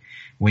back.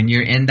 When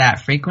you're in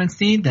that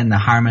frequency, then the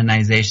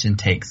harmonization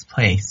takes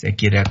place.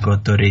 You're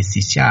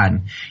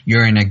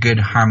in a good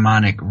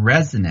harmonic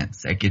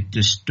resonance. And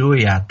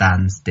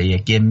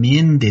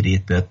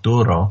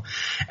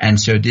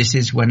so this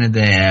is one of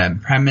the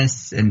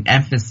premise and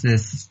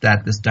emphasis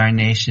that the Star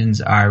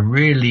Nations are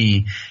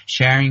really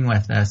sharing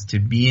with us, to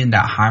be in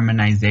that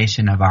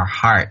harmonization of our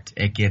heart.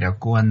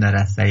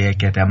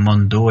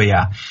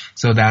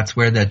 So that's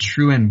where the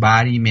true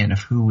embodiment of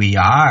who we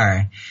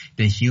are,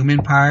 the human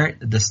part,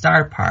 the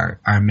star part,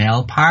 our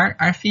male part,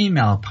 our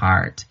female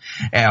part,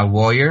 a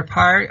warrior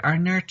part, our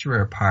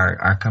nurturer part,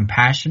 our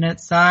compassionate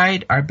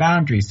side, our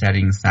boundary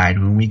setting side.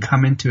 When we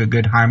come into a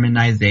good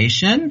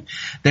harmonization,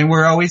 then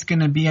we're always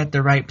going to be at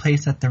the right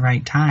place at the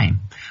right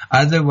time.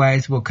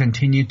 Otherwise, we'll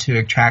continue to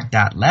attract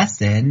that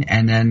lesson,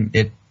 and then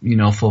it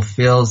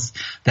fulfills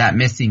that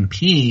missing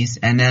piece,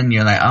 and then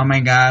you're like, oh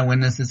my God,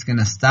 when is this going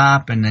to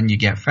stop? And then you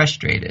get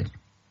frustrated.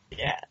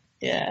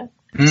 Yeah.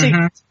 So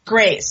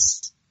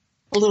grace.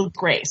 A little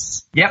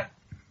grace. Yep.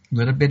 A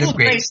little bit of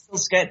grace.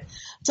 Feels good.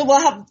 So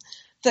we'll have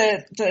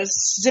the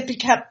sippy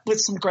cup with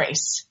some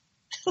grace.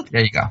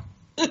 There you go.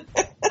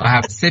 I'll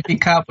have a sippy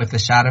cup with a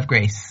shot of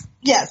grace.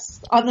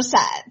 Yes, on the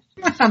side.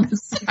 On the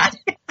side.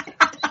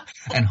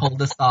 And hold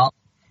the salt.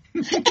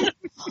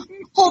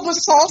 Hold the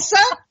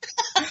salsa?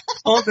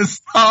 Hold the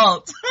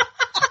salt.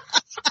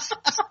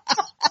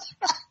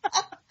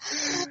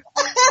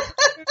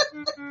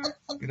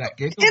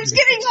 It's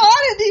getting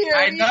hot in here.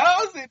 I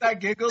know. See, that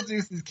giggle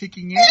juice is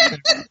kicking in.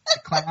 The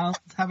clowns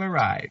have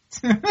arrived.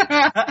 Yep,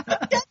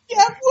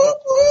 whoop,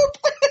 whoop.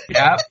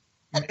 Yep.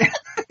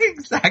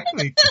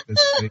 Exactly.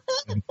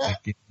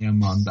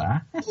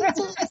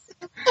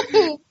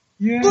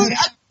 Look,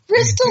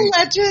 Crystal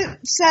Legend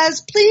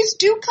says, please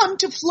do come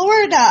to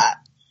Florida.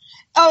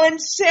 Oh,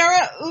 and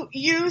Sarah,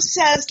 you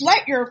says,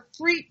 let your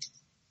freak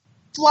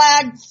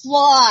flag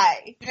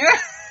fly.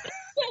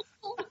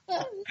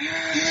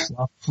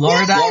 Well,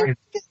 Florida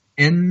is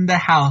in the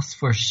house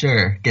for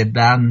sure.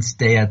 Quedan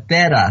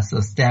Steatera. So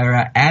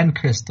Sarah and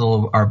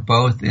Crystal are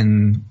both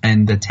in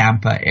the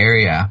Tampa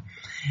area.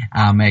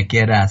 At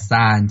Queda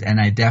Sand. And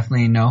I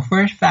definitely know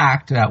for a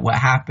fact that what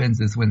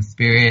happens is when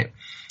spirit,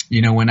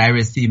 when I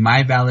receive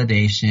my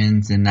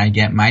validations and I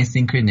get my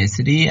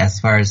synchronicity as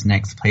far as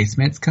next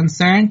placement's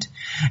concerned,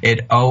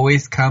 it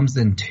always comes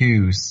in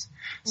twos.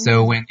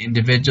 So when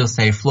individuals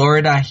say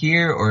Florida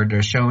here, or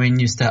they're showing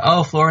you stuff,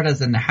 oh,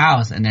 Florida's in the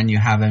house, and then you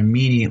have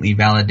immediately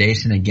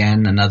validation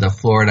again, another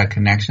Florida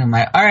connection. I'm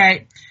like, all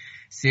right,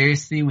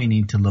 seriously, we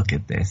need to look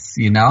at this,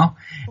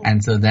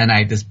 And so then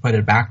I just put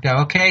it back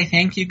to, okay,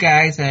 thank you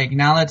guys. I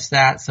acknowledge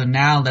that. So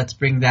now let's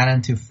bring that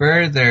into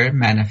further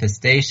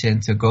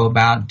manifestation to go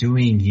about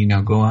doing,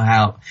 go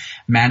out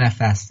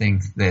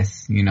manifesting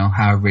this,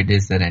 however it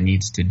is that it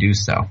needs to do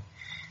so.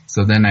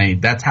 So then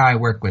that's how I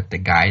work with the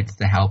guides,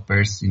 the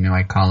helpers,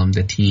 I call them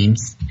the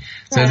teams.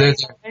 So they're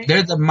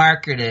the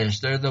marketers.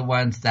 They're the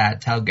ones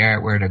that tell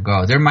Garrett where to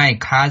go. They're my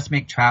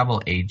cosmic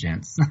travel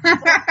agents.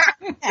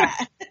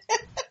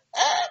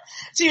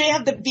 So you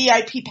have the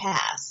VIP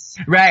pass.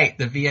 Right,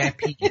 the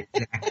VIP,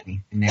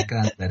 exactly.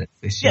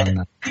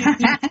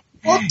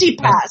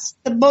 Multi-pass,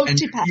 the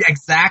multi-pass. Yeah,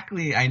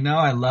 exactly, I know,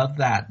 I love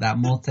that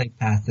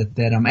multi-pass.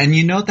 And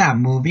you know that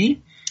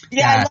movie?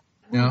 Yeah, I love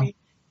that movie.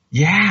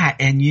 Yeah,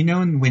 and you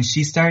know, when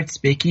she starts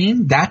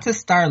speaking, that's a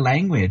star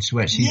language,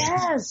 what she's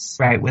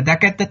right.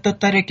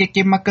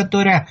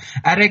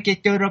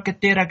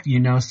 You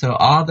know, so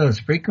all those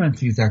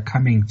frequencies are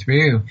coming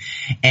through.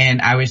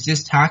 And I was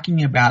just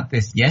talking about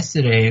this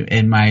yesterday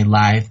in my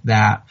life,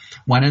 that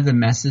one of the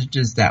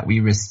messages that we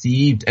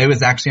received, it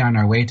was actually on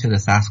our way to the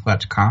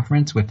Sasquatch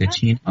conference with the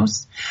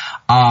Chinos.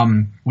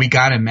 We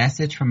got a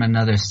message from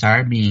another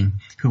star being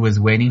who was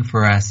waiting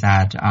for us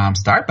at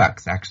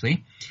Starbucks,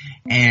 actually.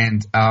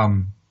 And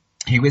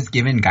he was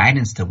given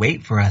guidance to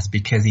wait for us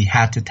because he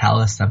had to tell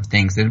us some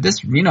things. It was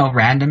this, you know,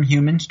 random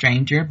human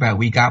stranger, but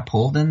we got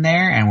pulled in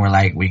there and we're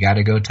like, we got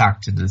to go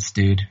talk to this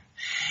dude.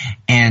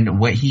 And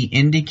what he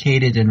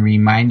indicated and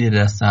reminded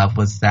us of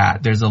was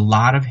that there's a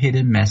lot of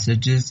hidden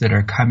messages that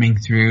are coming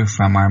through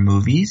from our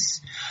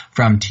movies,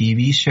 from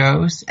TV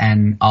shows,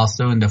 and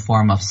also in the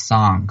form of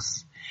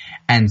songs.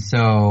 And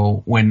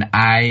so when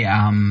I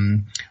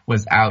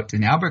was out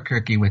in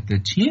Albuquerque with the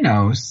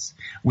Chinos,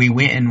 we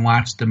went and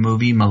watched the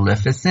movie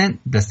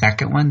Maleficent, the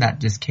second one that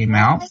just came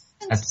out. I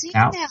haven't seen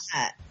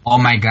that. Oh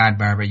my God,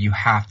 Barbara, you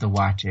have to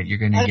watch it. You're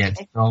going to get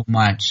so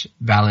much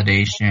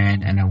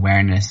validation and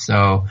awareness.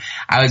 So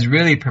I was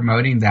really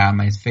promoting that on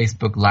my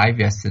Facebook Live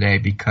yesterday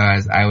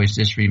because I was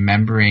just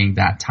remembering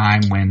that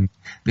time when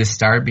this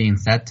star being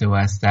said to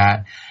us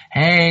that,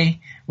 hey,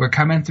 we're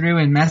coming through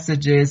in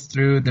messages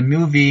through the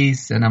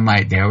movies. And I'm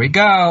like, there we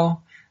go.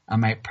 I'm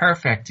like,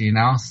 perfect, you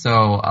know?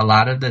 So a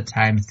lot of the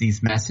times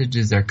these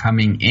messages are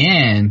coming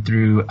in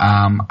through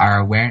our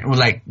awareness. Well,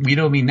 like, we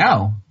don't even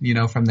know, you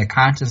know, from the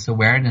conscious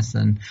awareness,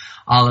 and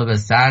all of a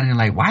sudden you're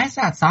like, why does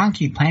that song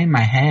keep playing in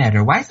my head?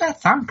 Or why does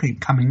that song keep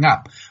coming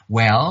up?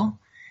 Well,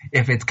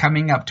 if it's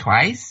coming up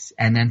twice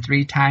and then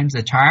 3 times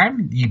a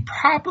charm, you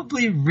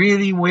probably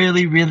really,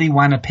 really, really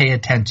want to pay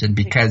attention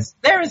because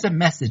there is a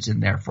message in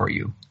there for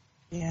you.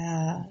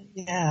 Yeah,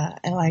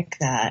 I like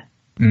that.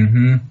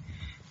 Mm-hmm.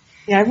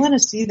 Yeah, I want to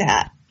see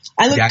that.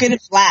 I look good in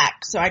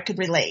black, so I could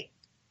relate.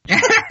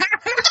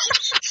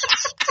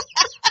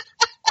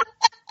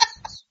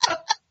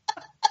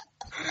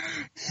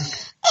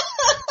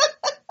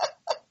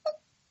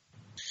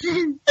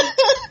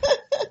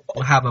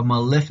 We'll have a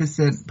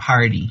Maleficent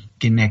party.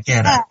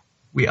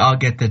 We all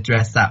get to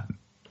dress up.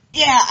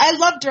 Yeah, I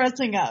love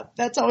dressing up.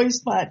 That's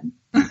always fun.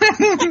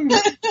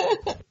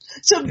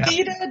 So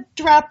Vita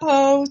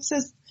Drapo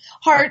says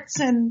hearts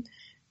and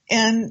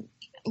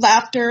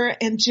laughter,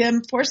 and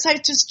Jim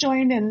Forsyth just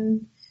joined,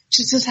 and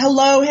she says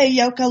hello, hey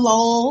Yoka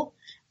lol.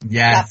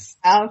 Yes.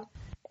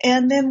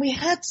 And then we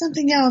had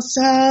something else.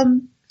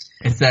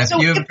 Is that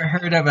you ever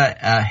heard of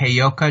a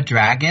Heyoka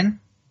dragon?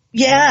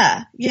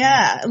 Yeah,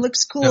 it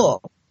looks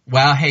cool.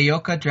 Well,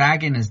 Heyoka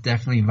dragon is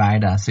definitely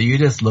Vida. So you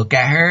just look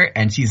at her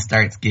and she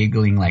starts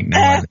giggling like no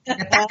other.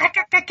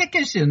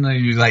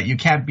 You're like, you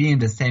can't be in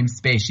the same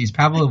space. She's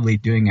probably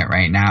doing it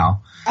right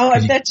now. Oh,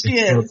 I bet she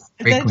is.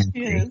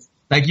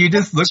 Like you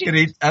just look at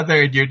each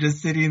other and you're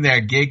just sitting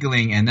there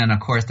giggling, and then of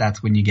course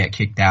that's when you get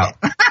kicked out.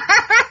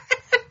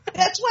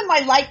 That's when my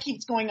light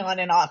keeps going on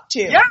and off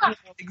too. Yeah,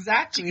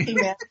 exactly.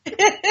 There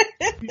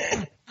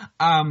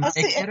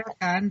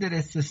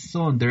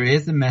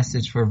is a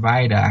message for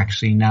Vida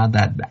actually. Now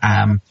that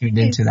I'm tuned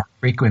into that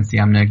frequency,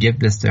 I'm going to give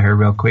this to her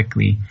real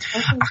quickly.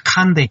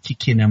 Akande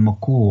kikina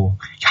moku.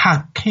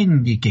 Ha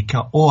kendi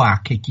kika oa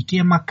ke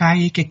kiki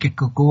makai ke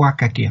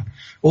kukuaka.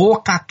 O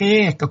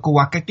kake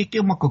kukuaka kiki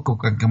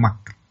makukuka.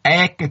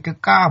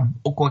 Ekaka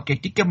oko ke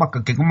kiki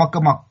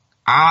makukuka.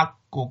 A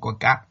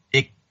kukuka.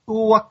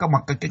 Ekuaka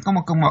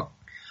makukuka.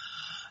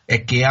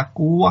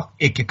 Ekeakua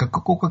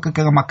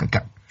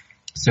ekakakuka.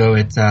 So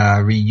it's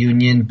a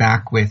reunion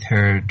back with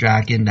her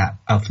dragon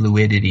of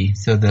fluidity.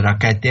 So the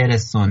Rakatera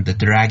son, the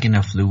dragon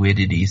of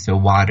fluidity. So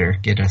water,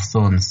 get a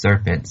son,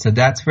 serpent. So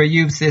that's for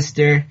you,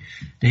 sister.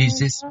 He's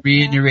just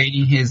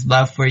reiterating his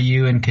love for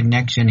you and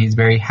connection. He's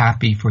very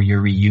happy for your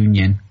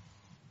reunion.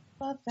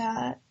 Love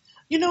that.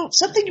 You know,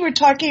 something you were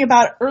talking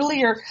about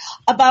earlier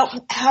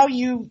about how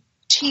you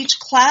teach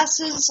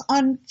classes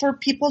for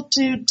people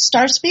to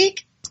star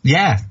speak.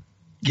 Yeah.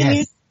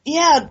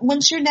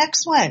 When's your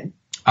next one?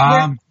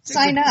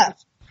 Sign up.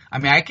 I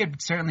mean, I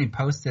could certainly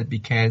post it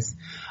because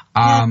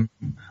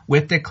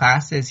with the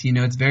classes, you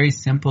know, it's very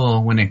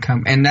simple when it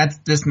comes, and that's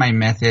just my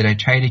method. I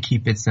try to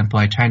keep it simple.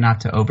 I try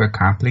not to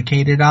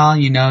overcomplicate it all,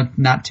 you know,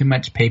 not too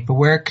much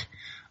paperwork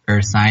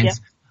or signs.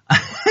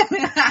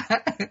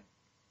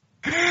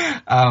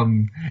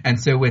 And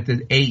so with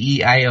the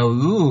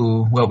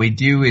AEIOU, what we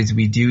do is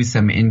we do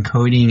some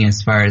encoding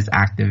as far as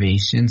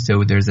activation.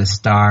 So there's a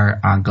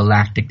star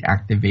galactic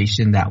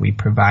activation that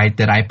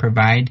I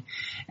provide,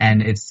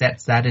 and it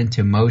sets that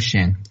into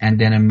motion. And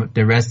then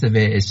the rest of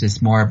it is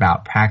just more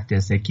about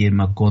practice. And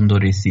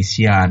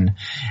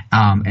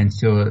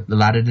so a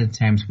lot of the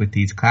times with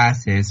these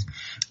classes,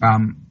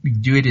 we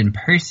do it in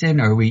person,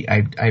 or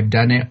I've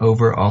done it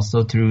over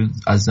also through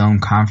a Zoom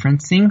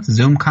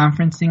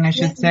conferencing, I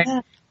should say.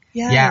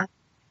 Yeah.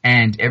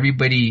 And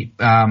everybody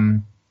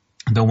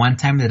the one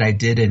time that I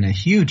did in a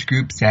huge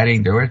group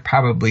setting, there were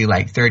probably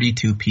like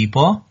 32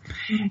 people.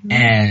 Mm-hmm.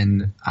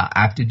 And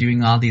after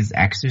doing all these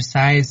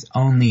exercise,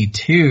 only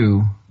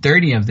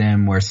 30 of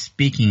them were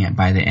speaking it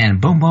by the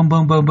end. Boom, boom,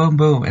 boom, boom, boom,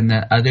 boom. And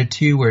the other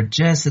 2 were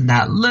just in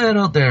that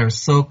little, they're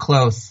so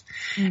close.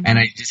 Mm-hmm. And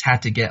I just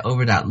had to get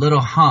over that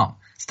little hump.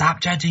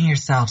 Stop judging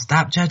yourself.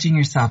 Stop judging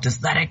yourself.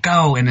 Just let it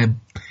go. And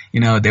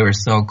they were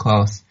so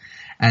close.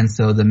 And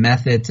so the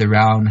methods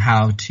around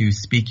how to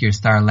speak your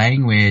star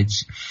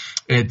language,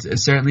 it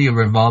certainly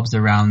revolves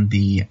around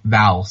the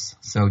vowels.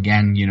 So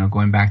again,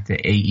 going back to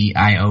A, E,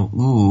 I, O,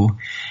 U.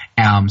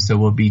 So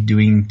we'll be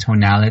doing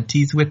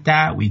tonalities with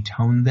that. We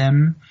tone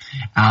them.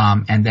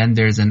 And then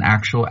there's an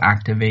actual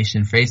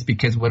activation phrase,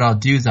 because what I'll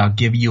do is I'll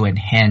give you a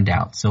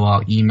handout. So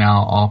I'll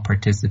email all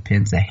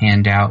participants a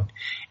handout.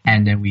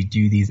 And then we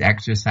do these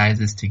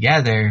exercises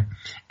together.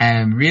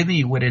 And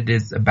really what it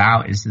is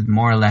about is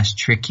more or less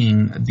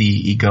tricking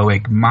the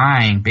egoic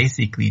mind,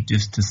 basically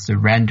just to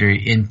surrender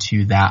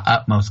into that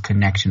utmost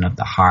connection of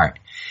the heart.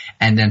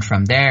 And then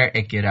from there,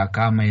 the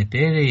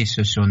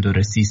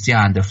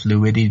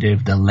fluidity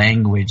of the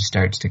language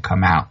starts to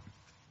come out.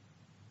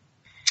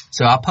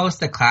 So I'll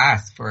post a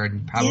class for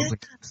probably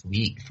next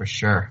week for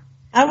sure.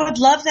 I would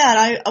love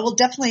that. I will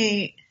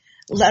definitely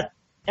let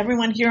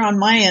everyone here on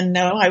my end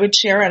know. I would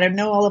share it. I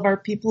know all of our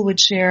people would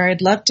share.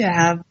 I'd love to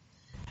have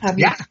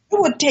you.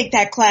 Who would take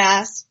that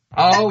class?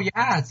 Oh, yeah,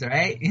 that's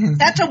right.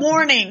 That's a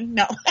warning.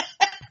 No.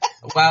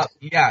 Well,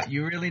 yeah,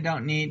 you really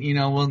don't need,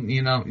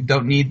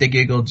 don't need the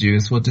giggle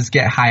juice. We'll just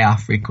get high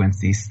off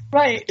frequencies.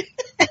 Right.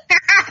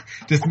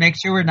 Just make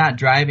sure we're not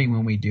driving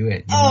when we do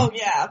it. Oh,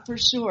 yeah, for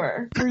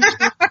sure.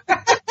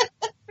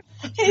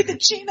 Hey, the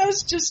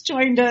Chinos just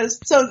joined us.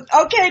 So,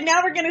 okay,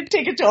 now we're going to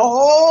take it to a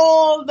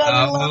whole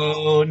nother level.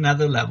 Oh,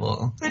 another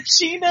level. The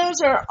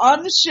Chinos are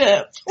on the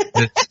ship.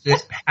 The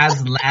ship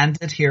has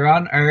landed here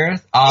on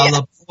Earth. All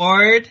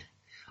aboard.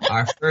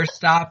 Our first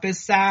stop is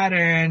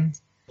Saturn.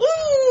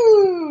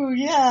 Ooh,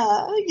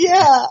 yeah.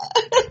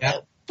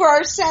 Yep. For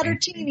our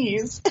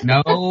Saturtinis.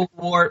 No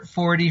warp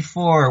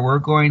 44. We're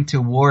going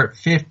to warp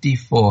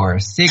 54,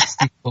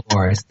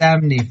 64,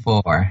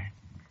 74.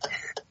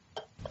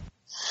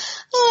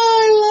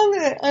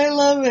 Oh, I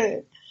love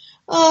it.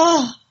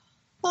 Oh,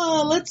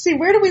 let's see.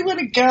 Where do we want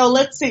to go?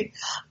 Let's see.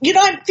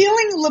 I'm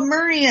feeling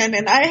Lemurian,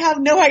 and I have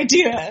no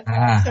idea.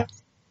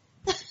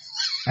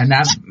 And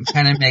that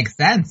kind of makes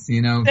sense.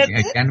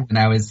 Again, when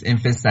I was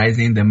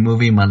emphasizing the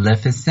movie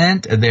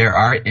Maleficent, there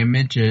are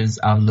images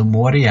of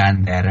Lemuria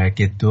in there,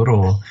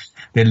 Geturo.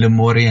 The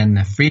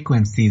Lemurian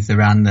frequencies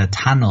around the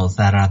tunnels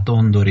that are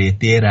tondore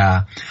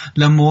terra.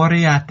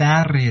 Lemuria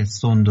terre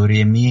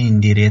sondore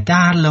miendire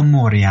ta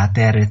Lemuria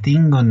terre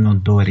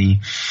tingonodori.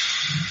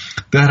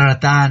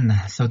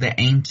 So the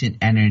ancient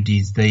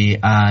energies, the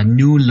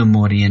new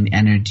Lemurian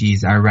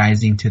energies are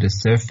rising to the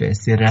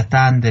surface.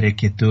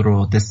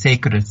 The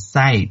sacred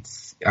sites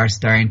are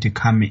starting to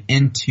come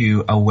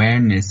into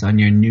awareness on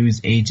your news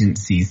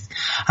agencies.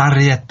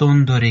 Many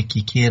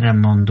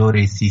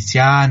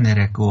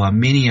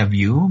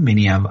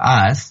of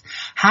us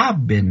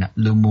have been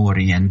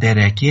Lemurian.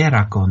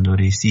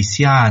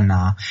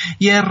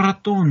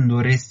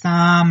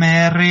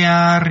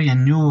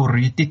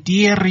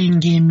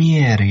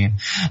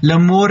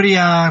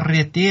 Lemuria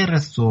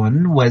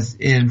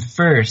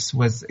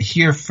was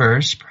here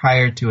first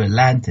prior to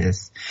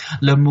Atlantis.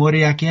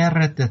 Lemuria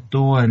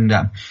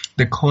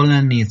the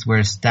colonies were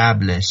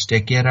established.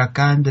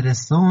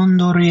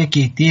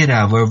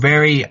 Were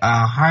very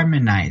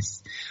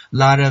harmonized. A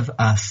lot of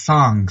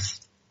songs.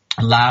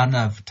 A lot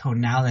of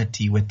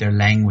tonality with their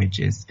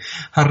languages.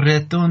 One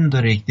of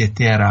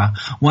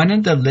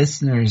the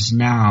listeners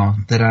now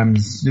that I'm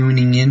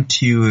tuning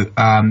into,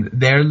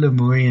 their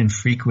Lemurian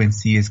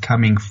frequency is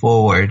coming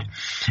forward.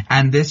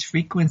 And this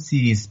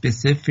frequency is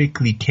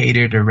specifically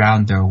catered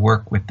around their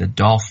work with the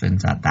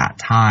dolphins at that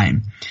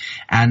time.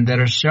 And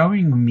they're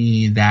showing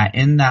me that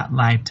in that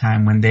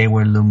lifetime when they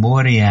were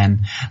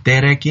Lemurian, they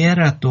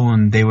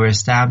were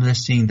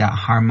establishing that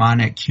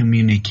harmonic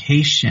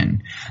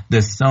communication,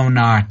 the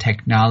sonar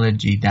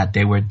technology that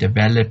they were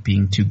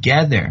developing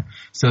together.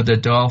 So the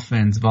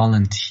dolphins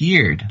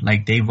volunteered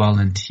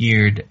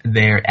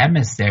their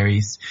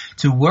emissaries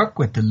to work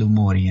with the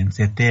Lemurians,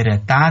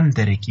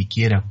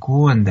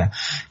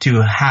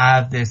 to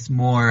have this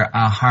more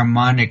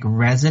harmonic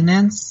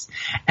resonance.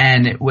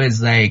 And it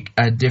was like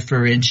a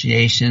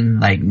differentiation,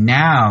 like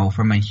now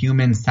from a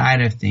human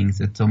side of things,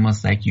 it's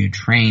almost like you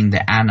train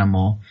the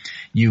animal,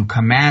 you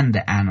command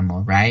the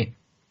animal, right?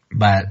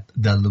 But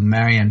the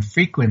Lemurian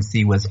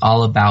frequency was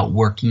all about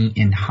working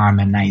in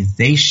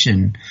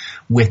harmonization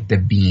with the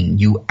being.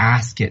 You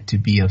ask it to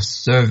be of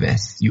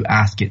service. You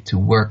ask it to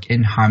work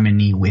in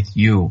harmony with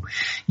you.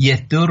 So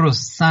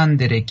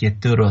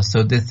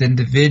this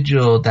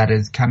individual that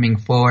is coming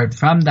forward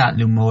from that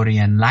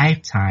Lemurian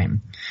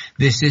lifetime,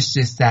 this is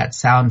just that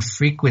sound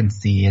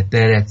frequency.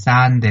 Again,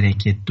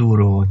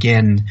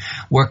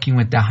 working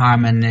with the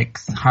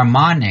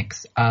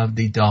harmonics of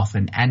the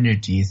dolphin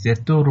energies.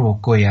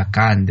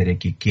 Kandere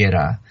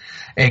Kikira.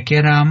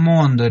 Ekera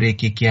Mondore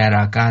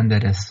Kikera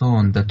Kandere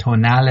Sun, the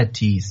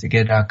tonalities,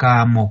 Ekera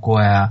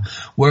Kamokoya,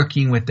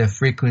 working with the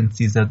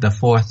frequencies of the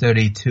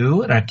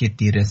 432,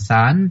 Rakitire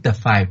San, the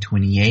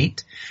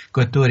 528,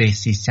 Koture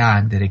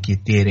Sisan, the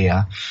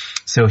Rakitiria.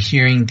 So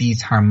hearing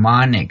these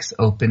harmonics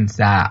opens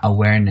that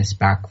awareness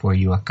back for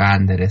you,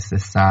 Akandere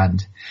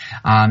Sasand.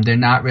 They're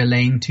not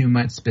relaying too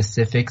much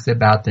specifics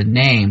about the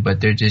name,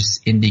 but they're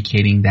just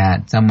indicating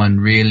that someone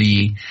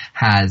really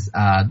has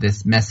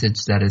this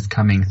message that is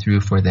coming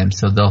through for them.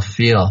 So they'll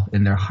feel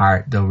in their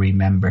heart, they'll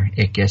remember.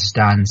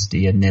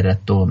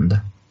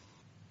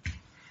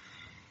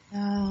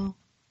 Wow.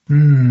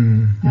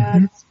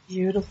 That's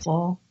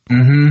beautiful.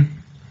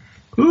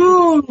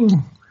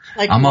 Ooh.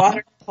 Like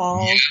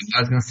waterfalls. Yeah, I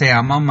was gonna say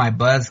I'm on my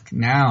buzz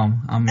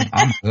now. I'm good.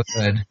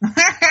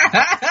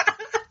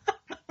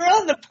 We're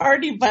on the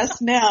party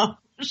bus now.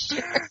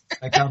 Sure.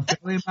 Like I'm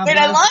feeling my Wait,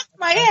 buzz. I lost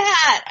my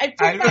hat. I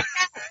put my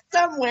hat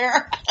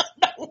somewhere. I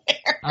don't know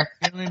where. I'm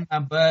feeling my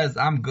buzz.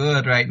 I'm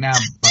good right now,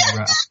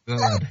 Barbara. I'm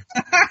good.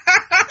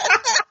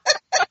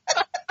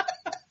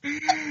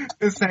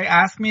 It's like,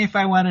 ask me if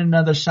I want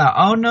another shot.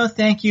 Oh no,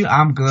 thank you.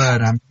 I'm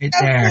good. I'm right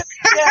there.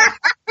 Yeah,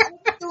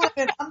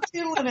 I'm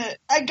feeling it.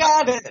 I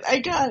got it.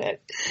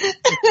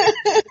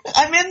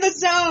 I'm in the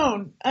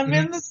zone.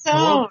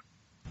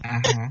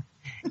 Uh-huh.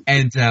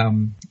 And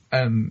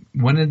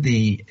one of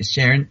the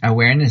shared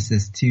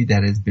awarenesses too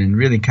that has been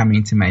really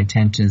coming to my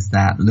attention is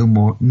that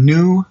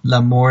New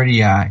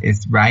Lemuria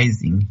is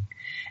rising,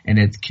 and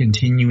it's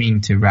continuing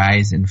to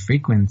rise in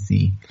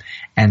frequency.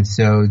 And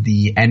so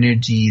the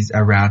energies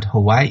around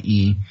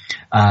Hawaii,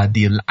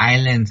 the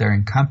islands are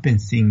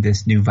encompassing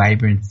this new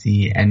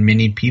vibrancy, and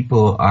many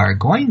people are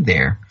going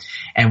there.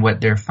 And what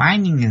they're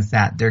finding is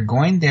that they're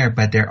going there,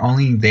 but they're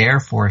only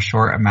there for a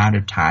short amount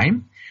of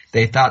time.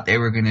 They thought they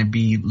were going to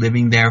be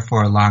living there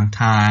for a long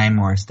time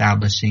or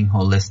establishing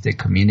holistic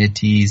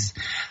communities,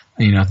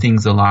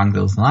 things along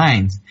those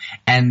lines.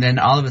 And then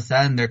all of a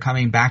sudden they're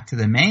coming back to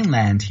the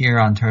mainland here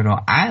on Turtle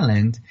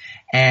Island,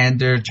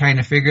 and they're trying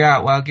to figure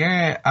out, well,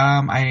 Garrett,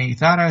 I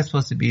thought I was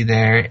supposed to be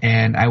there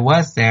and I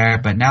was there,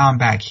 but now I'm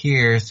back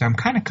here. So I'm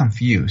kind of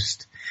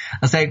confused. I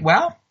was like,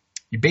 well,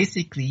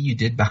 you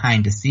did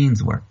behind the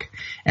scenes work,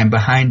 and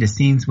behind the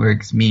scenes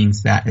work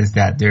means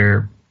that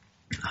they're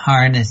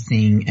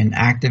harnessing and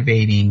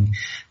activating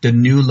the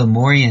new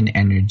Lemurian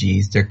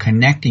energies. They're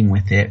connecting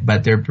with it,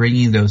 but they're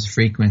bringing those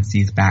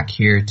frequencies back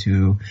here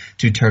to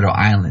Turtle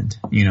Island,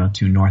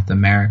 to North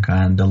America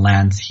and the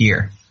lands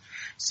here.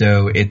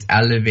 So it's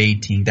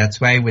elevating. That's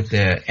why with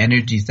the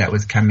energies that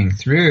was coming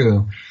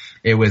through,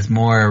 it was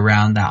more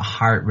around that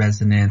heart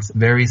resonance,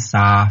 very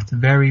soft,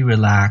 very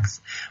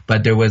relaxed,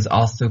 but there was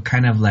also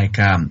kind of like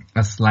a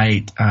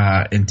slight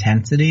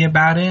intensity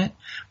about it.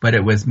 But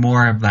it was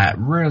more of that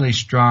really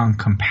strong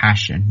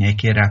compassion,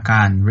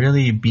 nekerakan,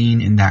 really being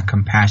in that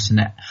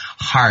compassionate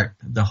heart,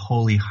 the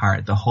holy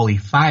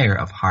fire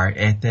of heart.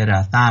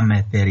 Etera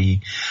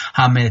thameteri,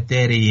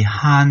 hameteri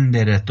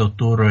handere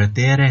totoro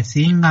tere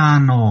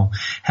singano,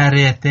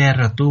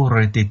 heretera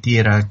tore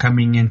tetira,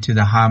 coming into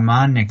the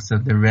harmonics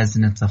of the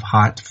resonance of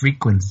heart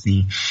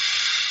frequency.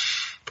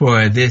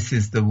 For this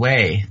is the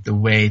way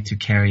to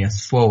carry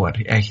us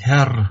forward.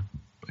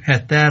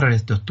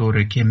 Heteres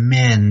dottore che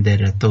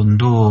mendere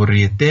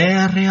tondori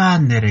terre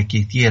andere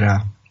che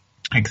tira.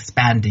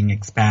 Expanding,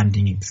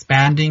 expansion,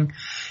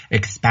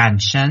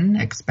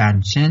 expanding.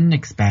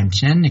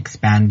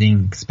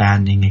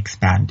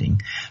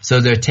 So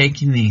they're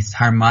taking these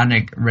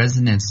harmonic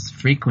resonance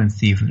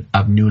frequency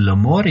of New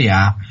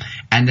Lemuria,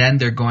 and then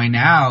they're going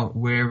out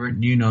wherever,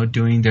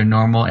 doing their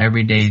normal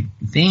everyday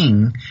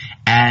thing,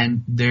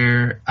 and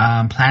they're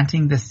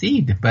planting the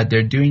seed, but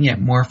they're doing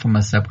it more from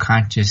a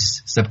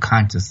subconscious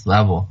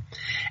level.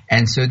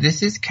 And so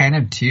this is kind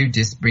of too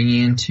just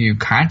bringing into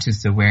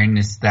conscious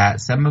awareness that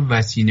some of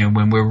us,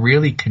 when we're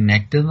really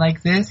connected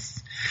like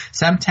this,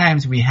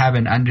 sometimes we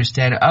haven't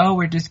understood,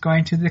 we're just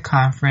going to the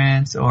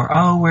conference, or,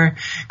 we're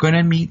going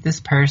to meet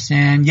this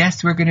person.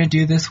 Yes, we're going to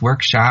do this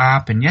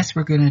workshop, and yes,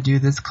 we're going to do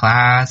this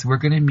class. We're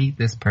going to meet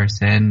this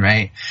person,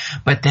 right?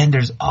 But then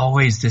there's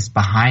always this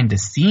behind the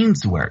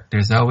scenes work.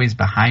 There's always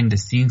behind the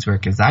scenes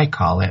work, as I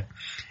call it.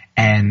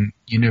 And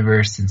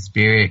universe and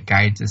spirit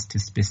guides us to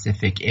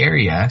specific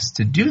areas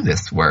to do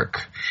this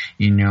work,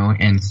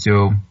 and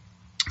so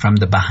from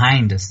the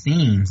behind the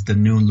scenes, the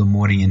new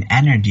Lemurian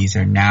energies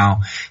are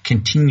now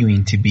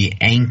continuing to be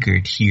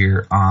anchored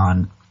here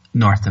on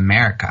North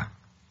America.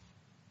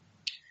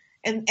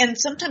 And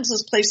sometimes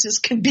those places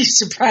can be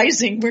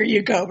surprising where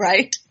you go,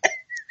 right?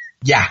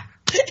 Yeah.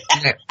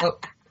 Like,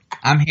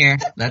 I'm here.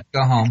 Let's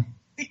go home.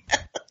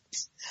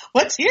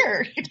 What's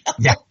here?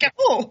 Yeah.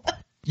 Go.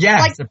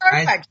 Yeah, like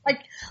Starbucks,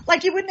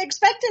 like you wouldn't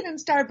expect it in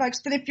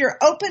Starbucks, but if you're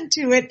open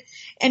to it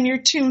and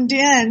you're tuned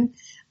in,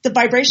 the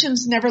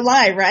vibrations never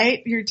lie,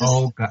 right? You're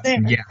just there.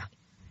 Yeah.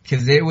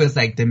 Because it was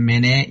like the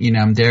minute,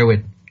 I'm there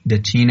with the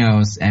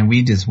Chinos, and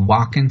we just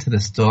walk into the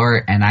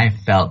store, and I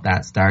felt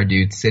that star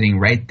dude sitting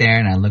right there,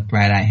 and I looked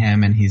right at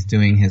him, and he's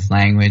doing his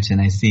language,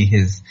 and I see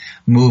his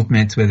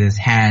movements with his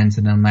hands,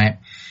 and I'm like,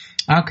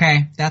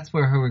 Okay, that's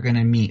where we're going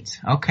to meet.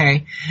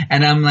 Okay.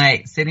 And I'm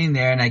like sitting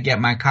there and I get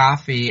my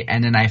coffee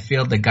and then I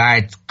feel the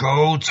guides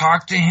go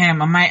talk to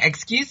him. I'm like,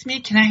 excuse me,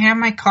 can I have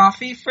my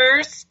coffee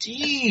first?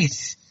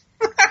 Jeez.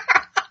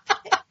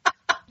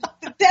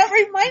 That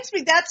reminds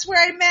me, that's where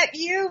I met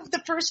you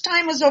the first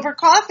time was over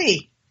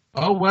coffee.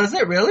 Oh, was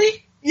it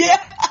really?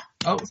 Yeah.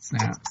 Oh,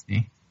 snap.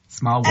 See,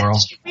 small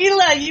world.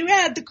 Sheila, you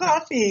had the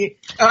coffee.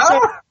 Oh.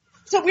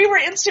 So we were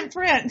instant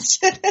friends.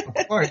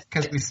 Of course,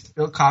 because we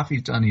spilled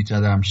coffee on each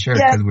other, I'm sure,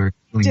 because we were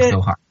feeling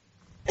so hard.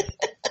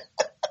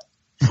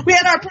 We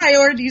had our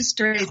priorities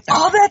straight, though.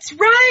 Oh, that's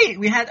right.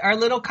 We had our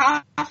little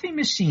coffee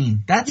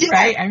machine. That's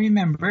right. I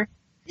remember.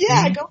 Yeah,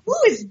 I go, who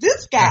is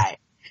this guy?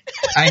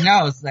 I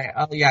know. It's like,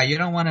 oh, yeah, you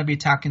don't want to be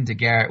talking to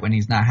Garrett when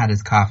he's not had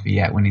his coffee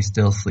yet, when he's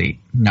still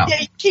asleep. No.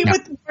 Yeah, you keep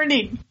with the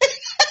morning.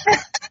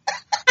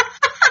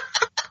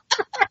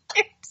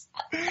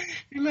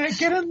 You're like,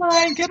 get in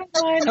line.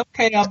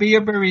 Okay, I'll be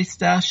your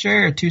barista.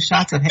 Sure, 2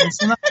 shots of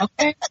hazelnut.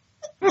 Okay.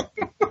 That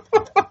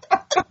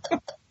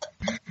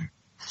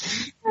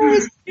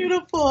was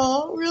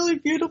beautiful. Really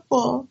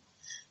beautiful.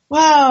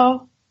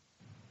 Wow.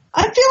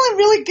 I'm feeling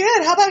really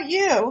good. How about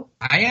you?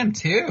 I am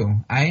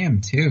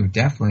too.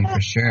 Definitely,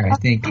 for sure. I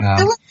think I'm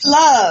feeling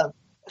love.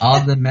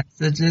 all the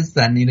messages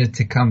that needed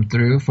to come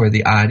through for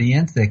the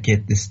audience that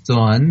get the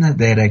stone,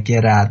 that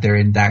get out there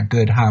in that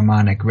good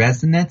harmonic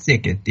resonance, they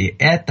get the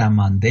eta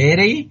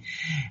mandere,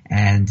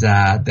 and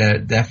they're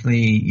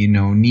definitely,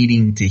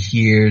 needing to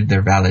hear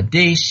their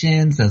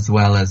validations as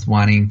well as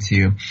wanting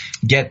to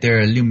get their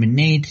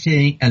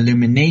illumination,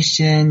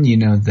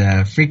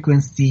 the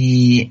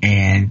frequency,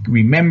 and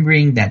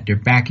remembering that they're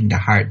back in the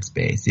heart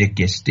space.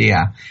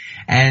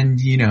 And,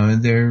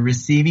 they're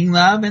receiving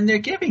love and they're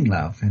giving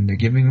love and they're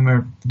giving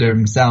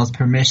themselves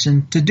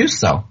permission to do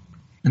so.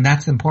 And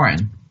that's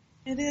important.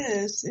 It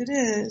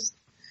is.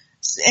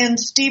 And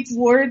Steve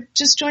Ward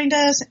just joined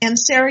us. And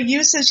Sarah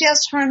Yu says,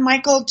 yes, her and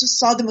Michael just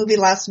saw the movie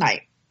last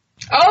night.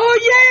 Oh,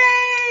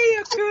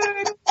 yay!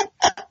 Good.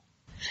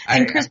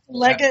 And Crystal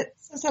Leggett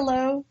says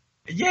hello.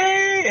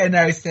 Yay! And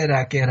I said,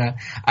 I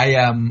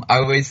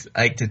always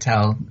like to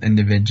tell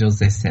individuals,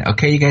 they say,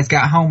 okay, you guys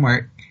got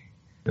homework.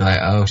 They're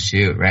like, oh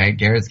shoot, right?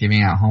 Garrett's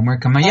giving out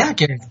homework. I'm like, yeah,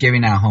 Garrett's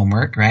giving out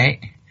homework,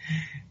 right?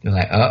 They're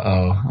like,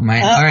 uh-oh. I'm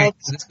like, all right,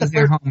 so this is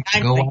your homework.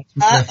 Go watch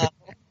Maleficent.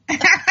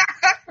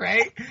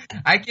 Right?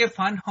 I give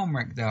fun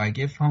homework though. I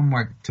give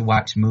homework to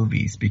watch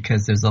movies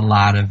because there's a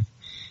lot of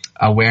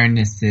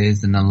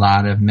awarenesses and a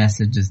lot of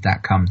messages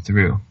that come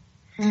through.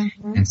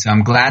 Mm-hmm. And so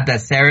I'm glad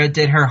that Sarah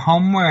did her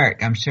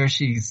homework. I'm sure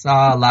she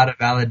saw a lot of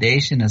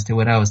validation as to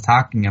what I was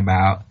talking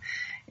about.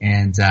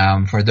 And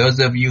for those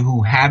of you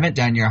who haven't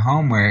done your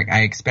homework,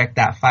 I expect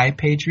that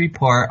 5-page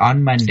report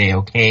on Monday,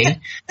 okay?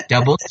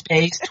 Double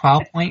space,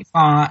 12-point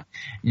font.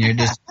 And you're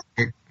just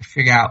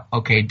figure out,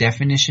 okay,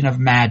 definition of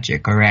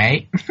magic, all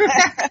right?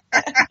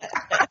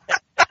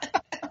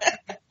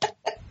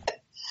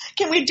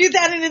 Can we do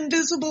that in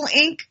invisible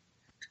ink?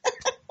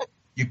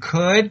 You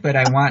could, but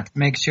I want to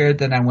make sure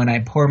that when I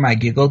pour my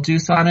giggle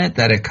juice on it,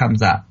 that it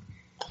comes up.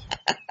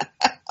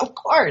 Of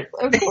course.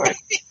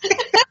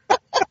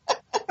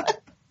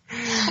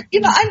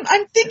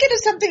 I'm thinking of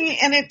something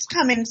and it's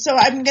coming, so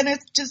I'm gonna and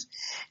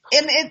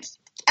it's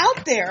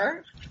out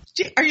there.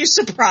 Are you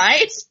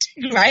surprised?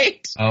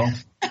 Right? Oh,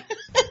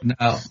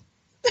 no.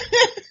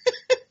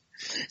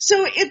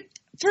 So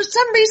for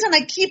some reason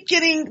I keep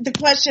getting the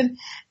question,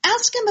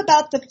 ask him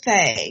about the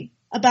Fae,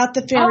 about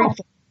the fairy. Oh.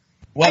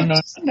 Well,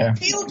 I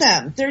feel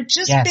them. They're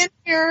just been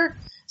here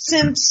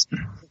since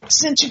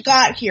you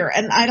got here,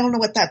 and I don't know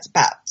what that's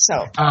about,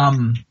 so.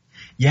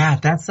 Yeah,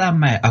 that's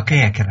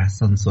okay,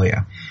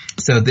 Soya.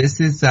 So this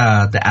is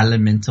the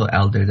elemental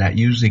elder that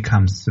usually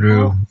comes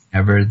through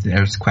whenever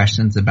there's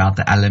questions about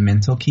the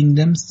elemental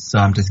kingdoms. So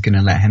I'm just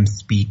gonna let him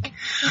speak.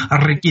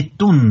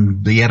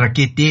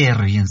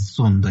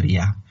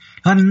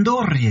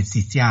 Andorian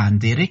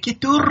sisiande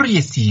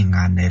rekiturri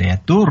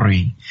singane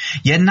turri.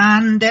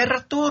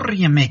 Yanander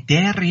turri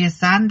meteria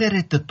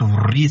sandere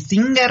turri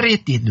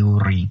singareti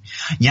durri.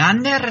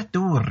 Yander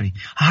turri.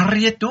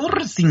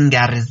 Harietur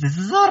singares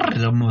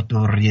zorro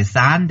motorri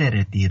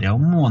sandere tire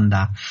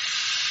umunda.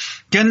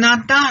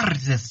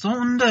 Canadarse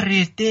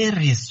sondere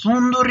terria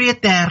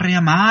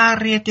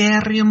maria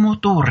terria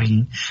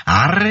motori,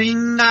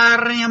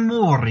 arringaria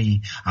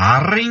mori,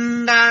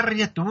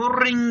 arringaria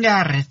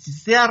turringaria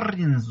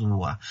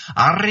siserinzua,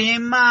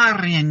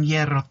 arrimarian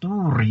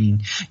yeraturin,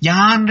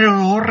 yandre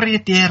orri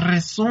terre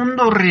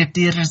sondore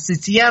terre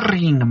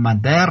sisering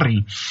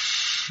maderi.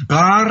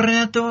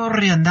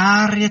 Garretori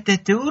andaria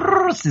te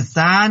tursi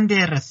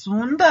sandere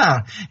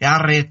sunda,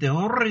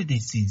 arretori di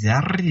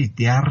siseri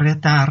di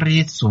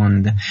arretari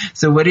sunda.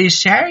 So what he's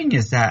sharing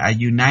is that a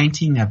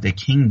uniting of the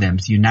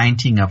kingdoms,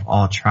 uniting of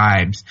all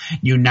tribes,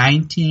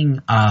 uniting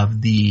of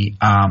the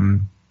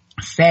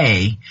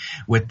Fae,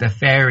 with the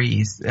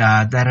fairies,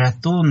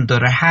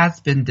 there has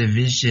been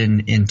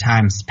division in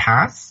times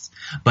past,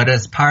 but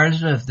as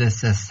part of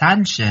this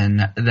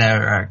ascension,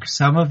 there are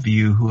some of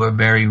you who are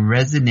very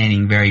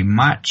resonating very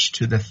much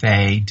to the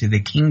Fae, to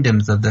the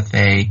kingdoms of the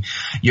Fae.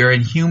 You're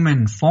in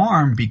human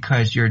form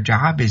because your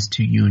job is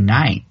to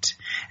unite.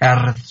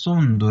 This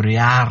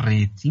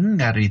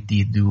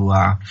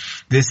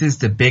is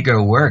the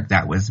bigger work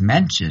that was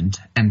mentioned,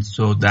 and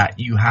so that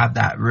you have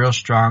that real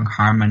strong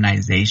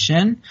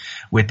harmonization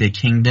with the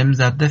kingdoms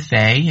of the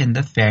Fae and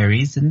the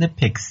fairies and the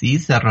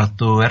pixies,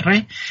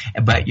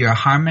 but you're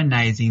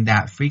harmonizing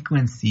that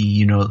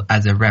frequency,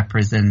 as a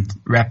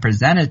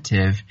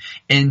representative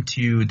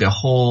into the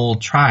whole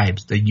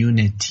tribes, the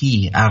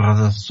unity.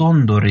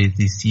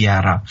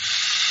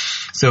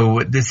 So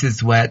this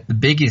is what the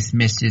biggest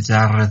message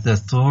are, the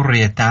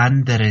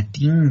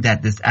thing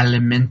that this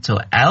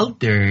elemental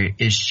elder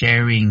is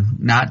sharing,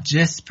 not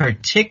just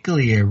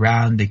particularly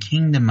around the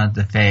kingdom of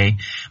the Fae,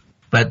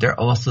 but they're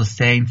also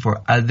saying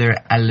for other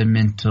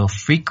elemental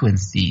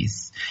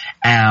frequencies.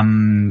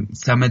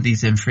 Some of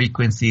these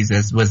frequencies,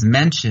 as was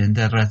mentioned,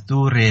 the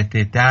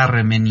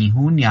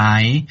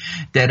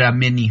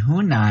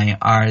Menihunai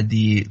are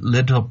the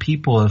little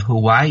people of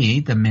Hawaii.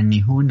 The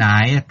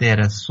Menihunai,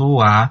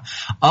 Teresua,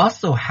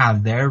 also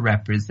have their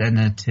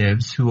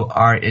representatives who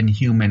are in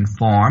human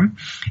form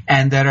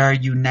and that are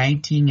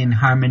uniting and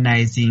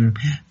harmonizing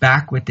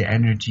back with the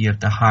energy of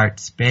the heart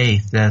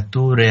space. They're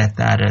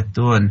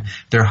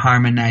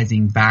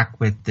harmonizing back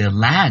with the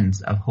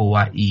lands of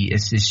Hawaii,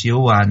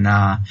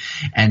 Isishiwana.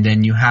 And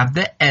then you have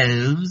the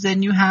elves,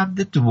 and you have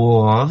the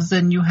dwarves,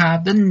 and you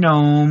have the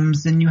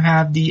gnomes, and you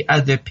have the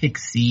other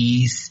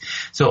pixies.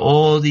 So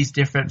all these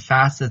different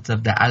facets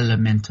of the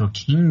elemental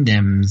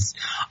kingdoms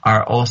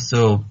are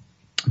also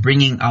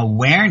bringing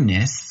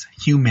awareness,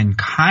 human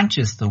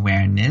conscious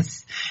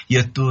awareness,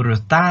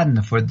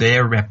 Yoturutan, for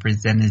their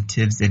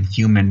representatives in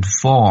human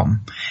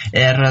form. So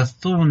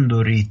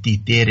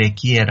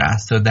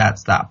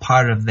that's that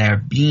part of their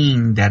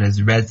being that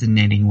is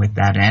resonating with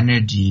that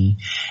energy.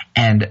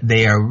 And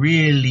they are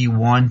really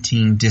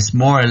wanting just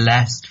more or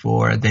less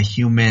for the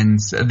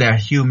humans, their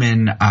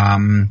human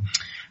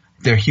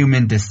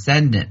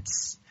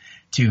descendants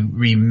to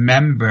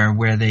remember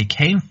where they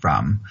came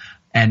from.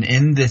 And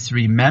in this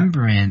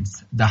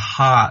remembrance, the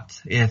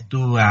heart,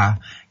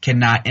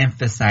 cannot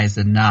emphasize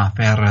enough,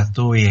 the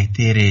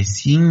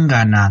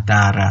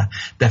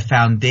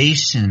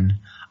foundation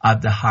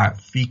of the heart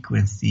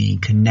frequency,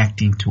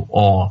 connecting to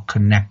all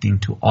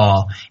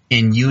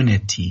in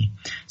unity.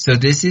 So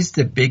this is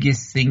the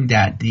biggest thing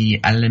that the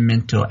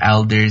elemental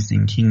elders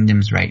and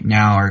kingdoms right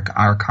now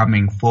are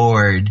coming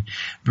forward,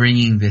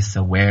 bringing this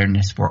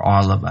awareness for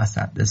all of us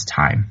at this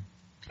time.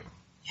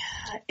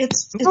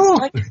 It's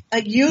like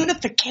a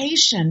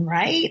unification,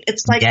 right?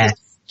 It's like this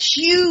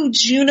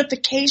huge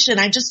unification.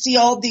 I just see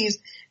all these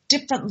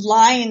different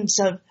lines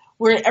of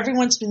where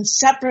everyone's been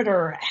separate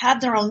or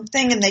had their own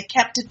thing and they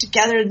kept it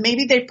together and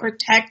maybe they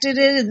protected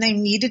it and they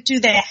needed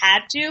to, they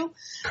had to.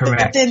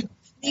 Correct. But then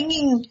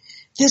bringing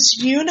this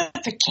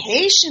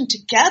unification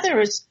together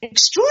is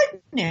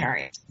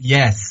extraordinary.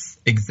 Yes,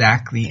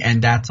 exactly.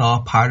 And that's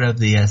all part of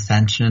the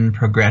ascension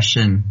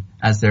progression.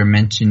 As they're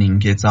mentioning,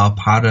 it's all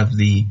part of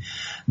the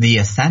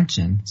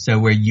ascension. So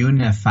we're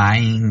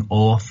unifying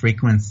all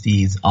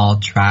frequencies, all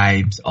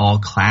tribes, all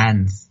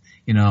clans,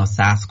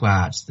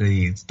 Sasquatch,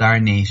 the Star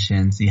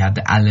Nations, you have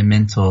the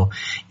elemental,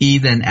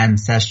 even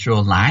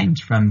ancestral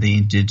lines from the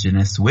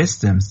indigenous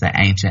wisdoms, the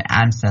ancient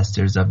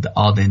ancestors of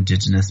all the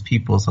indigenous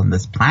peoples on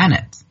this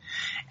planet.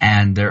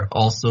 And they're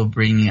also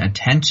bringing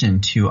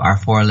attention to our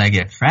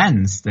four-legged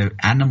friends, the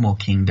animal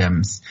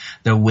kingdoms,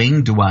 the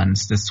winged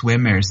ones, the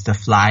swimmers, the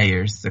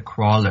flyers, the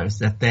crawlers,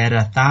 the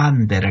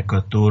teratan, the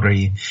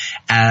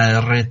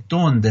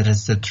retun, that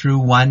is the true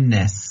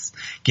oneness,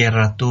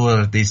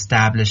 Geratur, the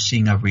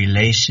establishing a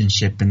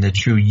relationship in the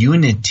true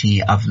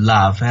unity of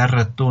love.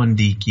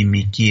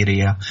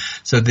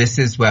 So this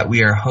is what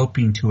we are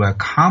hoping to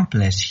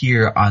accomplish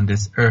here on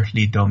this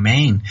earthly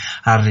domain.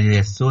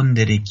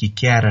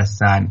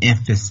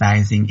 Emphasizing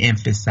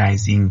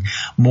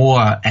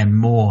more and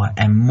more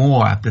and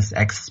more of this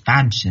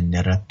expansion.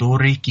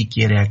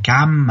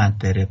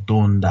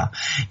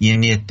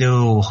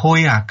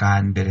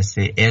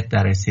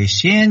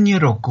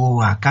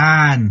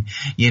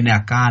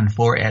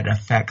 For it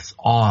affects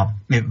all.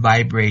 It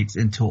vibrates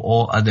into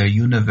all other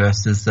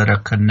universes that are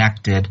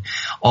connected,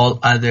 all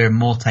other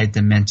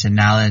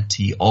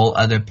multidimensionality, all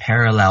other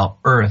parallel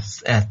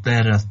Earths.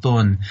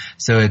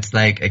 So it's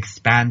like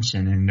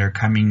expansion, and they're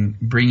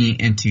bringing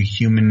into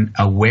human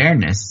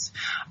awareness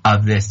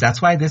of this.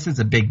 That's why this is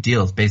a big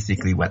deal, is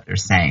basically what they're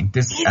saying.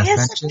 This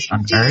ascension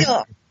on Earth is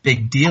a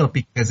big deal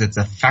because it's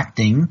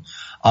affecting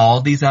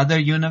all these other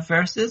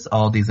universes,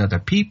 all these other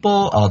people,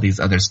 all these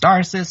other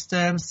star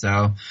systems.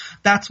 So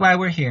that's why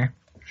we're here.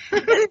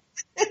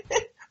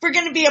 We're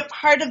going to be a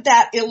part of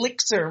that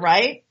elixir,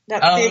 right?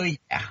 Exactly.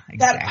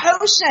 That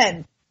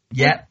potion.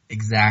 Yep,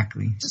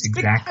 exactly.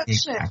 Exactly.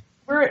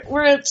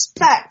 We're a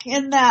speck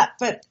in that,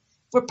 but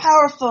we're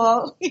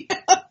powerful.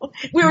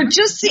 We were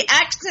just the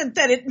accent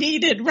that it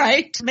needed,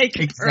 right? To make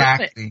it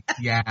exactly.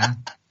 Perfect. Yeah.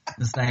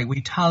 It's like,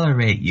 we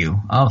tolerate you.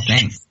 Oh,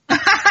 thanks.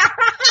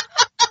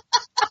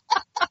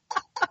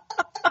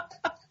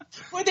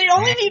 Well, they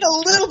only need a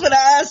little bit of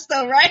us,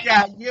 though, right?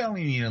 Yeah, you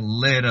only need a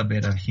little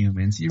bit of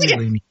humans. You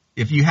really need.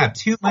 If you have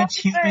too much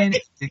human,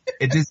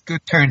 it just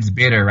turns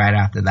bitter right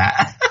after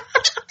that.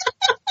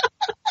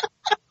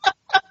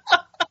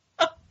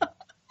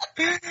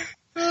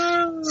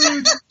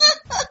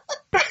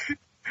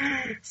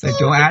 So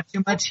don't add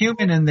too much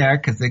human in there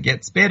because it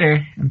gets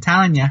bitter. I'm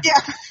telling you. Yeah.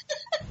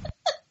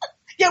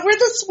 Yeah, we're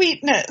the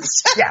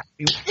sweetness. Yeah,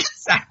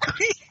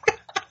 exactly.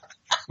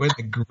 We're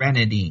the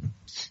grenadine.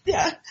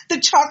 Yeah, the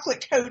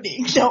chocolate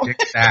coating. No.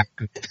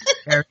 Exactly.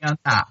 Cherry on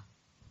top.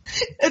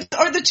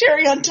 Or the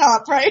cherry on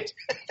top, right?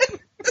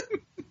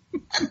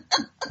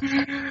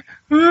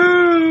 Ooh.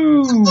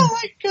 Oh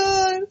my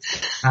God.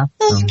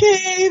 Awesome.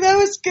 Okay, that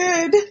was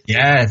good.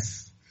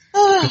 Yes.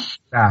 Good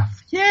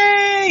stuff.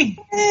 Yay!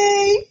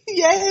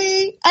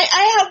 Yay!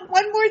 I have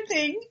one more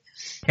thing.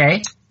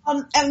 Okay.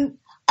 And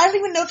I don't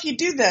even know if you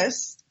do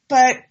this,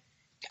 but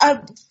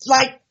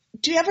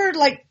do you ever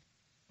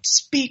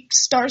speak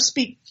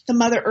the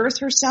Mother Earth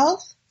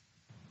herself?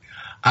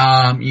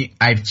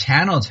 I've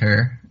channeled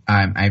her.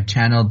 I've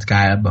channeled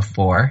Gaia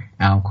before.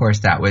 Of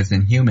course, that was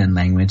in human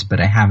language, but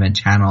I haven't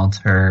channeled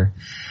her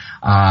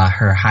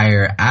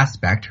higher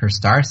aspect, her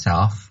star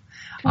self.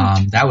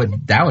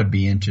 That would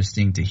be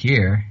interesting to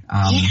hear.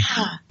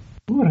 Yeah.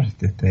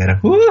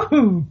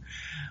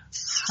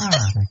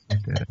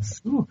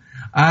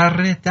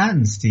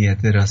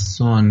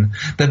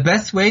 The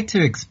best way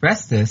to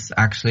express this,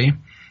 actually,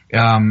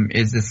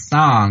 is a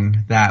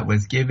song that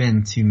was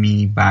given to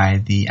me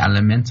by the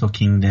elemental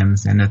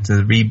kingdoms, and it's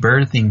a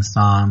rebirthing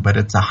song, but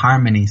it's a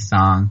harmony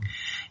song.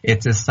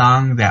 It's a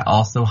song that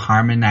also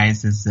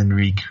harmonizes and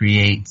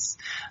recreates.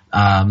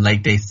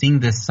 They sing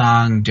this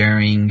song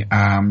during,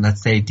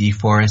 let's say,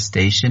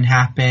 deforestation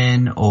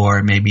happened,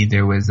 or maybe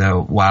there was a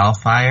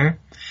wildfire.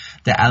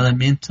 The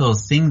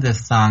elementals sing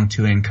this song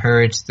to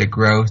encourage the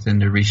growth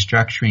and the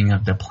restructuring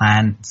of the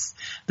plants,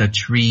 the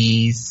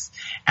trees,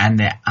 and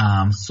the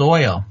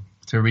soil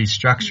to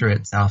restructure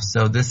itself.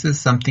 So this is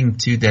something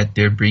too that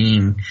they're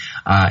bringing.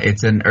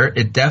 It's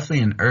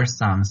definitely an earth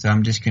song. So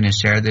I'm just going to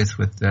share this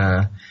with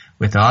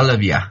all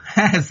of you.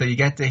 So you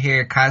get to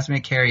hear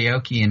cosmic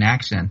karaoke in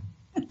action.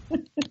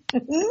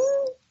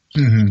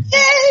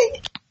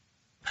 Yay!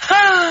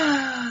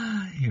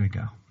 Here we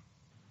go.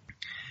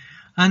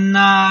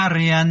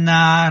 Anari,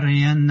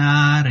 anari,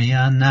 anari,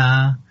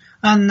 ana.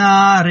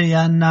 Anari,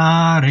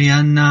 anari,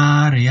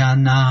 anari,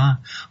 ana.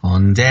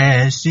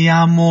 Ondesti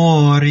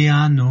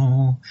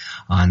amoriano.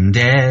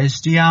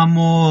 Ondesti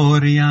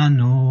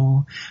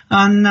amoriano.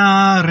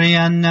 Anari,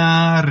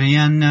 anari,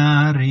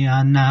 anari,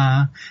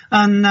 ana.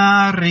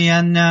 Anari,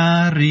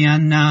 anari,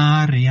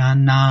 anari,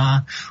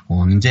 ana.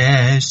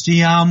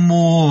 Ondesti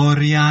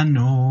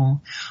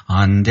amoriano.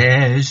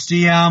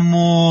 Ondesti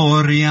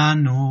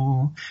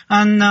amoriano.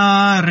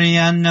 Anari,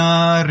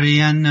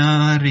 anari,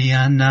 anari,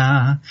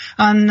 ana.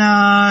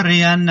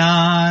 Anari,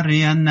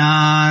 anari,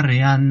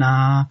 anari,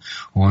 ana.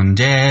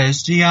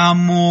 Ondesti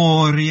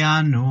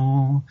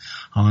amoriano.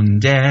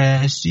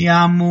 Ondesti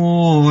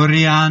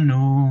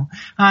amoriano.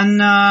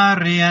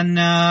 Anari,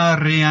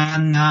 anari,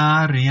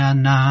 anari,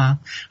 ana.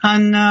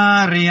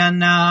 Anari,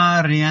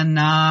 anari,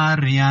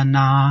 anari,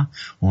 ana.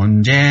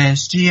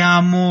 Ondesti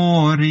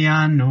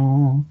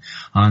amoriano.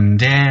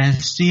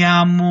 Ondesti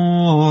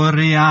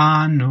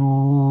amoriano.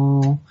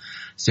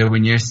 So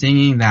when you're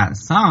singing that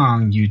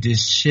song, you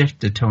just shift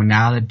the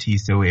tonality.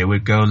 So it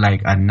would go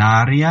like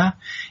anaria,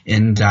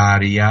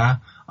 indaria,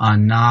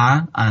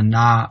 ana,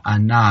 ana,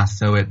 ana.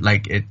 So it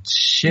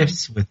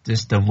shifts with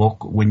just the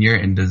vocal when you're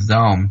in the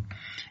zone.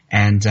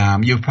 And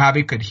you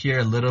probably could hear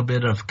a little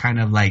bit of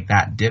kind of like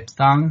that dip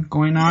song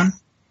going on.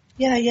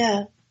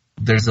 Yeah.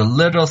 There's a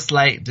little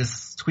slight,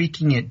 just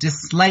tweaking it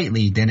just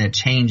slightly, then it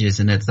changes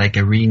and it's like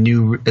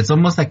it's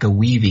almost like a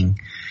weaving.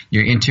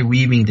 You're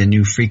interweaving the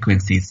new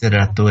frequencies, but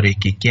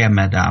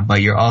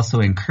you're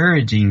also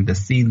encouraging the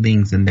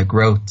seedlings and the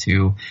growth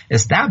to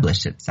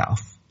establish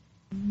itself.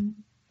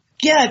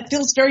 Yeah, it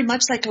feels very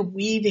much like a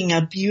weaving,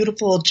 a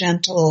beautiful,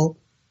 gentle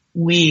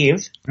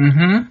weave.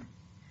 Mm-hmm.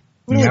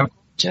 Really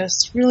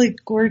gorgeous, really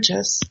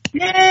gorgeous.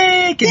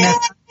 Yay!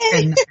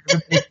 Everybody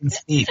can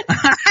sleep.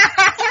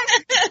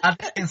 I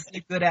can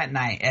sleep good at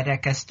night.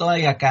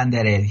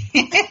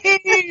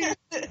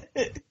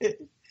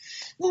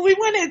 Well, we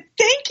want to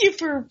thank you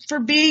for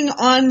being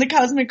on the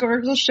Cosmic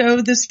Oracle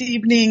Show this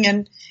evening,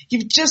 and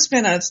you've just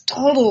been a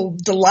total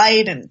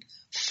delight and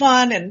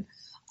fun, and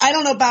I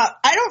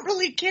don't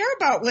really care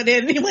about what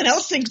anyone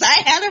else thinks.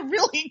 I had a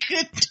really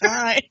good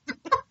time.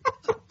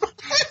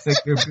 So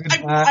you're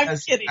good, I'm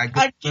kidding.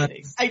 I'm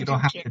kidding. You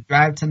don't have to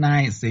drive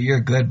tonight, so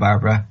you're good,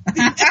 Barbara.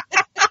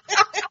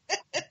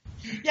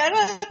 Yeah, I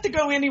don't have to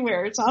go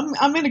anywhere, so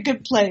I'm in a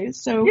good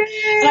place. So,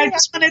 and I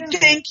just want to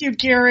thank you,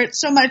 Garrett,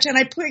 so much. And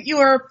I put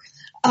your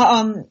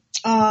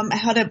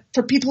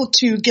for people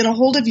to get a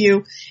hold of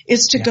you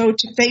is to go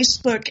to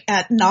Facebook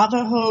at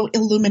Navajo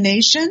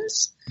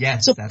Illuminations.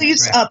 Yes. So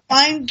please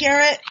find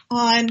Garrett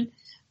on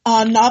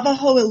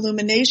Navajo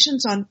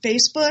Illuminations on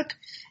Facebook,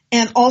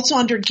 and also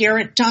under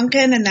Garrett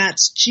Duncan, and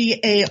that's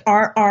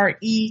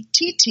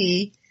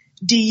GARRETTDUNCAN.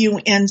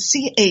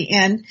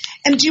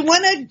 And do you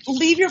want to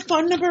leave your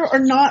phone number or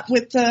not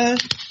with the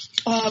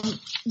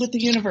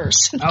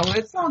universe? Oh,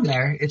 it's on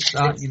there. It's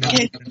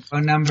the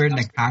phone number and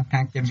the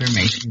contact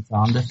information is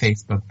on the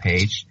Facebook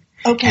page.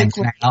 Okay, and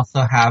cool. I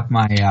also have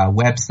my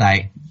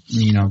website,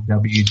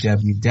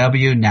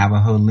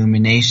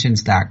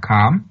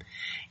 www.navajoilluminations.com.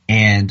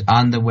 And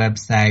on the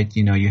website,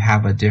 you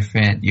have a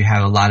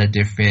lot of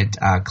different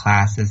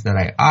classes that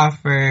I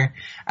offer,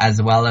 as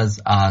well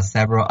as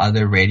several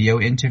other radio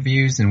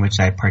interviews in which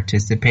I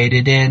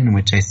participated in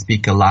which I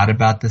speak a lot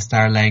about the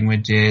star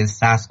languages,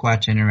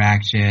 Sasquatch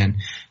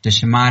interaction, the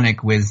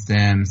shamanic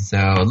wisdom, so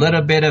a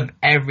little bit of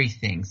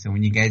everything. So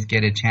when you guys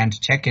get a chance,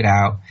 check it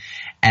out.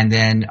 And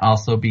then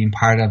also being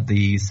part of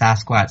the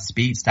Sasquatch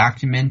Speaks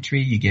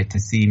documentary, you get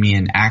to see me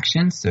in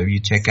action. So if you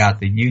check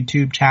out the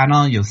YouTube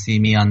channel, you'll see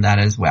me on that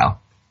as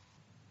well.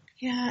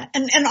 Yeah,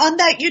 and on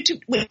that YouTube,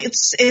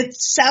 it's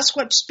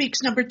Sasquatch Speaks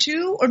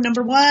 #2 or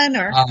 #1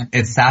 or?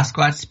 It's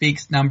Sasquatch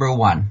Speaks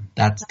 #1.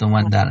 That's the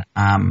one that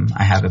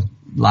I have a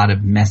lot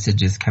of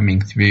messages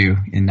coming through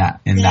in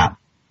that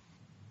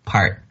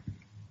part.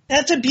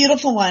 That's a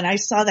beautiful one. I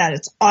saw that.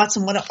 It's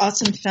awesome. What an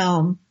awesome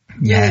film.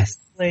 Yes.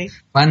 Really.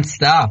 Fun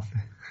stuff.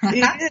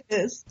 It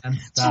is.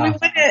 So we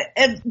went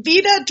at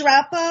Vita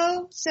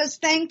Drapo says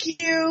thank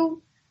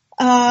you.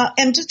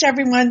 And just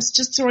everyone's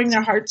just throwing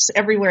their hearts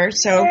everywhere.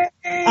 So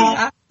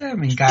awesome.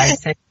 And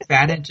guys, take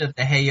advantage of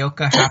the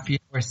Heyoka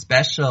Happy Hour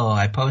special.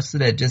 I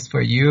posted it just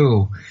for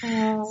you.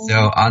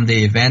 So on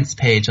the events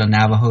page on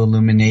Navajo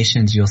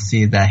Illuminations, you'll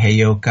see the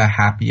Heyoka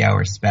Happy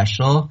Hour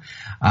special.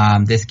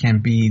 This can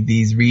be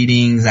these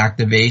readings,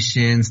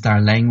 activations,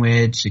 star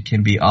language. It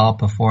can be all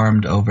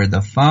performed over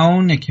the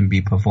phone. It can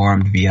be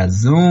performed via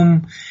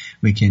Zoom.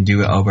 We can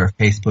do it over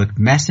Facebook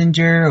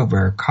Messenger,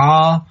 over a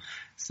call.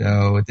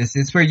 So this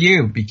is for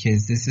you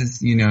because this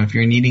is, if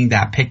you're needing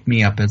that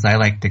pick-me-up, as I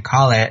like to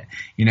call it,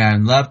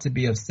 I'd love to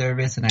be of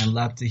service and I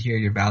love to hear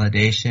your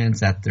validations.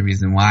 That's the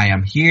reason why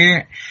I'm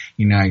here.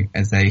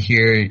 As I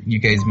hear you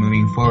guys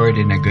moving forward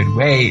in a good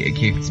way, it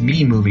keeps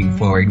me moving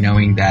forward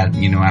knowing that,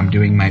 I'm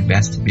doing my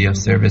best to be of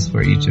service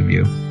for each of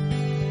you.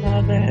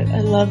 Love it.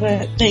 I love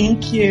it.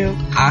 Thank you.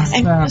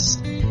 Awesome.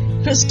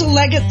 And Crystal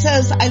Leggett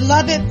says, I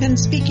love it. Been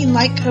speaking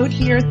light code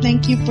here.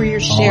 Thank you for your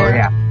share. Oh,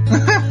 yeah.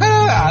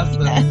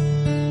 Awesome.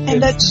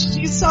 And that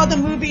she saw the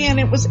movie and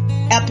it was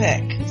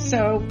epic.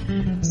 So,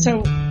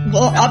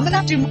 I'm going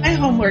to do my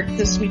homework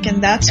this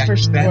weekend, that's for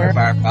sure.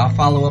 Barbara. I'll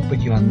follow up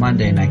with you on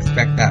Monday and I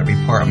expect that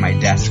report on my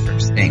desk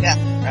first thing. Yeah,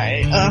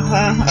 right.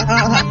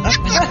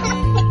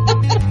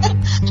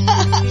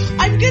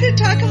 I'm good at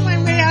talking my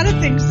way out of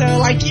things though,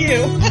 like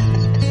you.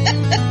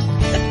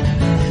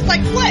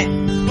 Like what?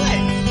 What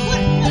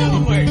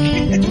homework?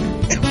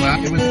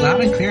 Well, it was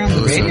loud and clear on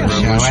the radio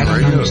show. I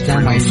don't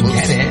understand why you didn't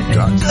get it.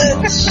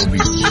 We'll be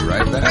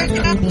right back. Of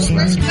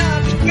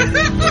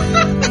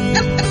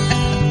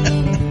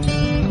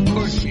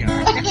course we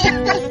are.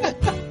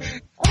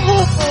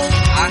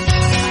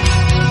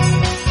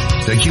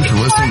 Thank you for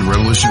listening to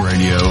Revolution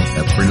Radio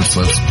at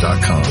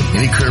freedomslips.com.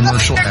 Any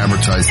commercial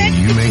advertising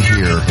you may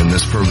hear in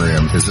this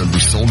program is of the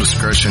sole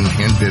discretion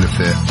and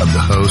benefit of the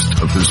host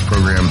of whose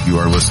program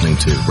you are listening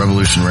to.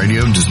 Revolution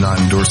Radio does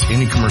not endorse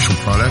any commercial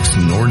products,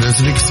 nor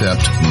does it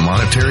accept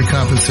monetary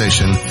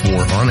compensation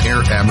for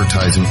on-air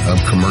advertising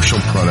of commercial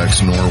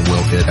products, nor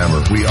will it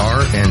ever. We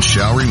are and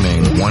shall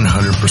remain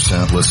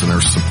 100% listener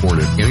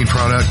supported. Any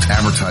product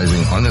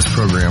advertising on this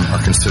program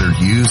are considered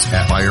used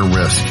at buyer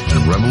risk,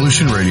 and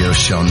Revolution Radio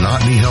shall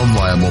not be held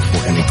liable for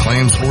any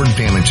claims or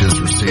damages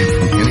received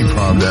from any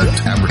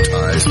product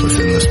advertised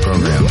within this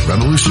program.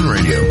 Revolution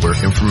Radio, where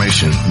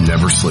information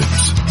never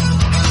sleeps.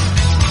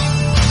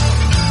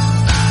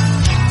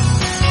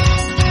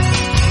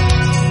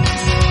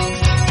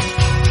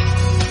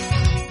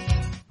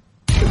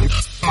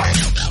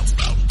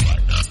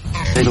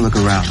 Take a look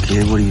around,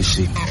 kid. What do you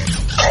see?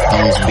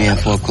 Homes being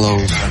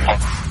foreclosed.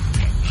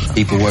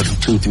 People working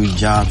 2-3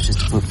 jobs just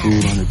to put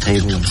food on the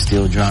table and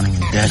still drowning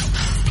in debt.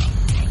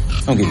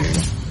 Don't get me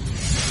wrong.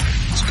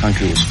 This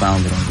country was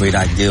founded on great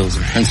ideals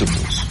and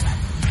principles.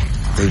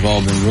 They've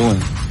all been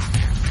ruined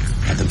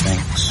by the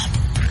banks.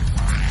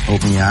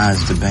 Open your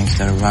eyes to the banks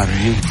that are robbing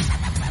you.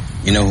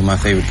 You know who my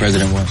favorite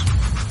president was?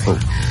 Who?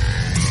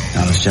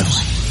 Thomas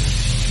Jefferson.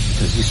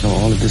 Because he saw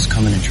all of this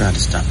coming and tried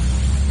to stop it.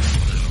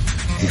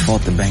 He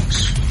fought the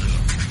banks.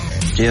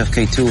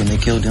 JFK too, and they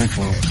killed him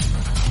for it.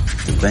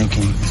 The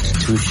banking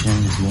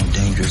institution is more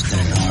dangerous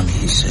than an army,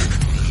 he said.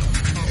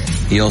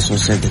 He also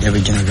said that every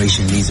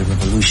generation needs a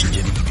revolution,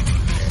 Jimmy.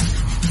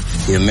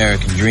 The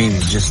American dream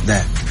is just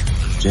that.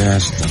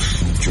 Just a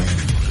dream.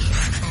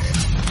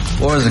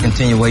 War is a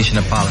continuation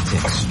of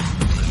politics,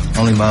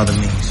 only by other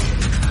means.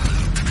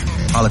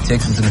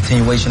 Politics is a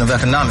continuation of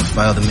economics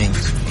by other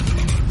means.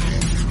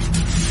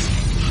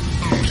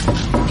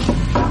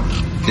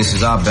 This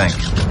is our bank.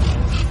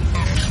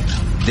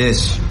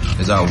 This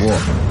is our war.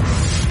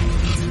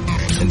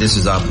 And this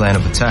is our plan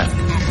of attack.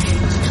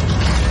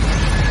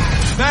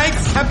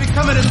 Banks have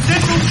become an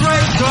essential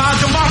threat to our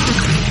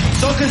democracy.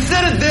 So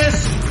consider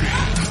this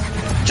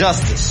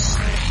justice.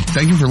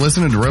 Thank you for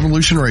listening to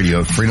Revolution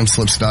Radio,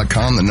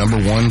 freedomslips.com, the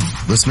 #1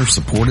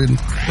 listener-supported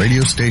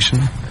radio station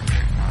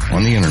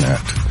on the internet.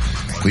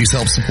 Please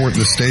help support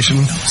this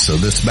station so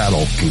this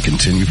battle can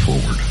continue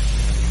forward.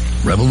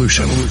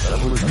 Revolution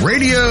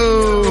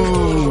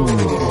Radio!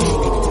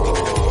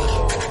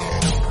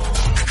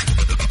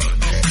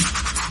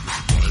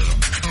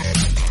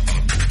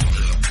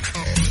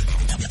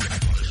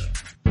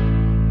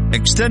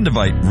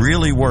 Extendivite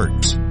really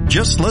works.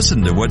 Just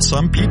listen to what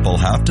some people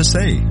have to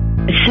say.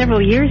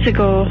 Several years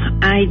ago,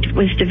 I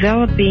was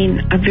developing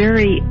a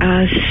very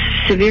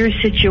severe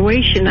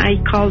situation.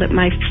 I called it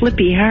my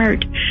flippy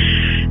heart.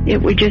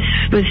 It was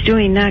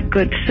doing not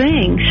good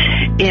things,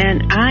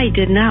 and I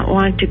did not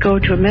want to go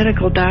to a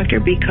medical doctor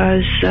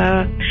because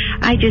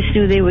I just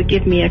knew they would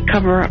give me a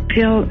cover-up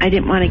pill. I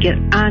didn't want to get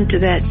onto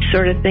that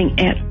sort of thing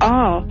at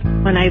all.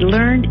 When I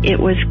learned it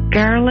was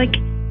garlic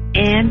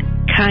and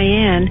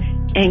cayenne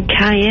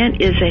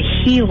is a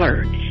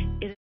healer.